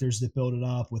factors that build it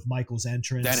up with Michael's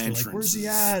entrance. That entrance. Like, where's he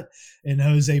at? And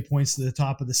Jose points to the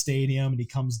top of the stadium and he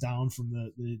comes down from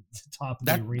the top of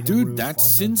the arena. Dude, roof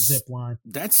that's on the zip line.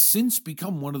 That's since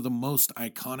become one of the most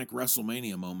iconic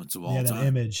WrestleMania moments of all time. That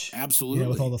image. Absolutely.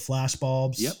 With all the flash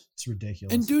bulbs. Yep. It's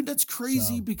ridiculous. And dude, that's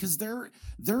crazy because they're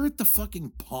at the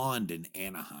fucking pond in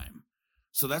Anaheim.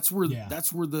 So that's where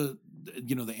the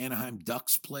Anaheim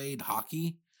Ducks played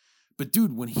hockey. But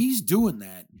dude, when he's doing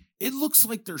that, it looks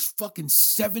like there's fucking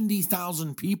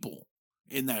 70,000 people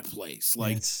in that place.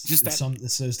 Like it's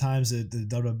those times that the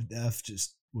WWF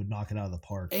just would knock it out of the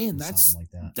park. And that's something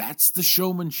like that. That's the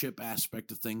showmanship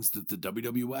aspect of things that the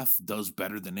WWF does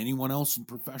better than anyone else in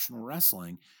professional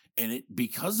wrestling. And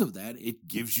because of that, it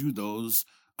gives you those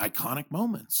iconic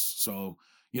moments. So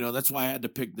that's why I had to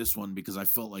pick this one, because I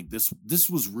felt like this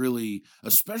was really,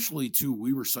 especially too,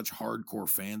 we were such hardcore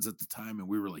fans at the time, and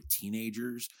we were like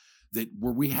teenagers,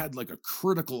 where we had like a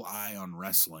critical eye on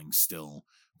wrestling still,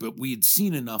 but we had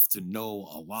seen enough to know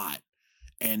a lot.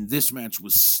 And this match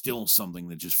was still something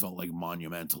that just felt like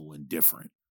monumental and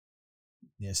different.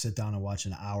 Yeah, sit down and watch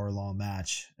an hour-long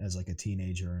match as like a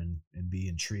teenager and be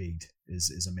intrigued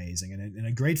is amazing, and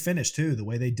a great finish too. The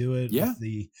way they do it, with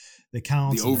the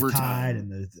counts, the overtime,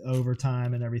 and the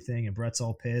overtime and everything. And Bret's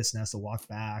all pissed and has to walk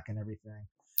back and everything.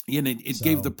 Yeah, and it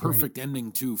gave the perfect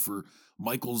ending too, for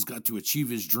Michaels got to achieve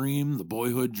his dream, the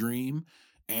boyhood dream.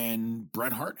 And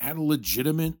Bret Hart had a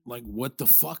legitimate, like, what the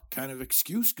fuck kind of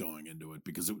excuse going into it,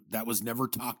 because that was never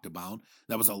talked about.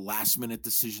 That was a last minute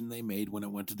decision they made when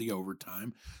it went to the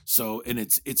overtime. So, and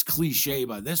it's cliche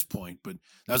by this point, but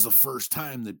that was the first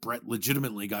time that Bret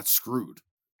legitimately got screwed.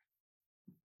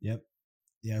 Yep.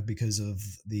 Yeah, because of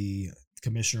the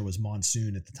commissioner was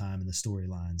Monsoon at the time in the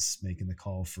storylines, making the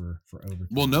call for overtime.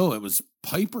 Well, no, it was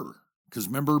Piper. Because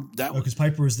remember that? Because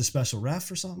Piper was the special ref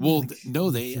or something. Well,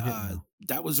 no,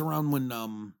 that was around when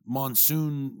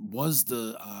Monsoon was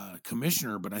the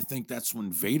commissioner, but I think that's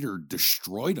when Vader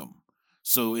destroyed him.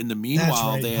 So in the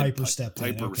meanwhile, they had Piper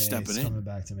stepping in. Coming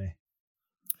back to me.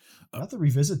 I have to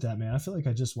revisit that, man. I feel like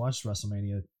I just watched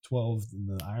WrestleMania 12 in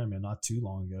the Iron Man not too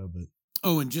long ago, but.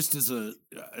 Oh, and just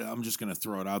I'm just going to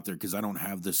throw it out there because I don't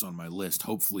have this on my list.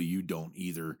 Hopefully you don't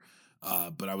either.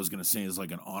 But I was going to say it's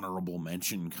like an honorable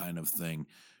mention kind of thing.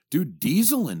 Dude,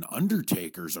 Diesel and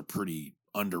Undertaker's a pretty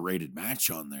underrated match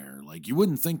on there. Like, you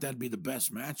wouldn't think that'd be the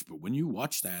best match, but when you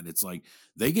watch that, it's like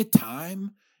they get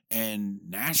time, and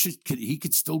Nash, he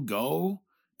could still go,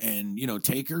 And,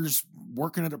 Taker's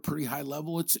working at a pretty high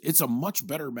level. It's a much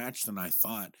better match than I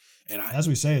thought. As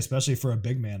we say, especially for a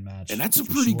big man match. And that's a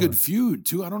pretty good feud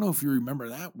too. I don't know if you remember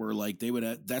that, where like they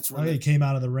would that's where he came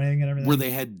out of the ring and everything. Where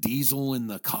they had Diesel in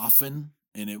the coffin,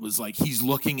 and it was like he's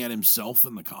looking at himself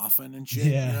in the coffin and shit.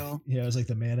 Yeah. Yeah, it was like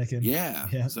the mannequin.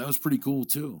 Yeah. So that was pretty cool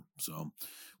too. So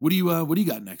what do you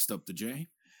got next up, the Jay?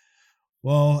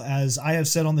 Well, as I have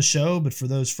said on the show, but for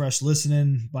those fresh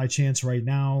listening by chance right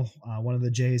now, one of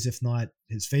the Jays, if not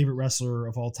his favorite wrestler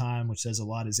of all time, which says a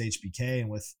lot, is HBK.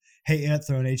 And with Hey Ed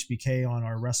throwing HBK on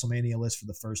our WrestleMania list for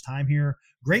the first time here,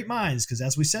 great minds, because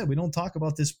as we said, we don't talk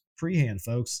about this pre-hand,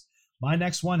 folks. My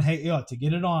next one, Hey Ed, to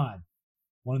get it on,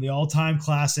 one of the all-time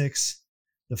classics,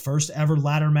 the first ever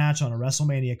ladder match on a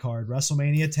WrestleMania card,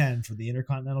 WrestleMania 10 for the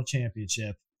Intercontinental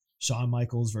Championship. Shawn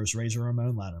Michaels versus Razor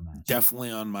Ramon ladder match. Definitely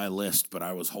on my list, but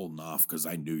I was holding off because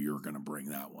I knew you were going to bring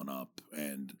that one up.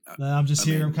 And I'm just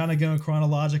here. I'm kind of going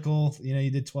chronological.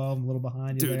 You did 12. I'm a little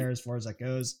behind you there as far as that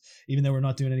goes. Even though we're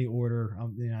not doing any order,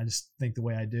 I just think the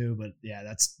way I do. But yeah,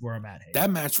 that's where I'm at. That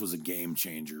match was a game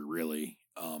changer, really,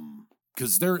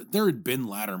 because there had been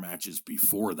ladder matches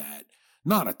before that.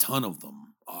 Not a ton of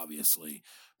them, obviously,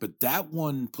 but that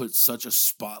one put such a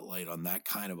spotlight on that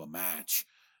kind of a match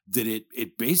that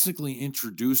it basically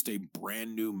introduced a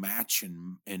brand new match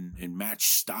and match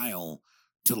style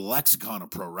to the lexicon of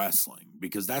pro wrestling,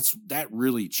 because that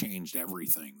really changed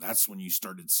everything. That's when you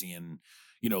started seeing,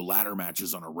 ladder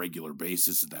matches on a regular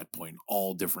basis at that point,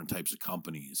 all different types of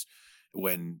companies,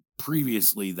 when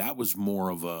previously that was more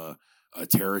of a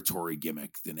territory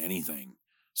gimmick than anything.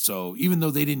 So even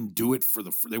though they didn't do it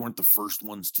they weren't the first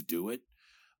ones to do it.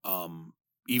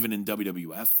 Even in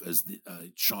WWF, as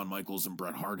Shawn Michaels and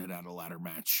Bret Hart had a ladder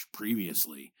match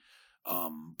previously.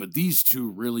 But these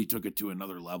two really took it to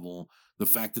another level. The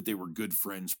fact that they were good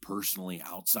friends personally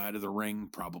outside of the ring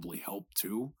probably helped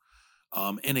too.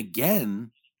 And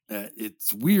again,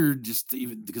 it's weird just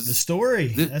even because the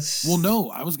story. No,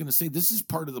 I was going to say this is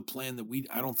part of the plan that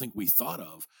I don't think we thought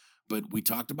of, but we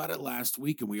talked about it last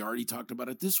week and we already talked about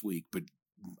it this week. But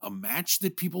a match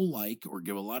that people like or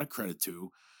give a lot of credit to,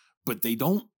 but they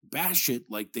don't bash it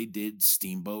like they did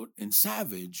Steamboat and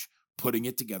Savage, putting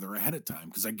it together ahead of time.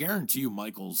 Because I guarantee you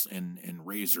Michaels and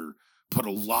Razor put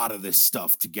a lot of this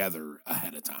stuff together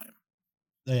ahead of time.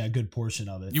 Yeah, a good portion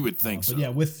of it. You would think so. But yeah,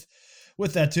 with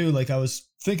that too, like I was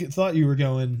thought you were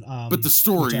going. But the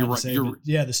story, you're right.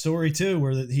 Yeah, the story too,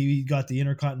 where he got the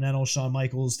Intercontinental, Shawn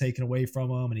Michaels taken away from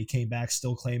him, and he came back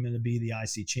still claiming to be the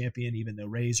IC champion, even though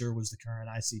Razor was the current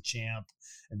IC champ.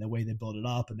 And the way they built it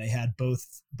up, and they had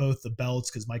both the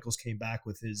belts, because Michaels came back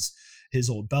with his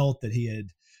old belt that he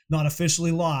had not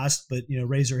officially lost, but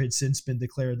Razor had since been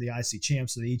declared the IC champ,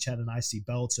 so they each had an IC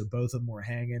belt, so both of them were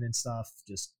hanging and stuff.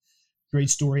 Just great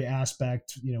story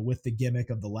aspect, with the gimmick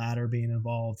of the ladder being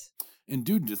involved. And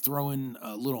dude, to throw in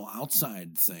a little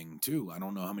outside thing too, I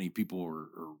don't know how many people are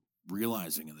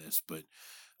realizing of this, but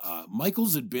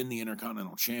Michaels had been the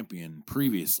Intercontinental champion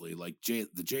previously, like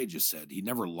the Jay just said. He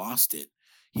never lost it.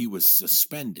 He was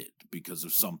suspended because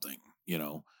of something,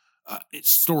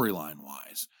 it's storyline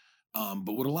wise.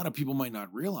 But what a lot of people might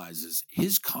not realize is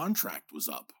his contract was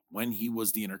up when he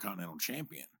was the Intercontinental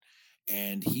champion,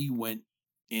 and he went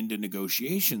into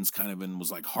negotiations kind of and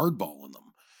was like hardballing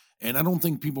them. And I don't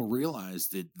think people realize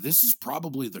that this is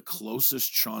probably the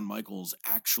closest Shawn Michaels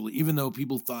actually, even though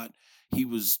people thought he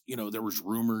was, there was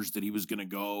rumors that he was going to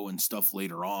go and stuff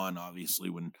later on, obviously,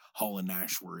 when Hall and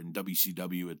Nash were in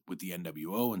WCW with the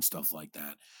NWO and stuff like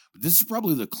that. But this is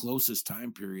probably the closest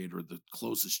time period or the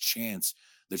closest chance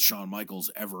that Shawn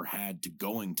Michaels ever had to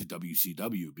going to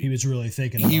WCW. He was really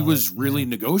thinking he was really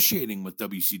negotiating with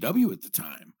WCW at the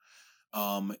time.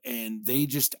 And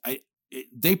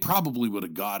they probably would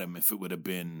have got him if it would have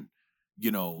been,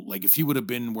 like if he would have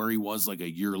been where he was like a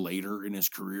year later in his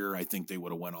career. I think they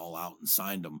would have went all out and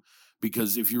signed him,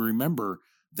 because if you remember,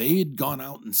 they had gone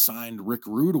out and signed Rick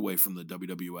Rude away from the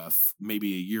WWF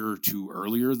maybe a year or two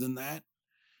earlier than that.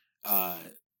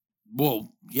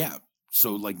 Well, yeah.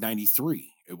 So like 93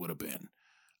 it would have been.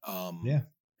 Yeah.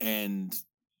 And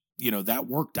that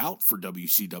worked out for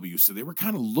WCW. So they were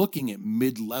kind of looking at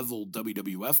mid-level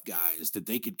WWF guys that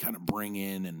they could kind of bring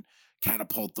in and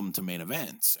catapult them to main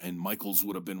events. And Michaels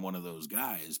would have been one of those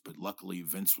guys. But luckily,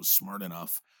 Vince was smart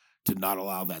enough to not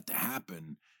allow that to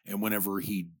happen. And whenever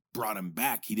he brought him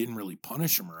back, he didn't really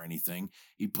punish him or anything.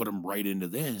 He put him right into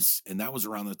this. And that was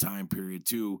around the time period,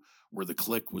 too, where the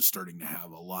Clique was starting to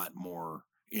have a lot more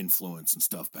influence and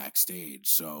stuff backstage.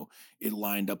 So it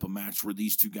lined up a match where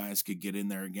these two guys could get in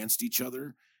there against each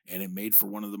other, and it made for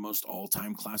one of the most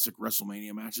all-time classic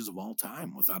WrestleMania matches of all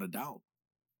time, without a doubt.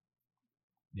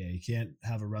 Yeah, you can't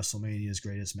have a WrestleMania's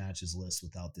greatest matches list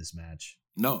without this match.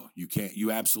 No, you can't.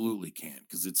 You absolutely can't,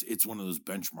 because it's one of those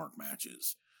benchmark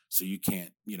matches. So you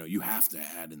can't, you have to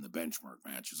add in the benchmark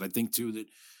matches. I think too that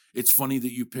it's funny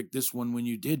that you picked this one when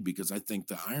you did, because I think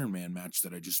the Iron Man match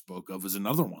that I just spoke of is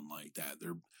another one like that.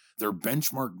 They're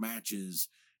benchmark matches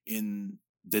in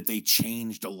that they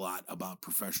changed a lot about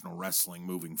professional wrestling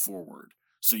moving forward.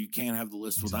 So you can't have the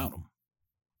list without them.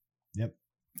 Yep.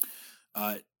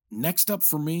 Next up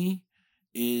for me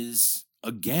is,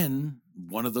 again,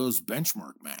 one of those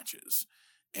benchmark matches.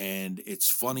 And it's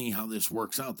funny how this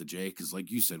works out, the Jay, because like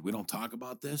you said, we don't talk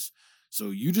about this. So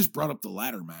you just brought up the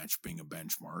ladder match being a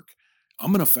benchmark.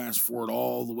 I'm going to fast forward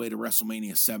all the way to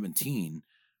WrestleMania 17,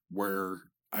 where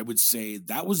I would say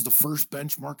that was the first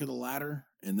benchmark of the ladder,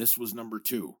 and this was number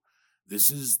 2. This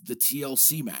is the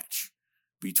TLC match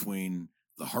between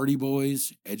the Hardy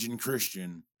Boys, Edge and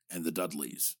Christian, and the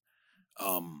Dudleys.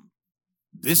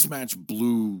 This match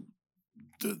blew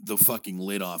the fucking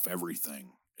lid off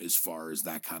everything as far as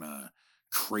that kind of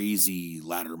crazy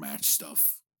ladder match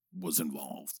stuff was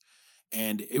involved.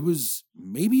 And it was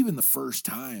maybe even the first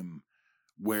time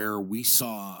where we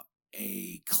saw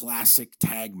a classic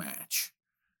tag match.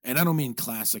 And I don't mean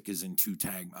classic as in 2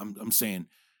 tag. I'm saying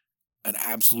an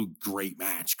absolute great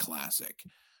match, classic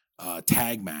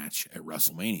tag match at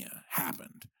WrestleMania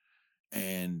happened.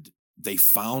 And they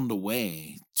found a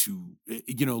way to,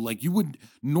 like you would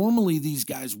normally, these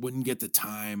guys wouldn't get the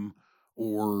time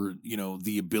or,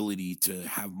 the ability to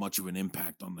have much of an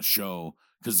impact on the show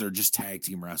because they're just tag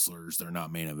team wrestlers. They're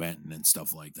not main eventing and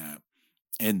stuff like that.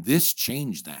 And this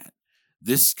changed that.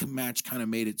 This match kind of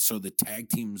made it so that tag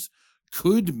teams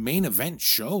could main event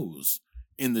shows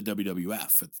in the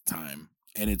WWF at the time.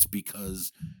 And it's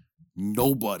because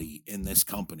nobody in this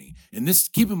company, and this,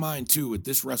 keep in mind too, at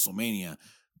this WrestleMania,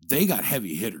 they got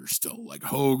heavy hitters still, like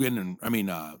Hogan and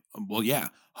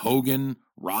Hogan,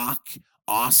 Rock,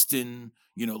 Austin,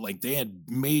 like they had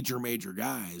major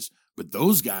guys, but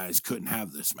those guys couldn't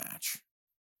have this match.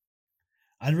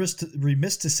 I'd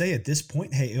remiss to say at this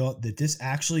point, hey, that this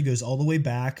actually goes all the way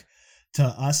back to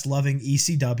us loving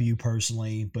ECW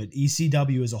personally, but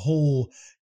ECW as a whole,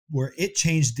 where it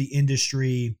changed the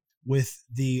industry with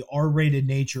the R-rated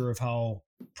nature of how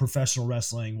professional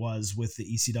wrestling was with the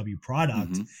ECW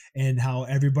product, and how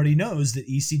everybody knows that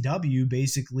ECW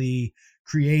basically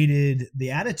created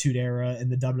the Attitude Era in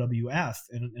the WWF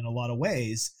in a lot of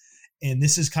ways. And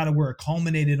this is kind of where it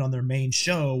culminated on their main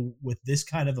show with this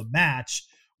kind of a match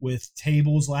with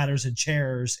tables, ladders, and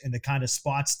chairs, and the kind of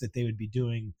spots that they would be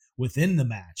doing within the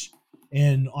match.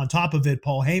 And on top of it,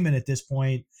 Paul Heyman at this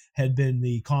point had been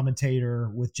the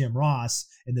commentator with Jim Ross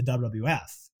in the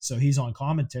WWF. So he's on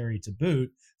commentary to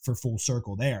boot for full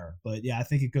circle there. But yeah, I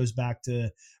think it goes back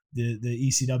to the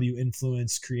ECW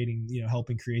influence creating,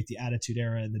 helping create the Attitude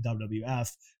Era in the WWF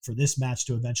for this match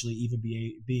to eventually even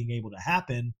being able to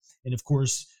happen. And of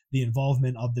course, the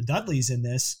involvement of the Dudleys in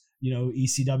this,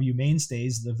 ECW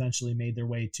mainstays that eventually made their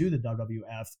way to the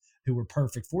WWF, who were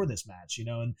perfect for this match,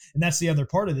 and that's the other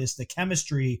part of this, the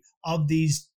chemistry of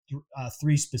these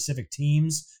 3 specific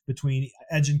teams between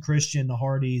Edge and Christian, the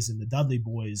Hardys, and the Dudley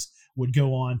Boys would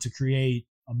go on to create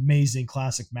amazing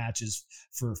classic matches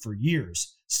for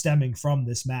years, stemming from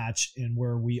this match, and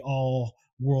where we all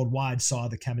worldwide saw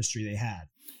the chemistry they had.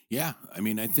 Yeah, I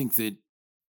mean, I think that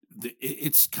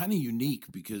it's kind of unique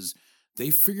because they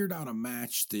figured out a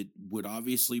match that would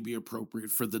obviously be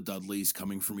appropriate for the Dudleys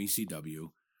coming from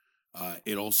ECW.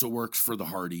 It also works for the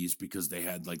Hardys because they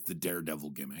had like the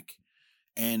Daredevil gimmick.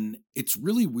 And it's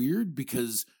really weird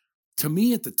because to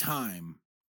me at the time,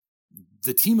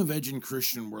 the team of Edge and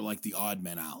Christian were like the odd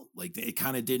men out. Like it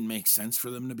kind of didn't make sense for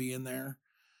them to be in there.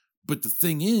 But the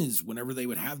thing is, whenever they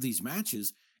would have these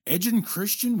matches, Edge and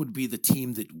Christian would be the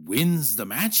team that wins the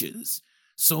matches.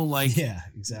 So like, yeah,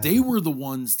 exactly. They were the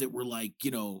ones that were like,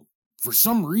 for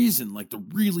some reason, like the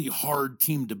really hard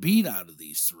team to beat out of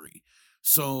these 3.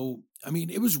 So, I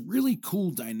mean, it was really cool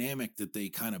dynamic that they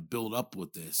kind of built up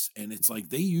with this. And it's like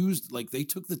they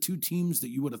took the 2 teams that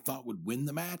you would have thought would win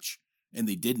the match and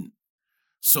they didn't.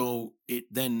 So it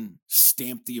then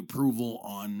stamped the approval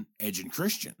on Edge and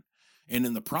Christian. And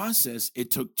in the process, it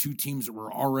took 2 teams that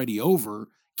were already over,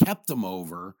 kept them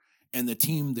over, and the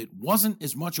team that wasn't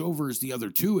as much over as the other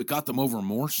 2, it got them over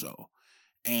more so.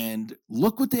 And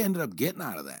look what they ended up getting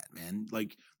out of that, man.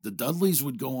 Like the Dudleys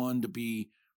would go on to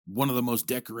be one of the most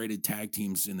decorated tag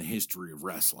teams in the history of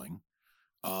wrestling.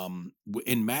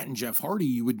 In Matt and Jeff Hardy,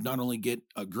 you would not only get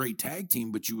a great tag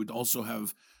team, but you would also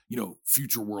have,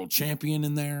 future world champion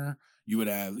in there. You would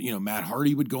have, Matt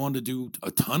Hardy would go on to do a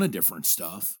ton of different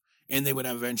stuff, and they would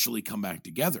eventually come back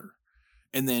together.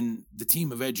 And then the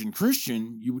team of Edge and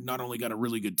Christian, you not only got a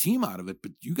really good team out of it,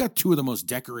 but you got two of the most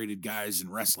decorated guys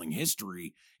in wrestling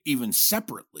history, even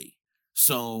separately.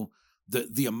 So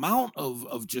the amount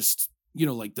of just,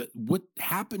 like what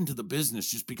happened to the business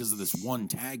just because of this one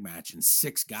tag match and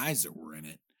 6 guys that were in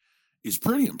it is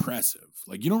pretty impressive.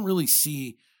 Like, you don't really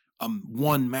see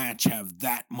one match have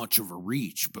that much of a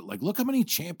reach, but like, look how many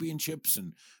championships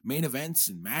and main events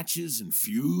and matches and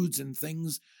feuds and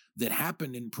things that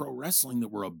happened in pro wrestling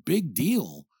that were a big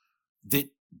deal that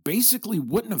basically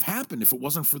wouldn't have happened if it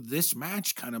wasn't for this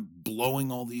match kind of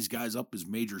blowing all these guys up as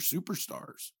major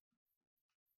superstars.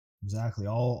 Exactly.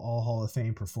 All Hall of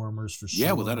Fame performers for sure.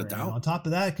 Yeah, without a doubt. And on top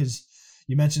of that, because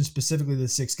you mentioned specifically the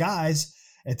 6 guys,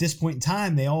 at this point in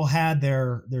time, they all had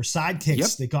their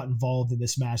sidekicks that got involved in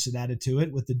this match that added to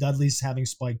it, with the Dudleys having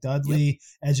Spike Dudley,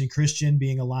 Edge and Christian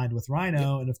being aligned with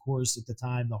Rhino, and of course at the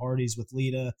time the Hardys with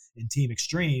Lita and Team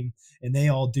Extreme, and they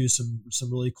all do some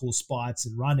really cool spots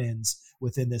and run-ins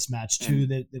within this match too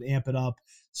that amp it up.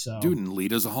 So, dude, and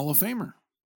Lita's a Hall of Famer.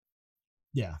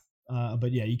 Yeah.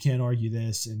 But yeah, you can't argue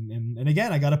this. And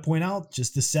again, I got to point out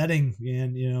just the setting,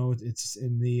 and it's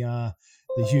in the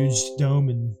huge dome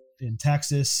in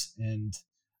Texas, and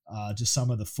just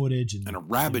some of the footage and a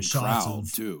rabid crowd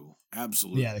too.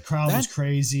 Absolutely. Yeah. The crowd was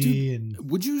crazy, dude,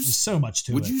 and just so much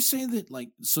to it. Would you say that,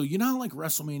 like, so how like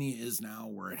WrestleMania is now,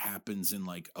 where it happens in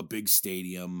like a big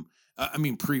stadium?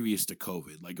 Previous to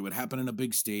COVID, like it would happen in a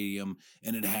big stadium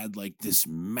and it had like this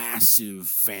massive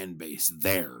fan base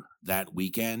there that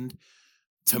weekend.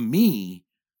 To me,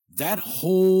 that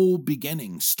whole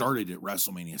beginning started at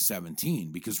WrestleMania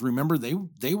 17, because remember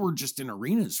they were just in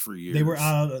arenas for years. They were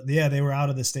out of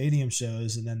the stadium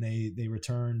shows, and then they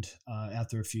returned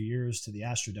after a few years to the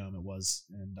Astrodome. It was,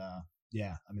 and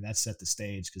that set the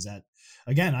stage, because that,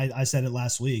 again, I said it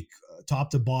last week, top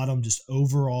to bottom, just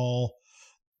overall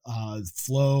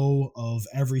flow of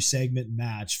every segment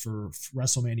match for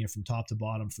WrestleMania from top to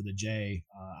bottom for the J.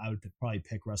 I would probably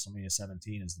pick WrestleMania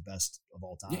 17 as the best of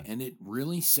all time. Yeah, and it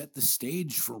really set the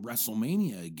stage for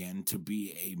WrestleMania again to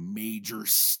be a major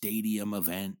stadium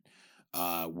event,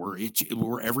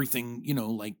 where everything,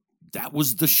 like that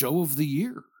was the show of the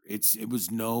year. It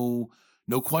was no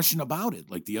question about it.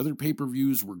 Like, the other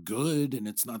pay-per-views were good, and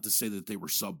it's not to say that they were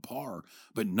subpar,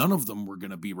 but none of them were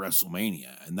going to be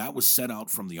WrestleMania. And that was set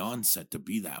out from the onset to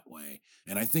be that way.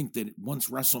 And I think that once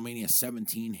WrestleMania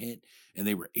 17 hit and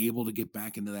they were able to get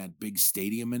back into that big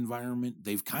stadium environment,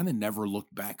 they've kind of never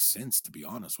looked back since, to be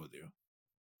honest with you.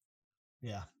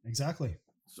 Yeah, exactly.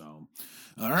 So,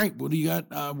 all right, what do you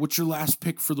got? What's your last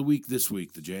pick for the week this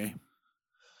week, the Jay?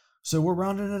 So we're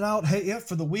rounding it out. Hey,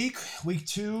 for the week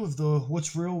 2 of the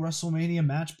What's Real WrestleMania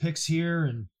match picks here.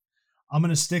 And I'm going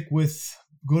to stick with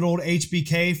good old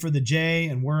HBK for the J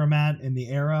and where I'm at in the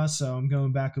era. So I'm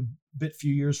going back a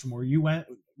few years from where you went,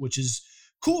 which is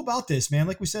cool about this, man.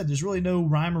 Like we said, there's really no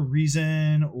rhyme or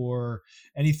reason or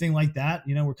anything like that.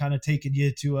 We're kind of taking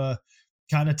you to a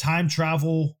kind of time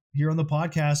travel here on the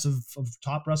podcast of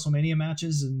top WrestleMania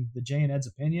matches and the J and Ed's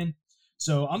opinion.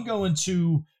 So I'm going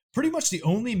to pretty much the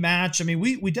only match.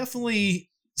 We definitely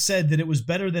said that it was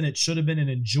better than it should have been and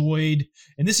enjoyed.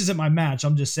 And this isn't my match.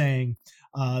 I'm just saying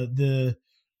the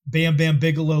Bam Bam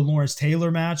Bigelow Lawrence Taylor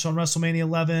match on WrestleMania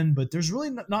 11, but there's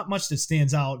really not much that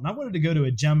stands out. And I wanted to go to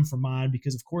a gem for mine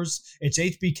because, of course, it's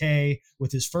HBK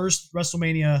with his first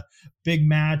WrestleMania big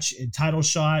match and title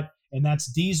shot. And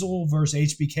that's Diesel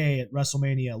versus HBK at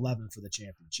WrestleMania 11 for the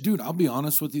championship. Dude, I'll be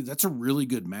honest with you. That's a really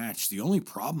good match. The only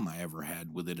problem I ever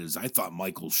had with it is I thought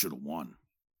Michaels should have won.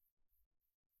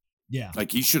 Yeah.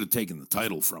 Like, he should have taken the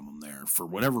title from him there. For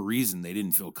whatever reason, they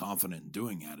didn't feel confident in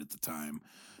doing that at the time.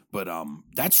 But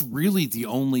that's really the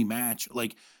only match.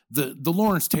 Like, the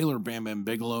Lawrence Taylor Bam Bam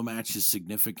Bigelow match is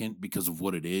significant because of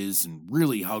what it is and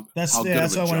really that's why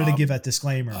I wanted to give that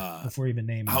disclaimer before even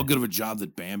naming how good of a job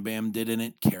that Bam Bam did in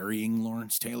it, carrying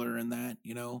Lawrence Taylor in that,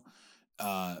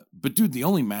 But dude, the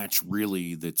only match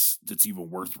really that's even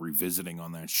worth revisiting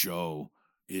on that show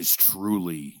is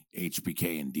truly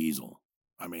HBK and Diesel.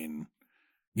 It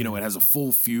has a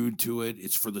full feud to it.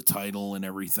 It's for the title and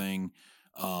everything.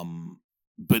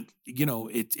 But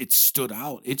it stood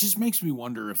out. It just makes me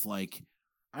wonder if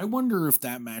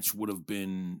that match would have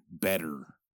been better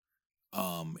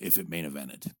if it main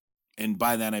evented. And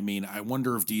by that, I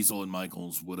wonder if Diesel and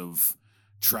Michaels would have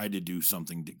tried to do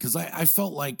something, because I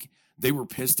felt like they were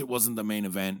pissed it wasn't the main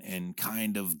event and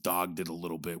kind of dogged it a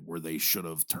little bit where they should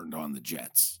have turned on the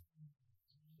Jets.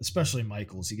 Especially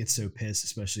Michaels. He gets so pissed,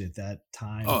 especially at that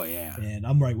time. Oh, yeah. And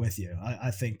I'm right with you.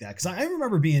 I think that, because I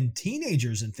remember being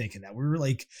teenagers and thinking that we were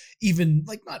even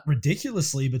not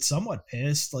ridiculously, but somewhat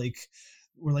pissed.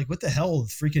 we're like, what the hell?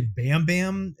 Freaking Bam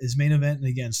Bam is main eventing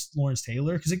against Lawrence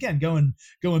Taylor. Because again,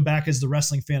 going back as the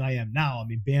wrestling fan I am now, I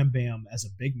mean, Bam Bam as a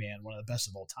big man, one of the best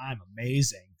of all time,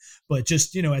 amazing. But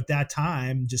just, at that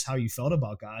time, just how you felt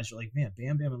about guys, you're like, man,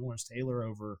 Bam Bam and Lawrence Taylor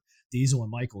over Diesel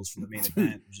and Michaels for the main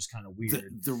event was just kind of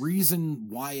weird. The reason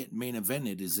why it main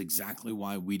evented is exactly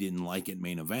why we didn't like it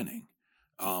main eventing.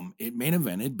 It main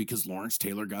evented because Lawrence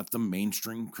Taylor got them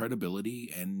mainstream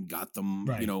credibility and got them,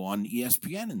 Right. On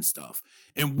ESPN and stuff.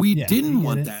 And we didn't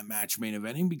want that match main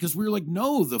eventing because we were like,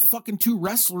 no, the fucking two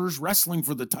wrestlers wrestling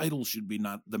for the title should be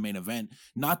not the main event,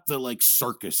 not the like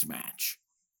circus match.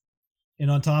 And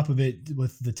on top of it,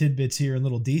 with the tidbits here and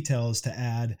little details to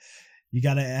add, you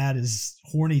got to add as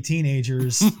horny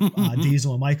teenagers,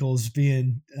 Diesel and Michaels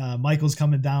being Michaels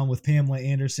coming down with Pamela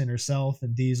Anderson herself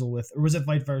and Diesel with, or was it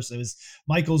vice versa? It was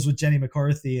Michaels with Jenny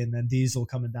McCarthy and then Diesel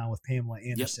coming down with Pamela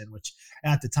Anderson, which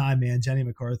at the time, man, Jenny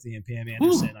McCarthy and Pam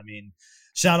Anderson, I mean,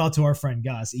 shout out to our friend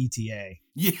Gus, ETA.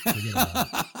 Yeah.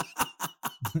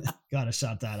 Got to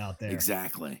shout that out there.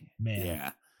 Exactly. Man.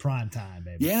 Yeah. Prime time,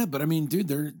 baby. Yeah, but I mean,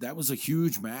 dude, that was a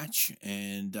huge match,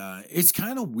 and it's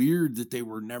kind of weird that they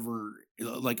were never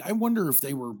like. I wonder if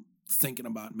they were thinking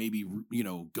about maybe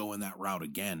going that route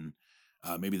again,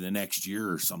 maybe the next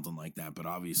year or something like that. But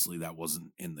obviously, that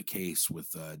wasn't in the case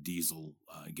with Diesel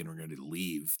getting ready to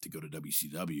leave to go to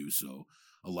WCW. So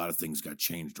a lot of things got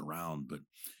changed around. But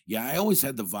yeah, I always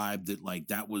had the vibe that like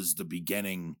that was the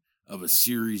beginning of a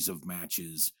series of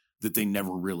matches that they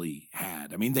never really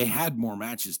had. I mean, they had more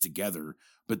matches together,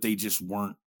 but they just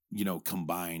weren't,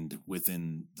 combined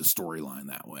within the storyline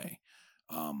that way,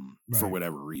 for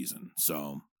whatever reason.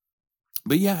 So,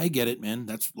 but yeah, I get it, man.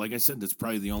 That's, like I said, that's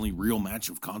probably the only real match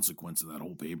of consequence of that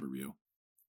whole pay-per-view.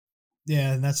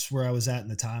 Yeah, and that's where I was at in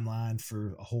the timeline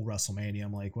for a whole WrestleMania.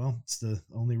 I'm like, well, it's the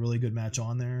only really good match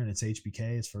on there, and it's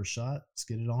HBK, his first shot. Let's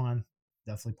get it on.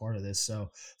 Definitely part of this. So,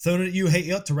 throwing it at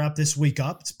you, to wrap this week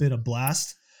up. It's been a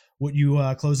blast. What you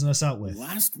closing us out with?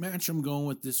 Last match I'm going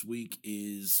with this week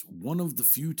is one of the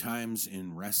few times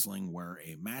in wrestling where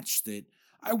a match that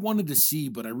I wanted to see,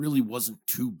 but I really wasn't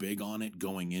too big on it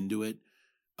going into it.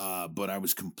 But I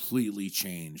was completely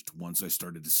changed once I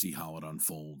started to see how it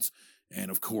unfolds. And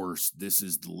of course, this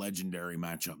is the legendary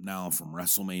matchup now from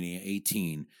WrestleMania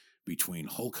 18 between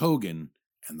Hulk Hogan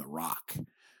and The Rock.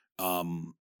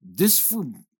 This for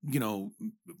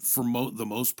the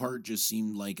most part just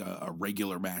seemed like a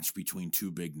regular match between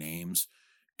two big names.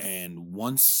 And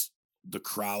once the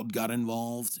crowd got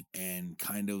involved and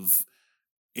kind of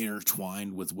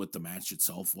intertwined with what the match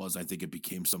itself was, I think it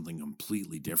became something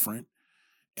completely different.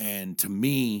 And to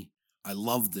me, I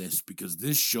love this because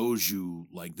this shows you,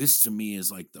 like, this to me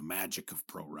is like the magic of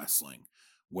pro wrestling,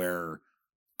 where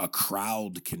a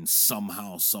crowd can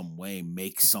somehow, some way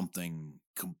make something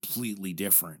completely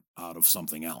different out of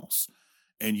something else.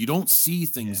 And you don't see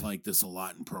things like this a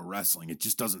lot in pro wrestling. It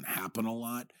just doesn't happen a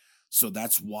lot. So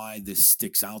that's why this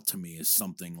sticks out to me as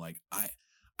something like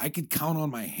I could count on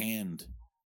my hand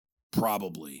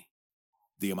probably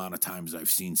the amount of times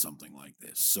I've seen something like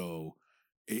this. So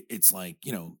it's like,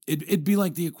 it'd be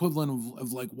like the equivalent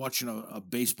of like watching a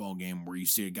baseball game where you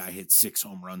see a guy hit 6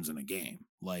 home runs in a game.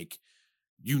 Like,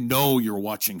 you're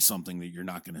watching something that you're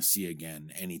not going to see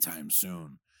again anytime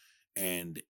soon.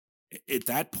 And at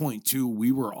that point too,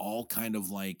 we were all kind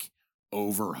of like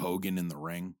over Hogan in the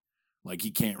ring. Like, he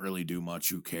can't really do much.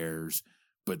 Who cares?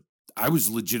 But I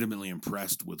was legitimately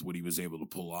impressed with what he was able to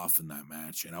pull off in that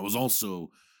match. And I was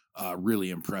also really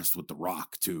impressed with The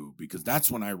Rock too, because that's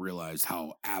when I realized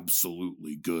how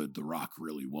absolutely good The Rock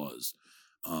really was.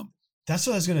 That's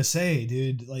what I was going to say,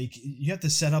 dude. Like, you have to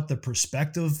set up the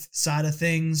perspective side of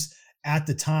things at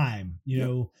the time,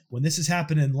 when this is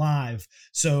happening live.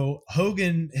 So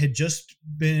Hogan had just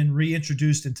been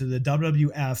reintroduced into the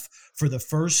WWF for the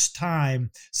first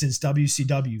time since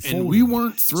WCW. And we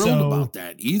weren't thrilled about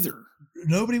that either.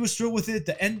 Nobody was thrilled with it.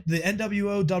 The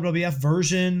NWO WWF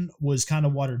version was kind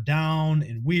of watered down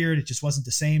and weird. It just wasn't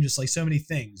the same, just like so many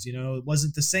things, it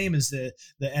wasn't the same as the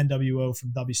NWO from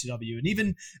WCW. And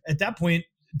even at that point,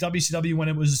 WCW, when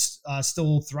it was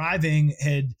still thriving,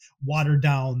 had watered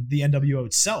down the NWO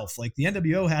itself. Like, the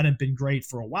NWO hadn't been great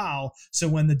for a while. So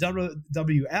when the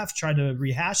WWF tried to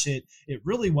rehash it, it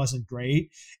really wasn't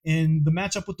great. And the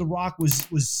matchup with The Rock was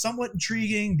somewhat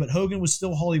intriguing, but Hogan was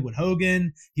still Hollywood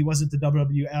Hogan. He wasn't the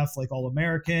WWF like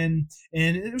All-American.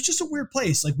 And it was just a weird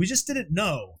place. Like, we just didn't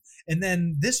know. And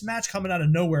then this match coming out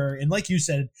of nowhere, and like you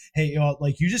said, hey,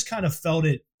 like, you just kind of felt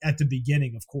it at the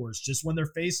beginning, of course. Just when they're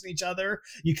facing each other,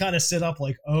 you kind of sit up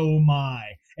like, oh my.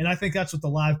 And I think that's what the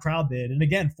live crowd did. And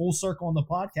again, full circle on the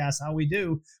podcast, how we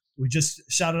do. we just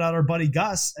shouted out our buddy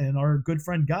Gus, and our good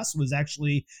friend Gus was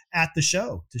actually at the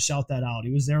show to shout that out.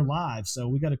 He was there live. So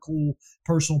we got a cool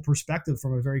personal perspective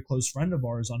from a very close friend of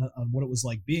ours on what it was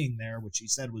like being there, which he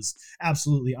said was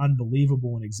absolutely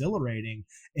unbelievable and exhilarating.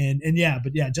 And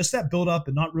just that build up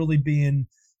and not really being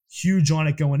huge on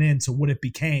it going into what it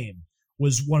became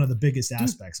was one of the biggest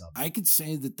aspects of it. I could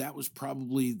say that was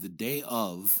probably the day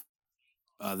of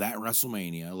that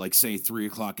WrestleMania, like say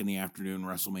 3:00 in the afternoon,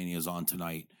 WrestleMania is on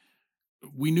tonight.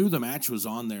 We knew the match was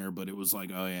on there, but it was like,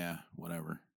 oh yeah,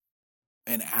 whatever.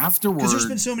 And afterwards, because there's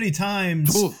been so many times,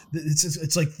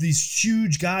 it's like these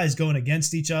huge guys going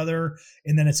against each other,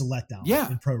 and then it's a letdown. Yeah,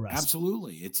 in pro wrestling,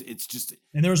 absolutely. It's just,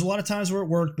 and there was a lot of times where it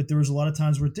worked, but there was a lot of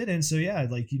times where it didn't. So yeah,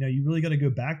 like, you know, you really got to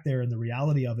go back there and the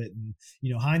reality of it, and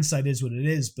you know, hindsight is what it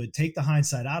is. But take the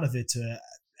hindsight out of it to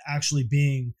actually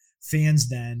being fans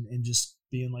then, and just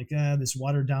being like, this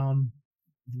watered down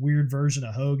weird version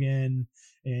of Hogan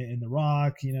and The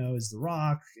Rock, you know, is The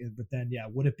Rock. But then, yeah,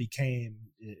 what it became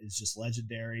is just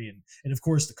legendary. And of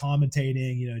course the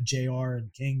commentating, you know, JR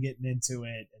and King getting into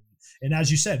it. And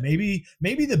as you said, maybe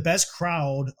the best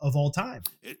crowd of all time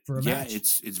for a match. Yeah,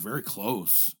 it's very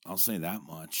close. I'll say that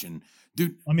much. And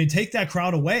dude, I mean, take that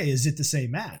crowd away. Is it the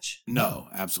same match? No,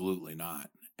 absolutely not.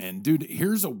 And dude,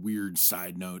 here's a weird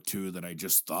side note too that I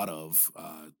just thought of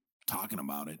talking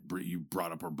about it. You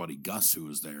brought up our buddy Gus who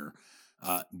was there.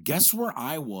 Guess where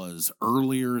I was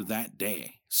earlier that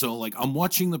day? So like I'm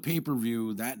watching the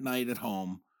pay-per-view that night at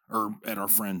home or at our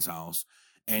friend's house.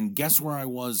 And guess where I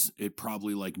was at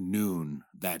probably like noon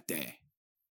that day?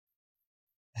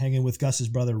 Hanging with Gus's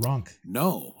brother Runk.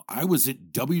 No, I was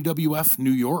at WWF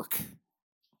New York.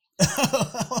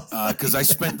 Because I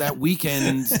spent that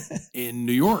weekend in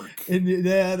New York.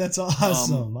 Yeah, that's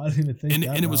awesome. I didn't even think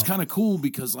that. And it was kind of cool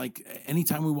because like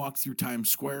anytime we walked through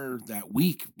Times Square that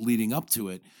week leading up to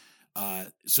it,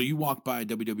 so you walk by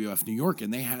WWF New York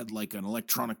and they had like an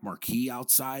electronic marquee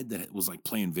outside that was like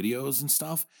playing videos and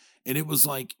stuff. And it was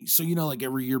like, so, you know, like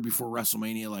every year before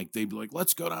WrestleMania, like they'd be like,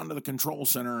 let's go down to the control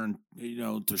center and, you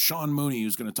know, to Sean Mooney,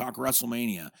 who's going to talk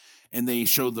WrestleMania. And they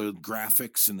show the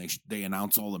graphics and they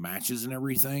announce all the matches and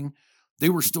everything. They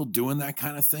were still doing that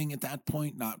kind of thing at that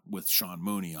point, not with Sean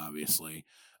Mooney, obviously.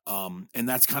 And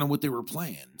that's kind of what they were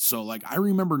playing. So like, I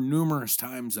remember numerous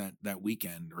times that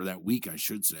weekend, or that week, I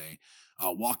should say,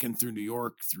 walking through New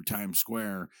York through Times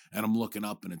Square, and I'm looking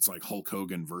up and it's like Hulk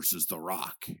Hogan versus The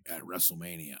Rock at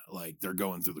WrestleMania. Like they're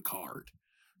going through the card.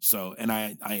 So, and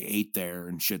I ate there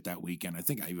and shit that weekend. I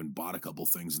think I even bought a couple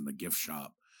things in the gift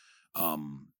shop.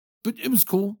 But it was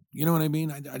cool. You know what I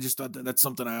mean? I just thought that's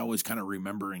something I always kind of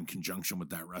remember in conjunction with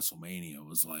that WrestleMania. It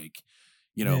was like,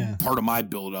 you know, part of my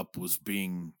buildup was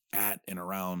being at and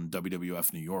around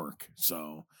WWF New York.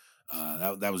 So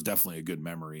that was definitely a good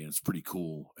memory, and it's pretty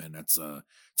cool. And it's a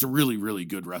really, really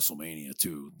good WrestleMania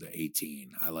too, the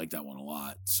 18. I like that one a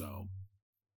lot. So,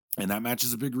 and that match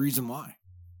is a big reason why.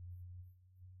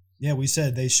 Yeah, we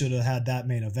said they should have had that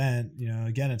main event. You know,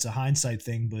 again, it's a hindsight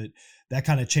thing, but that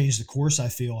kind of changed the course, I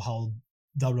feel, how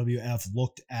WWF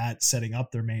looked at setting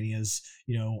up their manias.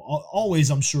 You know, always,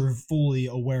 I'm sure, fully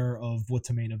aware of what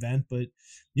to main event, but,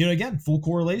 you know, again, full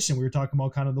correlation. We were talking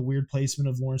about kind of the weird placement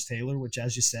of Lawrence Taylor, which,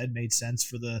 as you said, made sense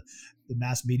for the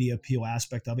mass media appeal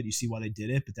aspect of it. You see why they did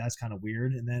it, but that's kind of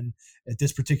weird. And then at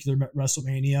this particular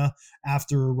WrestleMania,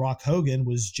 after Rock Hogan,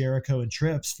 was Jericho and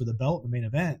Trips for the belt in the main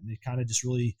event, and it kind of just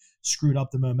really screwed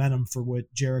up the momentum for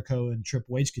what Jericho and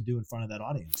Triple H could do in front of that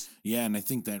audience. Yeah, and I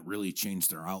think that really changed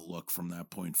their outlook from that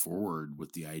point forward,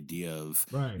 with the idea of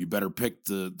right. You better pick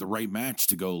the right match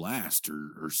to go last,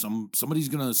 or somebody's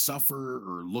going to suffer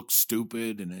or look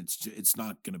stupid, and it's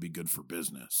not going to be good for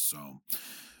business. So,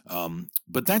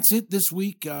 but that's it this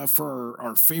week for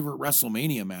our favorite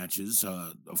WrestleMania matches.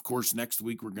 Of course, next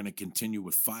week we're going to continue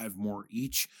with 5 more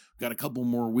each. We've got a couple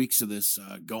more weeks of this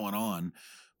going on,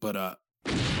 but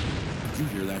did you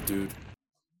hear that, dude?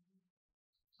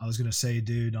 I was gonna say,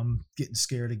 dude, I'm getting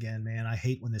scared again, man. I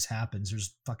hate when this happens.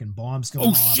 There's fucking bombs going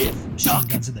off. Shit! Machine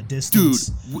guns in the distance.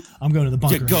 Dude, I'm going to the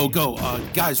bunker. Yeah, go.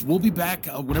 Guys, we'll be back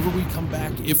whenever we come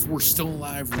back. If we're still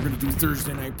alive, we're gonna do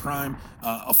Thursday Night Prime,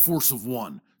 a force of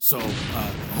 1. So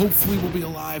hopefully we'll be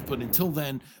alive. But until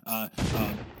then,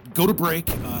 go to break,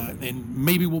 and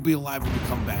maybe we'll be alive when we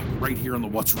come back right here on the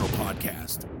What's Real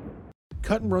podcast.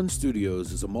 Cut and Run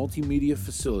Studios is a multimedia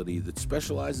facility that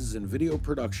specializes in video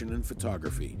production and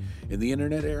photography. In the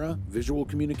internet era, visual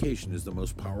communication is the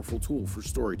most powerful tool for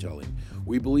storytelling.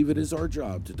 We believe it is our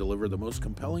job to deliver the most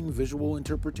compelling visual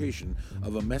interpretation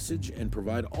of a message and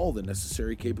provide all the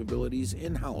necessary capabilities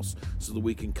in-house so that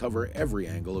we can cover every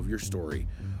angle of your story.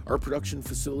 Our production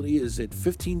facility is at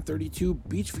 1532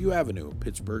 Beachview Avenue,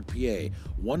 Pittsburgh, PA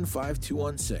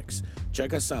 15216.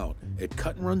 Check us out at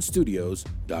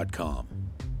cutandrunstudios.com.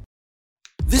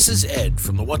 This is Ed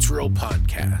from the What's Real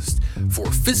podcast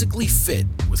for Physically Fit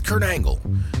with Kurt Angle.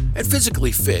 At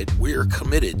Physically Fit, we are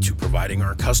committed to providing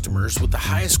our customers with the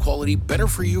highest quality,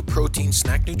 better-for-you protein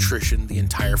snack nutrition the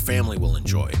entire family will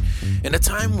enjoy. In a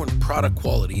time when product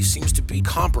quality seems to be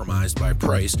compromised by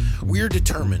price, we are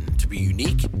determined to be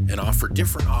unique and offer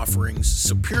different offerings,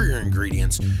 superior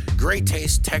ingredients, great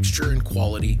taste, texture, and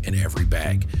quality in every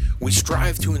bag. We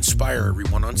strive to inspire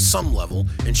everyone on some level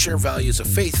and share values of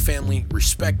faith, family,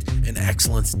 respect, and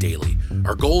excellence daily.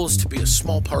 Our goal is to be a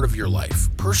small part of your life,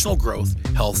 personal growth,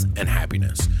 health, and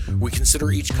happiness. We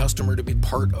consider each customer to be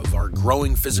part of our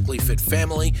growing Physically Fit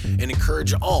family and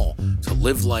encourage all to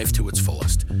live life to its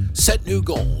fullest. Set new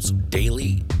goals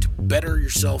daily to better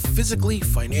yourself physically,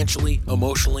 financially,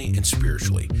 emotionally, and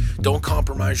spiritually. Don't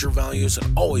compromise your values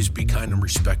and always be kind and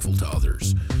respectful to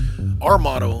others. Our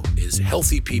motto is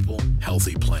healthy people,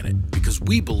 healthy planet, because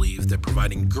we believe that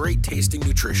providing great tasting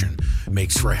nutrition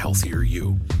makes for a healthier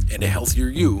you, and a healthier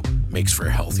you makes for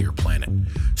a healthier planet.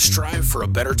 Strive for a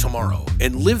better tomorrow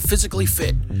and live physically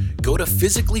fit. Go to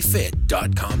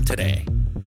physicallyfit.com today.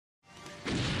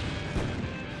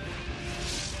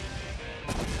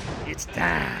 It's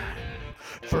time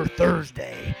for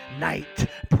Thursday Night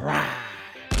Pride.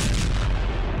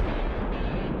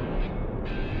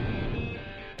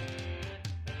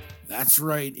 That's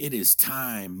right, it is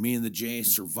time. Me and the Jay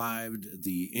survived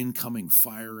the incoming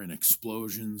fire and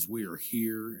explosions. We are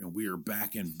here and we are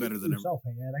back and better than ever. Yourself,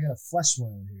 hey, Ed. I got a flesh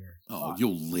wound here. Oh,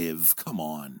 you'll live. Come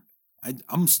on.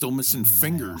 I'm still missing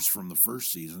fingers from the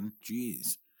first season.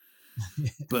 Jeez.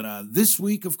 But this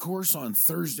week, of course, on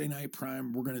Thursday Night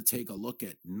Prime, we're going to take a look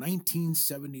at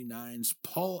 1979's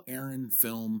Paul Aaron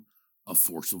film, A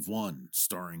Force of One,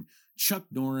 starring Chuck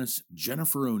Norris,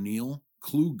 Jennifer O'Neill,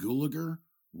 Clu Gulager,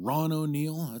 Ron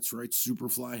O'Neill, that's right,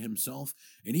 Superfly himself,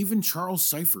 and even Charles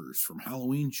Cyphers from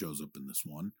Halloween shows up in this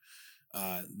one.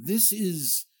 This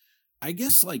is, I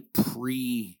guess, like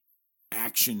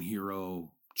pre-action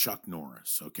hero Chuck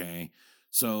Norris, okay?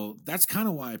 So that's kind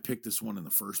of why I picked this one in the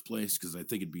first place, because I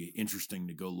think it'd be interesting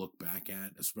to go look back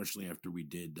at, especially after we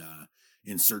did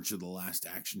In Search of the Last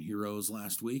Action Heroes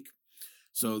last week.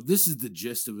 So this is the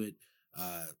gist of it.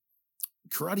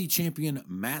 Karate champion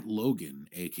Matt Logan,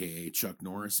 aka Chuck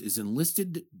Norris, is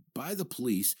enlisted by the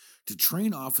police to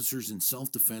train officers in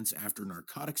self-defense after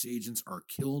narcotics agents are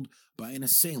killed by an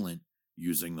assailant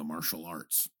using the martial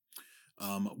arts.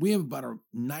 We have about a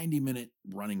 90-minute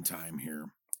running time here,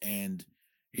 and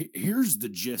here's the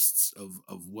gists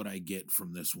of what I get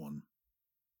from this one.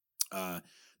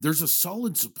 There's a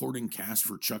solid supporting cast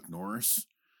for Chuck Norris,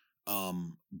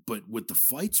 but with the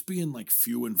fights being like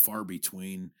few and far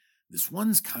between, this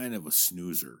one's kind of a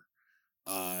snoozer.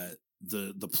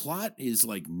 The plot is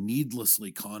like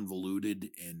needlessly convoluted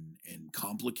and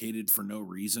complicated for no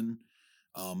reason.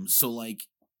 So like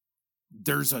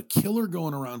there's a killer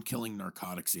going around killing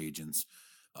narcotics agents.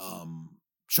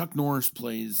 Chuck Norris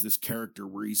plays this character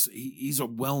where he's a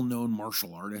well-known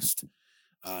martial artist.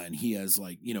 And he has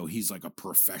like, he's like a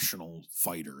professional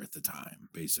fighter at the time,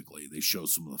 basically. They show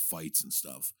some of the fights and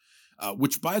stuff.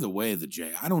 Which, by the way,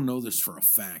 I don't know this for a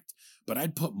fact, but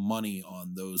I'd put money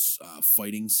on those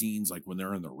fighting scenes, like when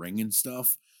they're in the ring and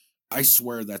stuff. I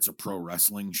swear that's a pro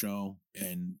wrestling show,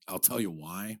 and I'll tell you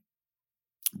why.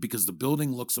 Because the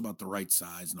building looks about the right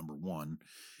size, number one.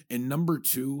 And number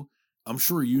two, I'm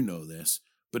sure you know this,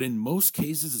 but in most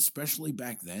cases, especially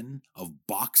back then, of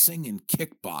boxing and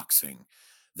kickboxing,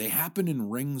 they happen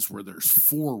in rings where there's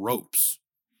 4 ropes,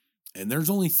 and there's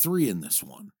only 3 in this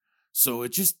one. So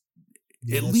it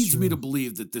leads me to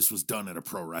believe that this was done at a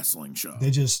pro wrestling show.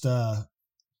 They just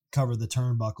cover the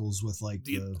turnbuckles with like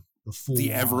the full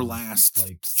Everlast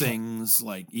like things,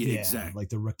 like exactly, like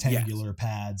the rectangular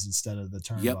pads instead of the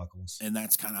turnbuckles. And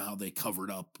that's kind of how they covered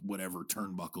up whatever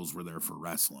turnbuckles were there for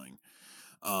wrestling.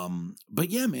 But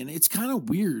yeah, man, it's kind of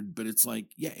weird, but it's like,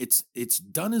 yeah, it's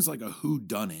done as like a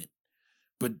whodunit,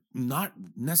 but not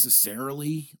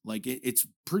necessarily. Like it's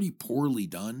pretty poorly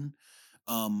done.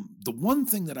 The one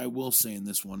thing that I will say in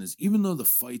this one is, even though the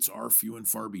fights are few and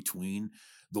far between,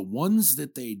 the ones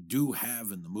that they do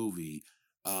have in the movie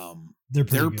They're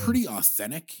good. pretty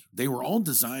authentic. They were all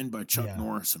designed by Chuck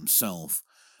Norris himself.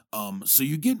 So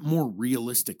you get more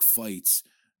realistic fights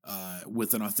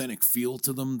with an authentic feel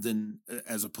to them than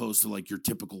as opposed to like your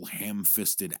typical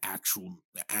ham-fisted actual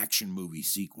action movie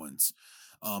sequence.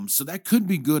 So that could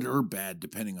be good or bad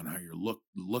depending on how you're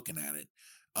looking at it.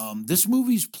 This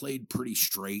movie's played pretty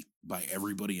straight by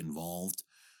everybody involved.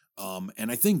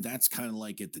 And I think that's kind of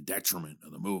like at the detriment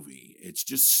of the movie. It's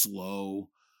just slow.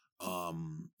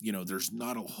 There's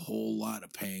not a whole lot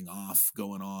of paying off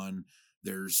going on.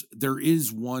 There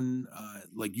is one,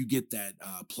 like you get that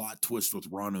plot twist with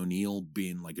Ron O'Neal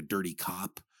being like a dirty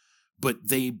cop, but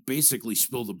they basically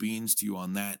spill the beans to you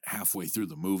on that halfway through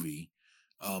the movie.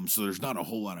 So there's not a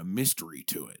whole lot of mystery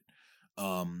to it.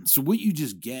 So what you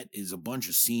just get is a bunch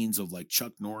of scenes of like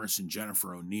Chuck Norris and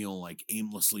Jennifer O'Neal like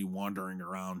aimlessly wandering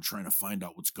around trying to find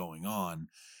out what's going on.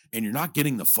 And you're not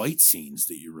getting the fight scenes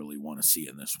that you really want to see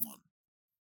in this one.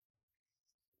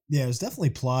 Yeah, it was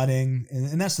definitely plotting.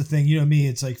 And that's the thing, me,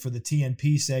 it's like for the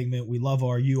TNP segment, we love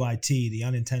our UIT, the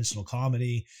unintentional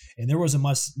comedy. And there wasn't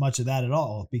much of that at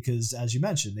all because, as you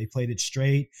mentioned, they played it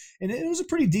straight. And it was a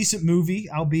pretty decent movie,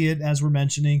 albeit, as we're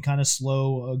mentioning, kind of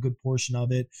slow, a good portion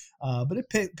of it. But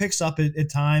it picks up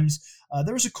at times.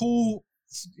 There was a cool,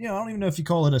 I don't even know if you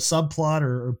call it a subplot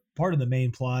or part of the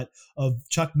main plot of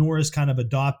Chuck Norris kind of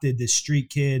adopted this street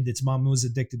kid that's mom was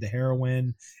addicted to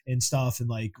heroin and stuff and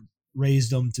like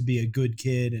raised him to be a good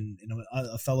kid and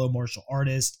a fellow martial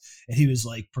artist. And he was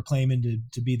like proclaiming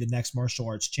to be the next martial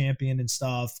arts champion and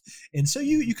stuff. And so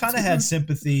you kind of had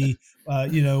sympathy,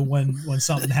 when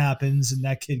something happens and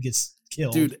that kid gets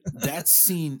killed. Dude, that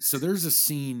scene. So there's a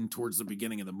scene towards the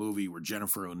beginning of the movie where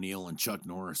Jennifer O'Neal and Chuck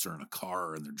Norris are in a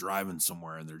car and they're driving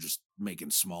somewhere and they're just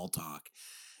making small talk.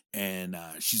 And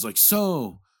she's like,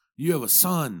 "So you have a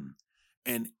son?"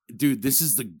 And dude, this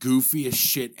is the goofiest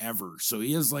shit ever. So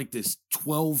he has like this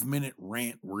 12-minute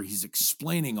rant where he's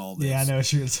explaining all this. Yeah, I know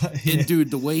what you're gonna say. And dude,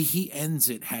 the way he ends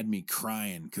it had me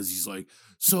crying because he's like,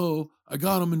 "So I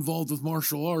got him involved with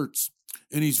martial arts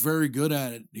and he's very good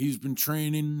at it. He's been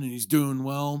training and he's doing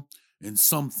well. And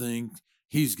some think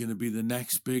he's going to be the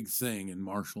next big thing in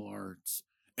martial arts.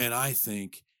 And I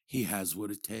think he has what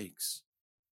it takes."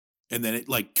 And then it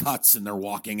like cuts and they're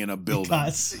walking in a building.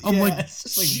 I'm like,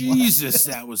 Jesus,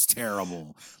 that was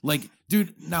terrible. Like,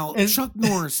 dude, now Chuck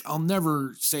Norris, I'll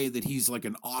never say that he's like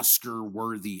an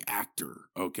Oscar-worthy actor,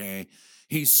 okay?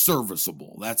 He's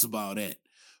serviceable. That's about it.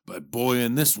 But boy,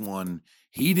 in this one,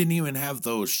 he didn't even have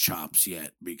those chops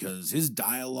yet because his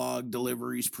dialogue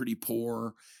delivery is pretty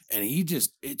poor. And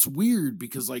it's weird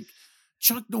because like,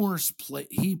 Chuck Norris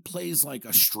plays like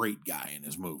a straight guy in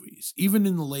his movies. Even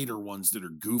in the later ones that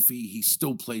are goofy, he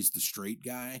still plays the straight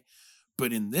guy.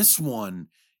 But in this one,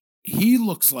 he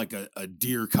looks like a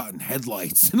deer caught in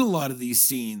headlights in a lot of these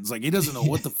scenes. Like he doesn't know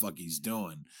what the fuck he's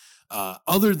doing,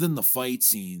 other than the fight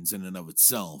scenes in and of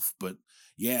itself. But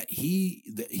yeah, he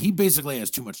basically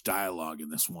has too much dialogue in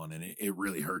this one, and it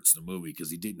really hurts the movie because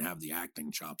he didn't have the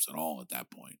acting chops at all at that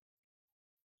point.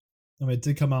 I mean, it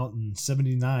did come out in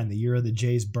 79, the year of the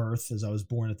Jay's birth, as I was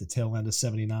born at the tail end of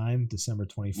 79, December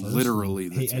 21st.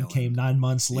 Literally. Ed came 9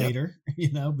 months later,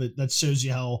 but that shows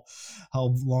you how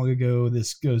long ago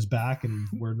this goes back and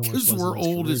where Norris was. Because we're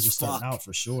old as fuck. Out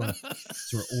for sure.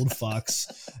 So we're old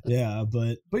fucks. Yeah,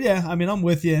 but yeah, I mean, I'm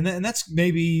with you. And that's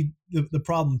maybe the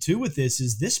problem too with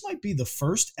this might be the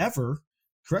first ever,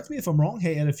 correct me if I'm wrong,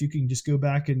 hey Ed, if you can just go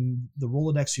back in the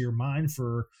Rolodex of your mind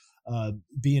for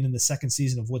being in the second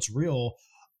season of What's Real,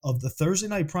 of the Thursday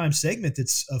Night Prime segment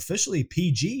that's officially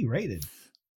PG rated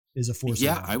is a 4.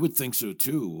 Yeah, I would think so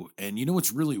too. And you know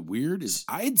what's really weird is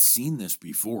I had seen this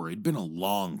before. It'd been a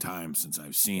long time since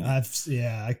I've seen it.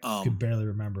 I could barely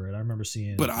remember it. I remember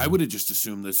seeing it. But I would have just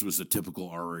assumed this was a typical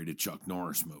R-rated Chuck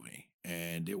Norris movie,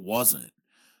 and it wasn't.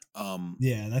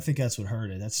 Yeah, and I think that's what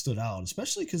hurt it. That stood out,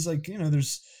 especially because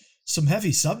there's some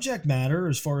heavy subject matter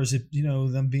as far as it,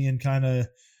 them being kind of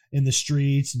in the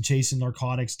streets and chasing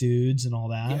narcotics dudes and all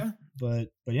that. Yeah. But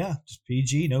yeah, just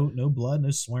PG, no blood,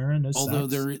 no swearing, no Although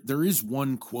sex. there is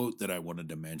one quote that I wanted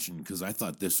to mention because I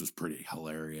thought this was pretty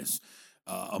hilarious.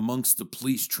 Amongst the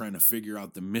police trying to figure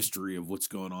out the mystery of what's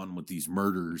going on with these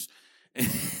murders.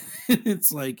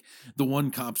 It's like the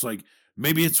one cop's like,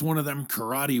 maybe it's one of them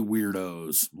karate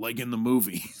weirdos like in the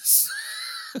movies.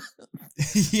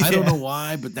 Yeah. I don't know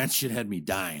why, but that shit had me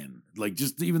dying. Like,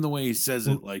 just even the way he says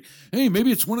it, like, hey,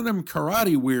 maybe it's one of them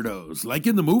karate weirdos, like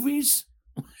in the movies.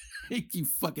 You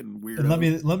fucking weirdo.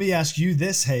 And let me ask you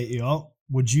this, hey, y'all.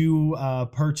 Would you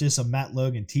purchase a Matt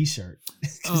Logan t-shirt?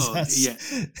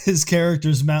 His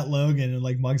character's Matt Logan, and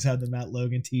like Muggs had the Matt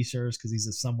Logan t-shirts because he's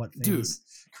a somewhat famous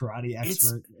karate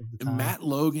expert of the time. Matt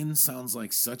Logan sounds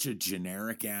like such a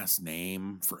generic ass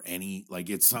name for any, like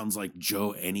it sounds like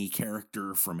Joe any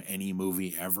character from any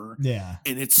movie ever. Yeah.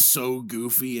 And it's so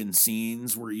goofy in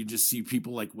scenes where you just see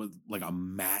people like with like a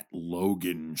Matt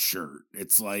Logan shirt.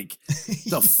 It's like,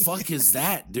 the fuck is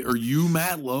that? Are you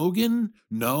Matt Logan?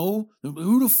 No.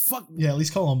 Who the fuck? Yeah, at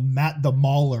least call him Matt the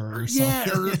Mauler or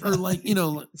something. Yeah, or like, you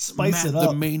know, Spice Matt it up.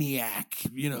 the Maniac,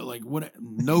 you know, like what?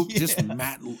 No, just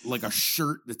Matt, like a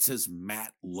shirt that says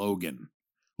Matt Logan.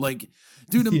 Like,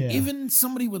 dude, even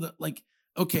somebody with a, like,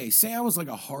 okay, say I was like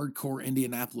a hardcore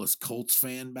Indianapolis Colts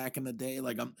fan back in the day.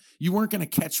 Like, you weren't going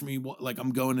to catch me like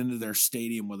I'm going into their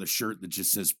stadium with a shirt that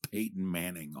just says Peyton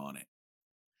Manning on it.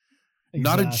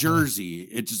 Exactly. Not a jersey.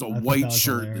 It's just a white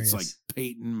shirt hilarious. That's like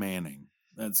Peyton Manning.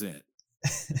 That's it.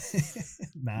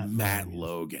 Matt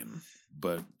Logan.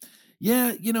 But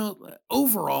yeah, you know,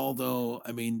 overall though,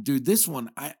 I mean, dude, this one,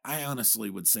 I honestly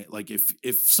would say, like, if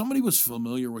somebody was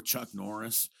familiar with Chuck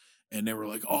Norris and they were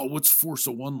like, oh, what's Force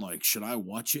of One like? Should I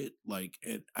watch it? Like,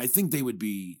 I think they would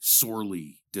be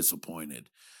sorely disappointed.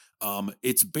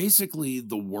 It's basically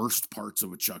the worst parts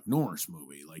of a Chuck Norris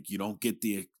movie. Like, you don't get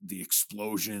the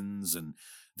explosions and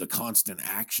the constant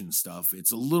action stuff.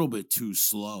 It's a little bit too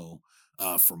slow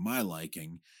for my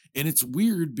liking. And it's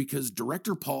weird because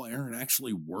director Paul Aaron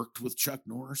actually worked with Chuck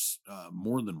Norris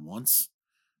more than once.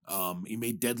 He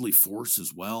made Deadly Force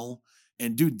as well.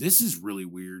 And dude, this is really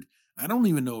weird. I don't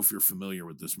even know if you're familiar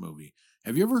with this movie.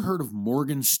 Have you ever heard of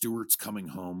Morgan Stewart's Coming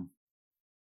Home?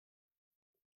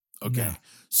 Okay. Yeah.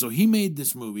 So he made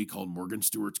this movie called Morgan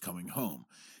Stewart's Coming Home.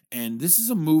 And this is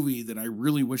a movie that I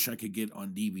really wish I could get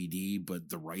on DVD, but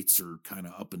the rights are kind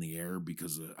of up in the air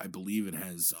because I believe it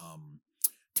has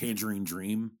Tangerine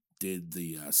Dream did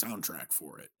the soundtrack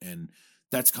for it. And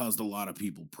that's caused a lot of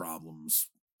people problems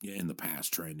in the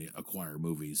past trying to acquire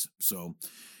movies. So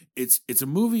it's a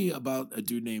movie about a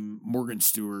dude named Morgan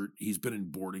Stewart. He's been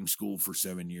in boarding school for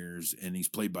 7 years, and he's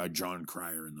played by John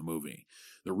Cryer in the movie.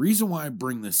 The reason why I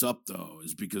bring this up, though,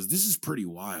 is because this is pretty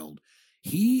wild.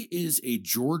 He is a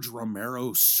George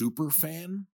Romero super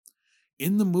fan.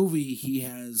 In the movie, he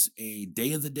has a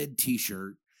Day of the Dead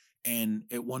t-shirt, and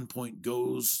at one point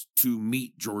goes to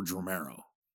meet George Romero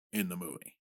in the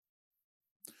movie.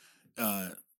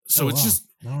 So it's just,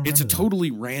 it's a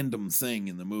totally random thing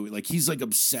in the movie. Like, he's like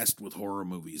obsessed with horror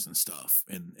movies and stuff.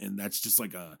 And that's just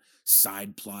like a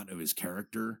side plot of his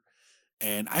character.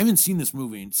 And I haven't seen this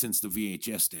movie since the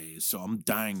VHS days, so I'm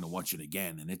dying to watch it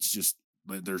again. And it's just,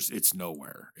 it's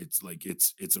nowhere. It's like,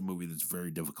 it's a movie that's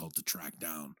very difficult to track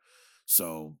down.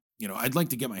 So, you know, I'd like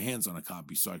to get my hands on a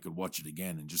copy so I could watch it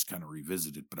again and just kind of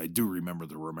revisit it. But I do remember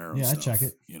the Romero stuff, I check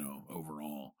it. You know,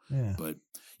 overall. Yeah. But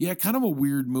yeah, kind of a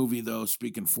weird movie though.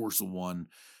 Speaking Force of One,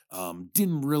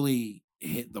 didn't really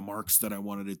hit the marks that I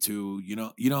wanted it to. You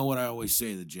know what I always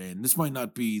say, the Jay, and this might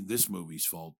not be this movie's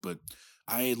fault, but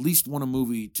I at least want a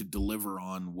movie to deliver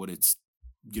on what it's,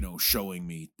 you know, showing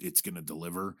me it's going to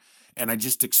deliver. And I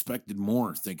just expected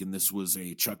more, thinking this was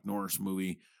a Chuck Norris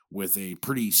movie with a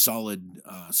pretty solid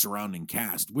surrounding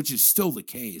cast, which is still the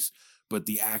case, but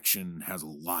the action has a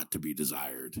lot to be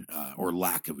desired, or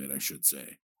lack of it, I should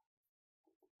say.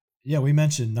 Yeah, we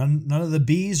mentioned none of the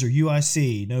B's or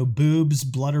UIC, no boobs,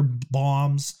 blood, or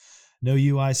bombs, no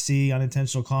UIC,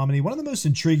 unintentional comedy. One of the most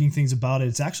intriguing things about it,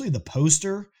 it's actually the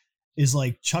poster is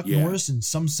like Chuck Norris in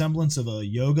some semblance of a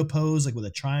yoga pose, like with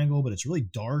a triangle, but it's really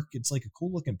dark. It's like a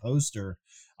cool looking poster.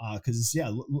 Because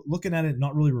looking at it,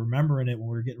 not really remembering it when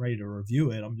we were getting ready to review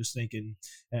it, I'm just thinking,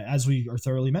 as we are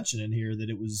thoroughly mentioning here,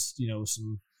 that it was, you know,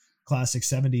 some classic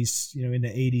 70s, you know, into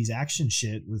 80s action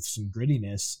shit with some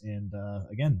grittiness, and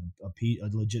again, a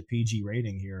legit PG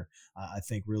rating here. I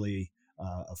think really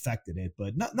affected it,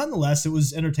 but nonetheless, it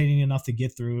was entertaining enough to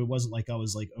get through. It wasn't like I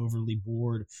was like overly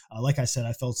bored. Like I said,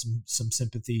 I felt some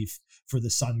sympathy for the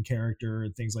son character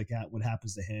and things like that. What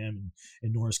happens to him,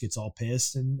 and Norris gets all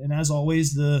pissed, and as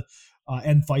always, the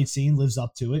end fight scene lives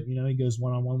up to it. You know, he goes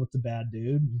one-on-one with the bad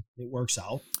dude, and it works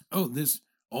out. Oh, this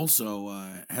also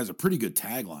has a pretty good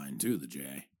tagline too, the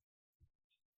J.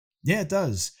 Yeah, it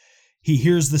does. He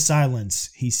hears the silence.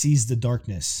 He sees the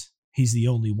darkness. He's the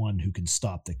only one who can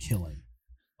stop the killing.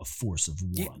 A force of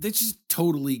one. Yeah, that just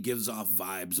totally gives off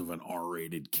vibes of an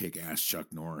R-rated kick-ass Chuck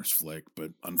Norris flick,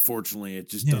 but unfortunately, it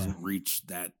just doesn't reach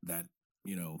that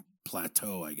you know,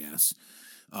 plateau, I guess.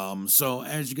 So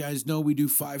as you guys know, we do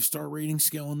 5-star rating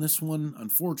scale on this one.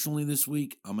 Unfortunately, this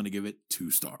week I'm going to give it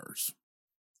 2 stars.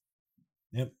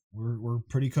 Yep, we're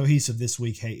pretty cohesive this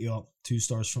week. Hey, y'all, 2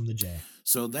 stars from the J.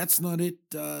 So that's not it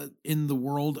in the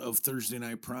world of Thursday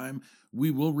Night Prime. We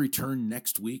will return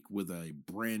next week with a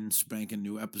brand spanking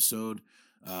new episode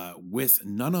with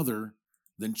none other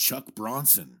Then Chuck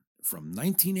Bronson from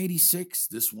 1986.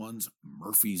 This one's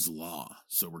Murphy's Law.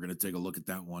 So we're going to take a look at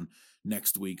that one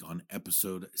next week on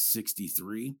episode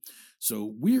 63.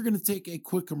 So we are going to take a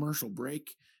quick commercial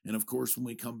break. And of course, when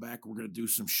we come back, we're going to do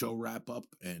some show wrap up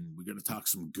and we're going to talk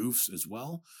some goofs as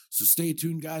well. So stay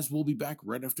tuned, guys. We'll be back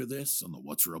right after this on the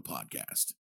What's Real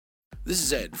podcast. This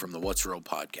is Ed from the What's Real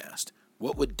podcast.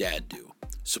 What would Dad do?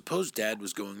 Suppose Dad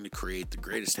was going to create the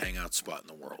greatest hangout spot in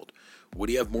the world. Would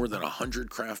he have more than 100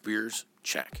 craft beers?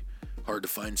 Check. Hard to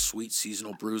find sweet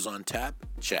seasonal brews on tap?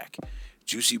 Check.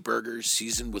 Juicy burgers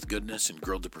seasoned with goodness and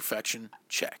grilled to perfection?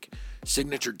 Check.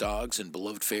 Signature dogs and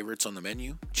beloved favorites on the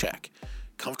menu? Check.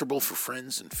 Comfortable for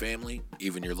friends and family,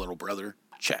 even your little brother?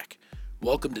 Check.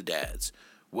 Welcome to Dad's.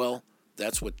 Well,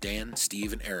 that's what Dan,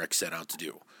 Steve, and Eric set out to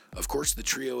do. Of course, the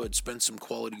trio had spent some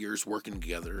quality years working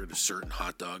together at a certain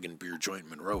hot dog and beer joint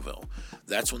in Monroeville.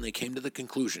 That's when they came to the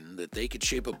conclusion that they could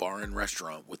shape a bar and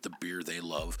restaurant with the beer they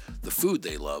love, the food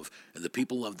they love, and the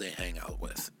people love they hang out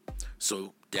with.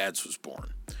 So, Dad's was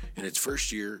born. In its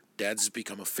first year, Dad's has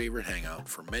become a favorite hangout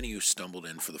for many who stumbled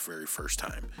in for the very first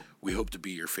time. We hope to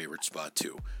be your favorite spot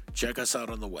too. Check us out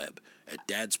on the web at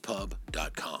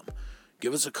dadspub.com.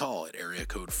 Give us a call at area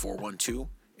code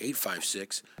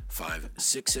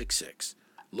 412-856-5666.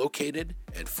 Located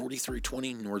at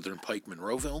 4320 Northern Pike,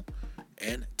 Monroeville,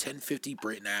 and 1050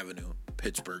 Brayton Avenue,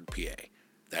 Pittsburgh, PA.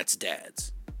 That's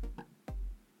Dad's.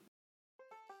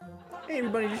 Hey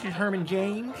everybody, this is Herman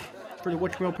James for the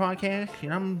What's Real podcast,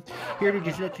 and I'm here to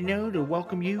just let you know to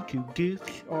welcome you to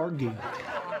Goofs or Goofs.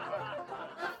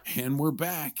 And we're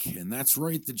back, and that's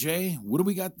right, the J. What do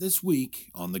we got this week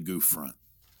on the goof front?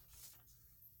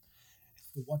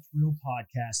 The What's Real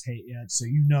podcast. Hey, Ed, so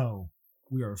you know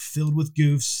we are filled with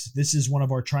goofs. This is one of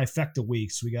our trifecta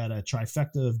weeks. We got a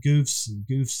trifecta of goofs in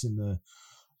the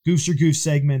Goofs or Goof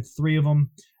segment, 3 of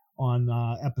them on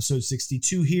episode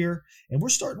 62 here. And we're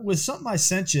starting with something I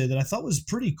sent you that I thought was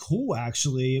pretty cool,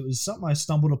 actually. It was something I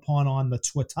stumbled upon on the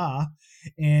Twitter,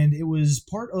 and it was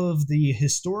part of the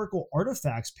historical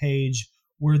artifacts page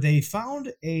where they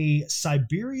found a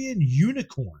Siberian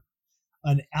unicorn,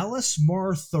 an Ellis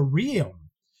martharium,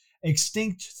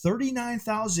 extinct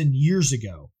 39,000 years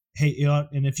ago. Hey,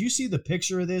 and if you see the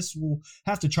picture of this, we'll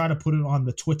have to try to put it on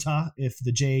the Twitter if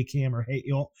the J Cam or Hey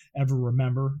Ilt ever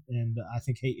remember. And I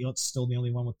think Hey Ilt's still the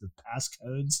only one with the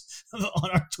passcodes on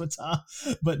our Twitter.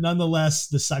 But nonetheless,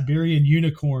 the Siberian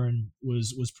unicorn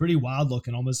was pretty wild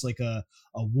looking, almost like a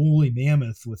woolly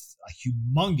mammoth with a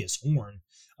humongous horn.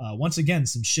 Once again,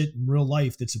 some shit in real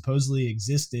life that supposedly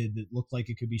existed that looked like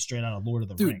it could be straight out of Lord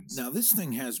of the Rings. Now this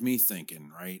thing has me thinking,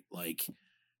 right? Like,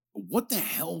 what the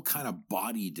hell kind of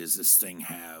body does this thing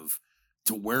have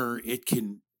to where it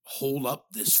can hold up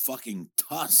this fucking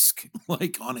tusk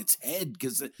like on its head?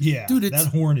 Because dude, that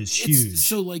horn is huge.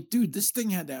 So like, dude, this thing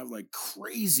had to have like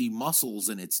crazy muscles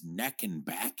in its neck and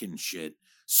back and shit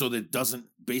so that it doesn't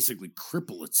basically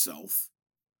cripple itself.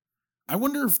 I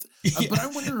wonder if, but I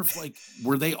wonder if like,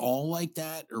 were they all like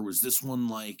that, or was this one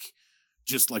like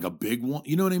just like a big one?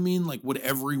 You know what I mean? Like, would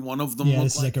every one of them look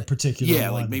this is like a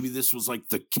particular one. like maybe this was like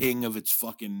the king of its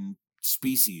fucking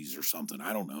species or something.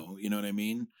 I don't know. You know what I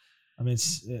mean? I mean,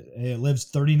 it lives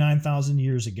 39,000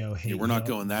 years ago. Hey, we're not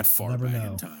going that far back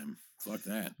in time. Fuck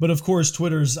that. But of course,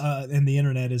 Twitter's and the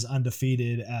internet is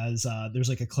undefeated, as there's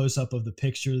like a close up of the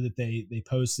picture that they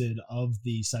posted of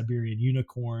the Siberian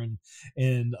unicorn.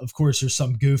 And of course, there's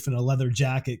some goof in a leather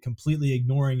jacket completely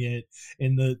ignoring it.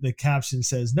 And the caption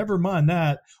says, "Never mind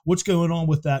that. What's going on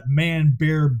with that man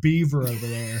bear beaver over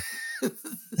there?"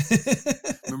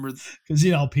 Remember, because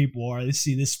you know how people are. They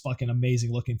see this fucking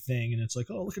amazing looking thing, and it's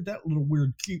like, oh, look at that little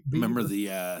weird cute beaver. Remember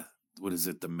the what is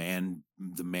it? The man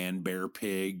bear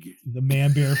pig. The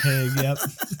man bear pig. Yep.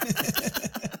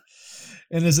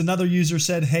 And as another user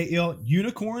said, hey,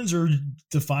 unicorns are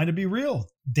defined to be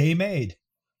real. Day made.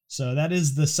 So that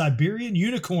is the Siberian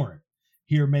unicorn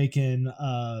here making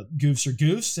goofs or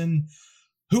goofs. And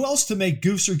who else to make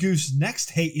goofs or goofs next?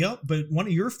 Hey, but one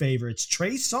of your favorites,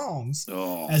 Trey Songz,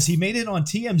 as he made it on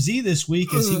TMZ this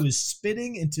week as he was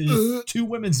spitting into 2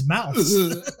 women's mouths.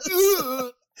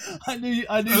 I knew you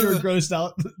were grossed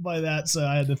out by that, so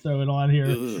I had to throw it on here.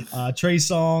 Trey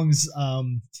Songz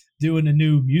doing a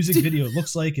new music video. It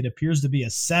looks like it appears to be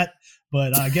a set,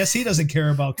 but I guess he doesn't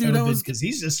care about COVID because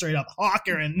he's just straight up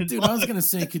hawkering. Dude, I was gonna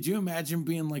say, could you imagine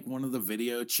being like one of the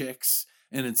video chicks,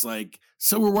 and it's like,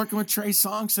 so we're working with Trey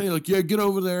Songz. Say like, yeah, get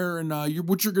over there, and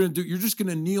what you're gonna do? You're just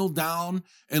gonna kneel down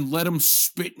and let him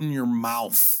spit in your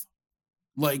mouth.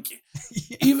 Like,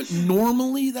 even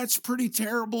normally that's pretty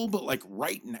terrible, but like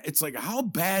right now, it's like, how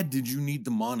bad did you need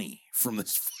the money from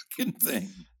this fucking thing?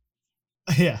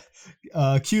 Yeah.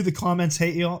 Cue the comments.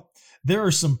 Hey, y'all. There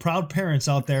are some proud parents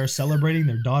out there celebrating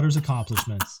their daughter's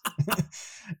accomplishments.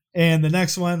 And the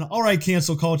next one, all right,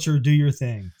 cancel culture, do your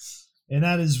thing. And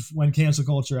that is when cancel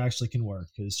culture actually can work,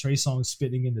 because Trey Songz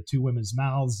spitting into two women's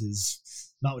mouths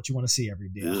is not what you want to see every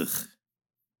day. Ugh.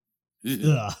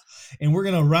 Ugh. And we're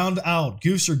going to round out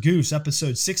Goose or Goose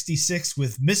episode 66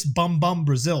 with Miss Bum Bum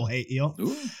Brazil, hey, Eel,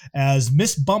 as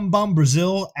Miss Bum Bum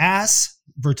Brazil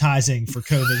advertising for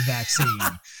COVID vaccine.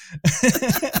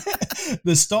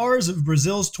 The stars of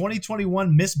Brazil's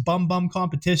 2021 Miss Bum Bum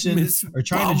competition are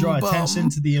trying to draw attention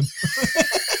to the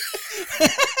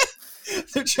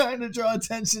they're trying to draw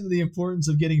attention to the importance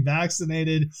of getting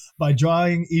vaccinated by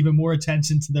drawing even more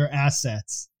attention to their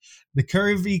assets. The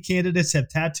curvy candidates have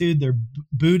tattooed their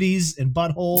booties and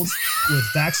buttholes with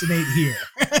 "Vaccinate Here."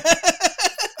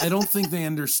 I don't think they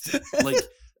understand. Like,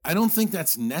 I don't think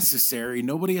that's necessary.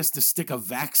 Nobody has to stick a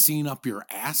vaccine up your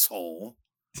asshole.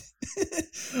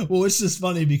 Well, it's just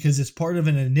funny because it's part of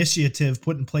an initiative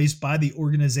put in place by the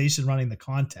organization running the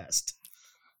contest.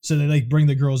 So they like bring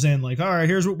the girls in, like, all right,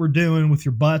 here's what we're doing with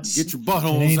your butts, get your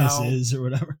buttholes out, or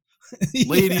whatever.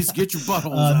 Ladies, get your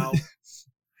buttholes out.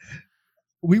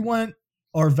 We want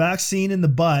our vaccine in the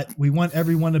butt. We want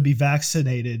everyone to be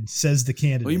vaccinated, says the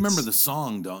candidate. Well, you remember the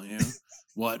song, don't you?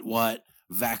 What?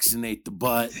 Vaccinate the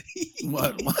butt.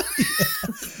 What?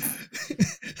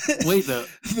 Wait,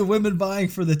 the women vying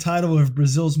for the title of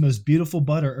Brazil's most beautiful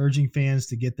butt are urging fans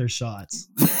to get their shots.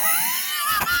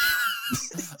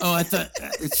 Oh, I thought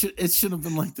it should have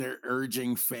been like they're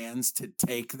urging fans to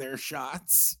take their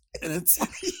shots. And it's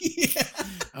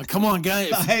come on, guys.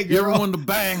 If you ever wanted to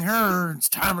bang her, it's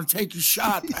time to take your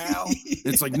shot, pal.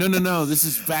 It's like, no. This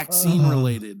is vaccine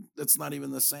related. That's not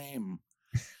even the same.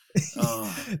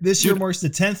 This year marks the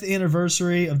 10th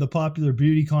anniversary of the popular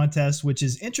beauty contest, which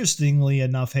is interestingly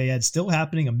enough, Hayad, still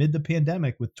happening amid the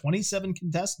pandemic with 27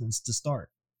 contestants to start.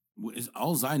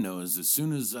 All I know is as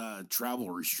soon as travel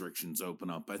restrictions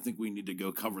open up, I think we need to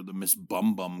go cover the Miss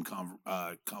Bum Bum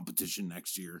competition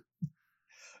next year.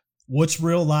 What's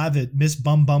Real live at Miss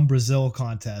Bum Bum Brazil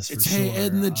contest? It's Hey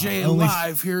Ed and the J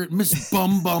live here at Miss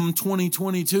Bum Bum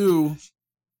 2022.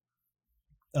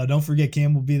 Don't forget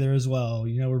Cam will be there as well.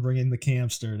 You know, we're bringing the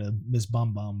Camster to Miss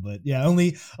Bum Bum, but yeah,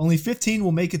 only 15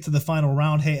 will make it to the final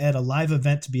round. Hey Ed, a live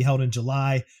event to be held in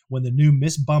July when the new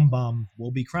Miss Bum Bum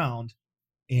will be crowned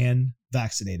and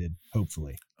vaccinated,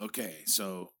 hopefully. Okay,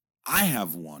 so I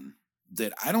have one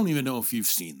that I don't even know if you've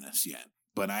seen this yet,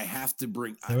 but I have to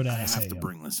bring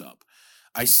bring this up.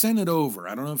 I sent it over.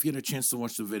 I don't know if you had a chance to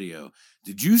watch the video.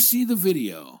 Did you see the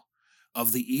video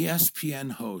of the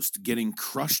ESPN host getting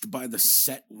crushed by the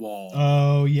set wall?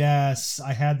 Oh, yes.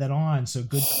 I had that on. So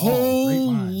good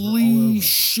call. Holy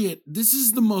shit. This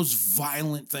is the most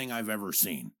violent thing I've ever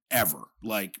seen. Ever.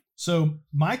 Like, so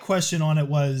my question on it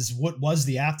was, what was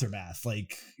the aftermath?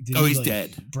 Like, did he's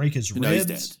dead. Break his ribs? No, he's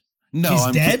dead. No,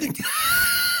 he's dead?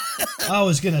 I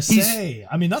was going to say,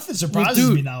 I mean, nothing surprises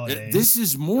me nowadays. This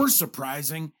is more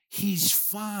surprising. He's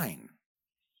fine.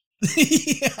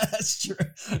 Yeah, that's true.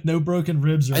 No broken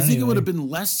ribs or anything. I think it would have been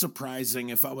less surprising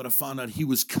if I would have found out he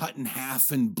was cut in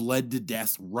half and bled to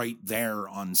death right there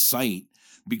on site.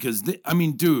 Because,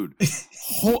 dude,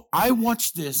 I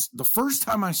watched this the first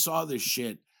time I saw this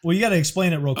shit. Well, you got to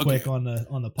explain it real quick on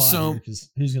the pod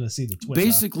because who's going to see the Twitch?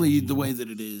 Basically, the way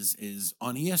that it is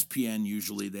on ESPN.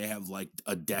 Usually, they have like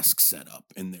a desk set up,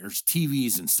 and there's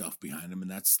TVs and stuff behind them,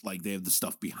 and that's like they have the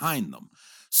stuff behind them.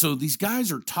 So these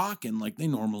guys are talking like they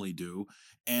normally do,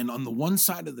 and on the one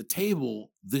side of the table,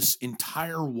 this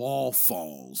entire wall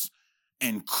falls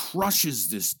and crushes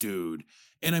this dude.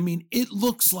 And I mean, it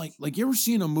looks like you ever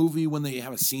seen a movie when they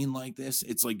have a scene like this?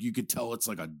 It's like you could tell it's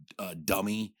like a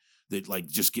dummy that like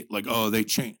just get like, oh, they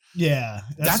change. Yeah.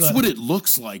 That's what it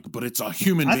looks like, but it's a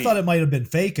human being. I thought it might have been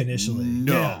fake initially.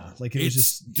 No. Yeah, like it was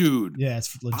just, dude. Yeah,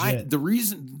 it's legit.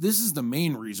 This is the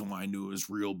main reason why I knew it was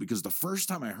real, because the first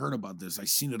time I heard about this, I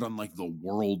seen it on like the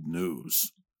world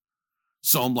news.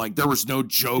 So I'm like, there was no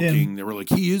joking. They were like,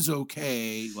 he is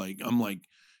okay. Like, I'm like,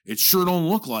 it sure don't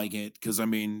look like it. Cause I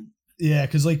mean, yeah,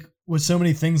 because like with so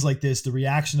many things like this, the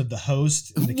reaction of the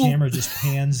host and the camera just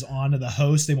pans onto the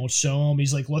host. They won't show him.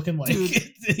 He's like looking like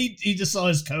he just saw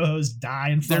his co-host die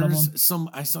in front of him.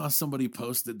 I saw somebody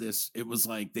posted this. It was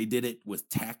like they did it with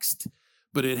text,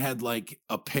 but it had like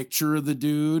a picture of the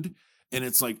dude, and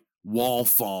it's like wall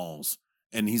falls,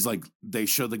 and he's like, they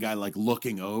show the guy like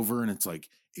looking over, and it's like,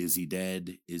 is he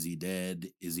dead? Is he dead?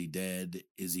 Is he dead?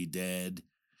 Is he dead?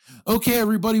 Okay,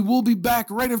 everybody, we'll be back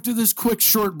right after this quick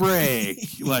short break.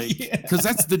 Like, because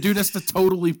that's the dude has to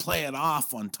totally play it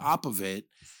off on top of it.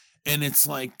 And it's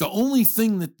like the only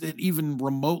thing that even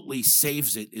remotely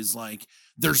saves it is like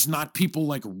there's not people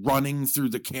like running through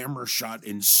the camera shot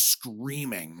and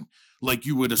screaming like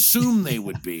you would assume they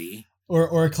would be.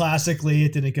 Or classically,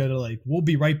 it didn't go to like, we'll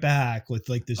be right back with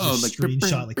like this just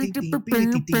screenshot. Like, ding, ding,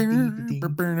 ding, ding, ding,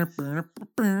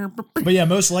 ding. But yeah,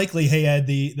 most likely, hey, Ed,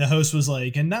 the host was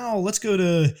like, and now let's go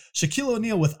to Shaquille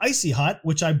O'Neal with Icy Hot,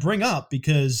 which I bring up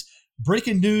because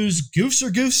breaking news, Goofs or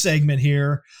Goofs segment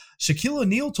here. Shaquille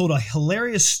O'Neal told a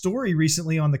hilarious story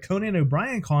recently on the Conan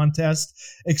O'Brien podcast,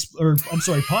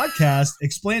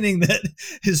 explaining that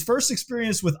his first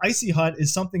experience with Icy Hot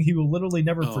is something he will literally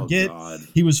never forget. God.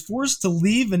 He was forced to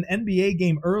leave an NBA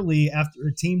game early after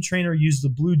a team trainer used the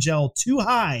blue gel too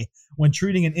high when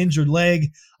treating an injured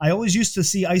leg. I always used to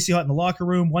see Icy Hot in the locker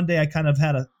room. One day I kind of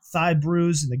had a thigh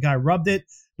bruise and the guy rubbed it,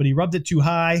 but he rubbed it too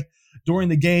high. During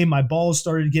the game, my balls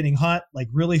started getting hot, like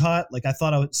really hot, like I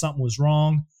thought something was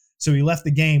wrong. So he left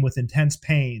the game with intense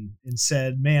pain and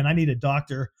said, man, I need a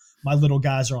doctor. My little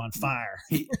guys are on fire.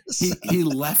 He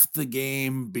left the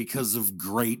game because of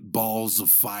great balls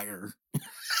of fire.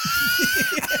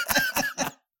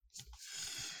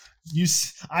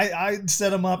 I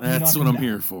set him up. That's what I'm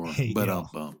here for. Hey,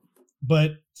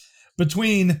 But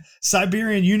between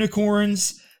Siberian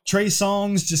unicorns, Trey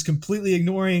Songz just completely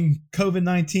ignoring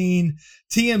COVID-19,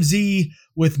 TMZ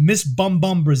with Miss Bum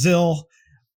Bum Brazil,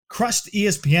 crushed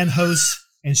ESPN hosts,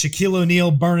 and Shaquille O'Neal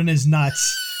burning his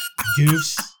nuts.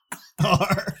 Goofs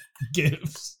are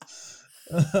goofs.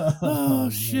 Oh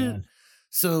shit. Man.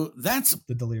 So that's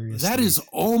the delirious. That is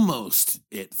almost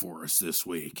it for us this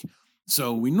week.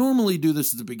 So we normally do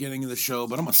this at the beginning of the show,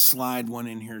 but I'm going to slide one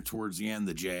in here towards the end,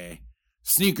 the J.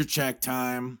 Sneaker check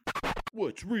time.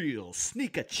 What's real?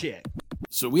 Sneaker check.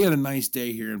 So we had a nice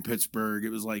day here in Pittsburgh. It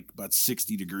was like about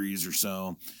 60 degrees or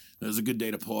so. It was a good day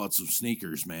to pull out some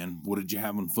sneakers, man. What did you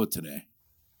have on foot today?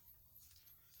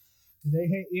 Today,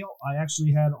 hey, I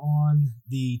actually had on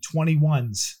the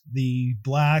 21s, the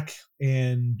black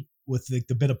and with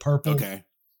the bit of purple. Okay.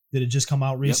 That had just come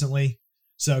out recently. Yep.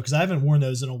 So, because I haven't worn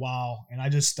those in a while, and I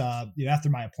just, after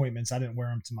my appointments, I didn't wear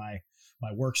them to my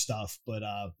work stuff, but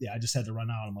I just had to run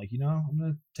out. I'm like, I'm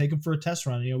gonna take them for a test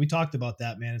run. We talked about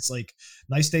that, man. It's like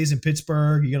nice days in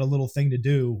Pittsburgh. You got a little thing to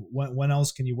do. When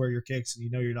else can you wear your kicks and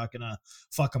you're not gonna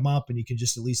fuck them up, and you can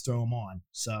just at least throw them on.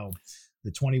 So the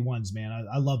 21s, man,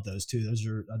 I love those too. Those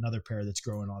are another pair that's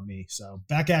growing on me. So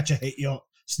back at you. Hey,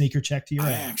 sneaker check to your I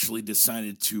head. actually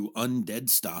decided to undead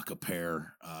stock a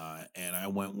pair, and I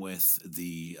went with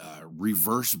the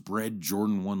reverse bred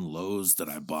Jordan 1 lows that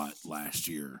I bought last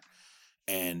year.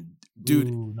 And dude,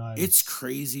 ooh, nice. It's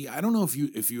crazy. I don't know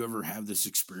if you ever have this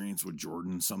experience with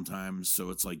Jordan sometimes. So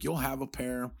it's like you'll have a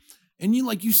pair and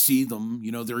you see them,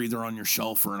 they're either on your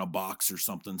shelf or in a box or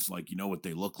something. So like, what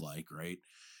they look like, right?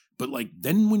 But like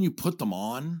then when you put them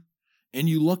on and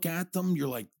you look at them, you're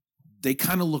like, they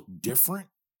kind of look different.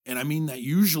 And I mean that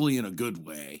usually in a good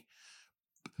way.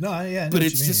 No, yeah, but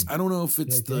it's just, I don't know if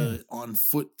it's the on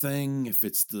foot thing, if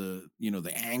it's the,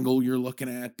 the angle you're looking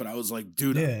at, but I was like,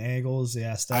 dude, angles, the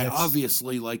aesthetics. I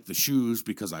obviously like the shoes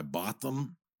because I bought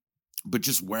them, but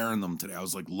just wearing them today, I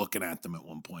was like looking at them at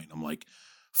one point. I'm like,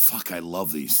 fuck, I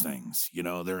love these things.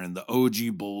 They're in the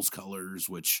OG Bulls colors,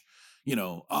 which,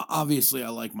 obviously I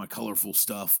like my colorful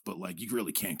stuff, but like you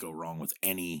really can't go wrong with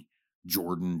any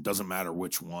Jordan, doesn't matter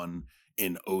which one,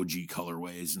 in OG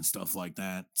colorways and stuff like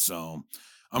that. So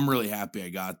I'm really happy I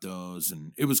got those,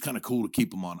 and it was kind of cool to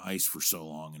keep them on ice for so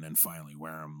long and then finally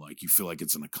wear them. Like you feel like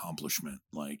it's an accomplishment.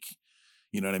 Like,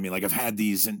 you know what I mean? Like I've had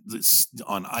these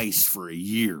on ice for a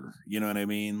year. You know what I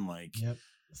mean? Like, yep.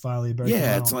 Finally,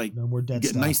 it's like no more dead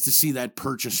stuff. Nice to see that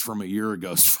purchase from a year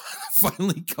ago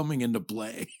finally coming into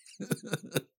play.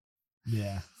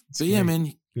 Yeah. So yeah,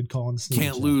 man, good call on the sneaker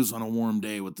can't lose on a warm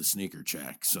day with the sneaker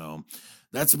check. So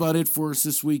that's about it for us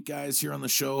this week, guys, here on the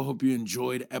show. Hope you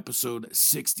enjoyed episode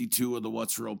 62 of the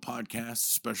What's Real podcast,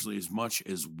 especially as much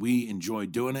as we enjoy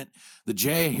doing it. The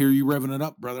Jay, I hear you revving it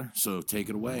up, brother. So take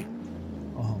it away.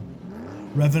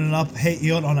 Revving it up. Hey,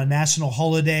 on a national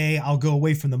holiday, I'll go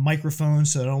away from the microphone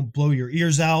so I don't blow your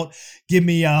ears out. Give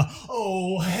me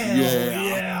oh, hell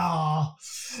yeah.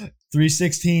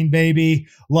 316, baby.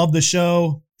 Love the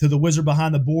show. To the wizard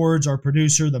behind the boards, our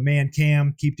producer, the man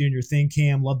Cam. Keep doing your thing,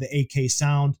 Cam. Love the AK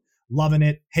sound. Loving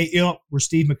it. Hey, we're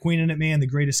Steve McQueen in it, man. The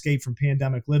great escape from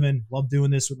pandemic living. Love doing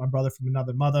this with my brother from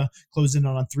another mother. Closing in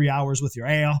on 3 hours with your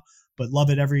ale, but love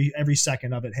it every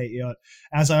second of it. Hey,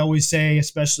 as I always say,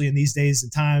 especially in these days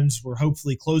and times, we're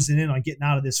hopefully closing in on getting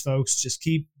out of this, folks. Just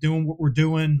keep doing what we're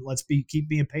doing. Keep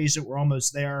being patient. We're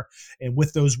almost there. And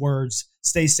with those words,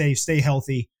 stay safe, stay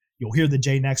healthy. You'll hear the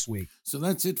Jay next week. So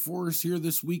that's it for us here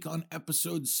this week on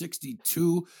episode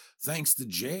 62. Thanks to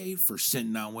Jay for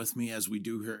sitting down with me as we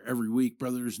do here every week,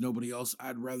 brother. There's nobody else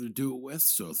I'd rather do it with.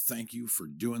 So thank you for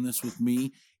doing this with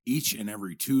me each and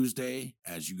every Tuesday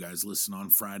as you guys listen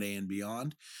on Friday and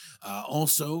beyond.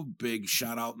 Also, big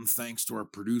shout out and thanks to our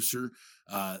producer,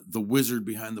 the wizard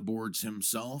behind the boards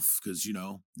himself, because, you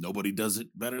know, nobody does it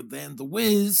better than the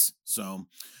Wiz. So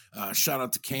shout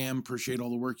out to Cam. Appreciate all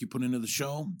the work you put into the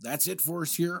show. That's it for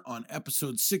us here on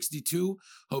episode 62.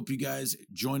 Hope you guys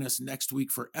join us next week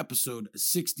for episode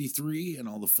 63 and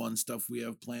all the fun stuff we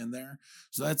have planned there.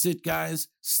 So that's it, guys.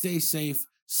 Stay safe,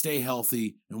 stay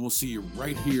healthy, and we'll see you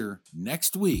right here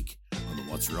next week on the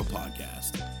What's Real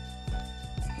podcast.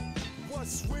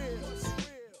 What's real?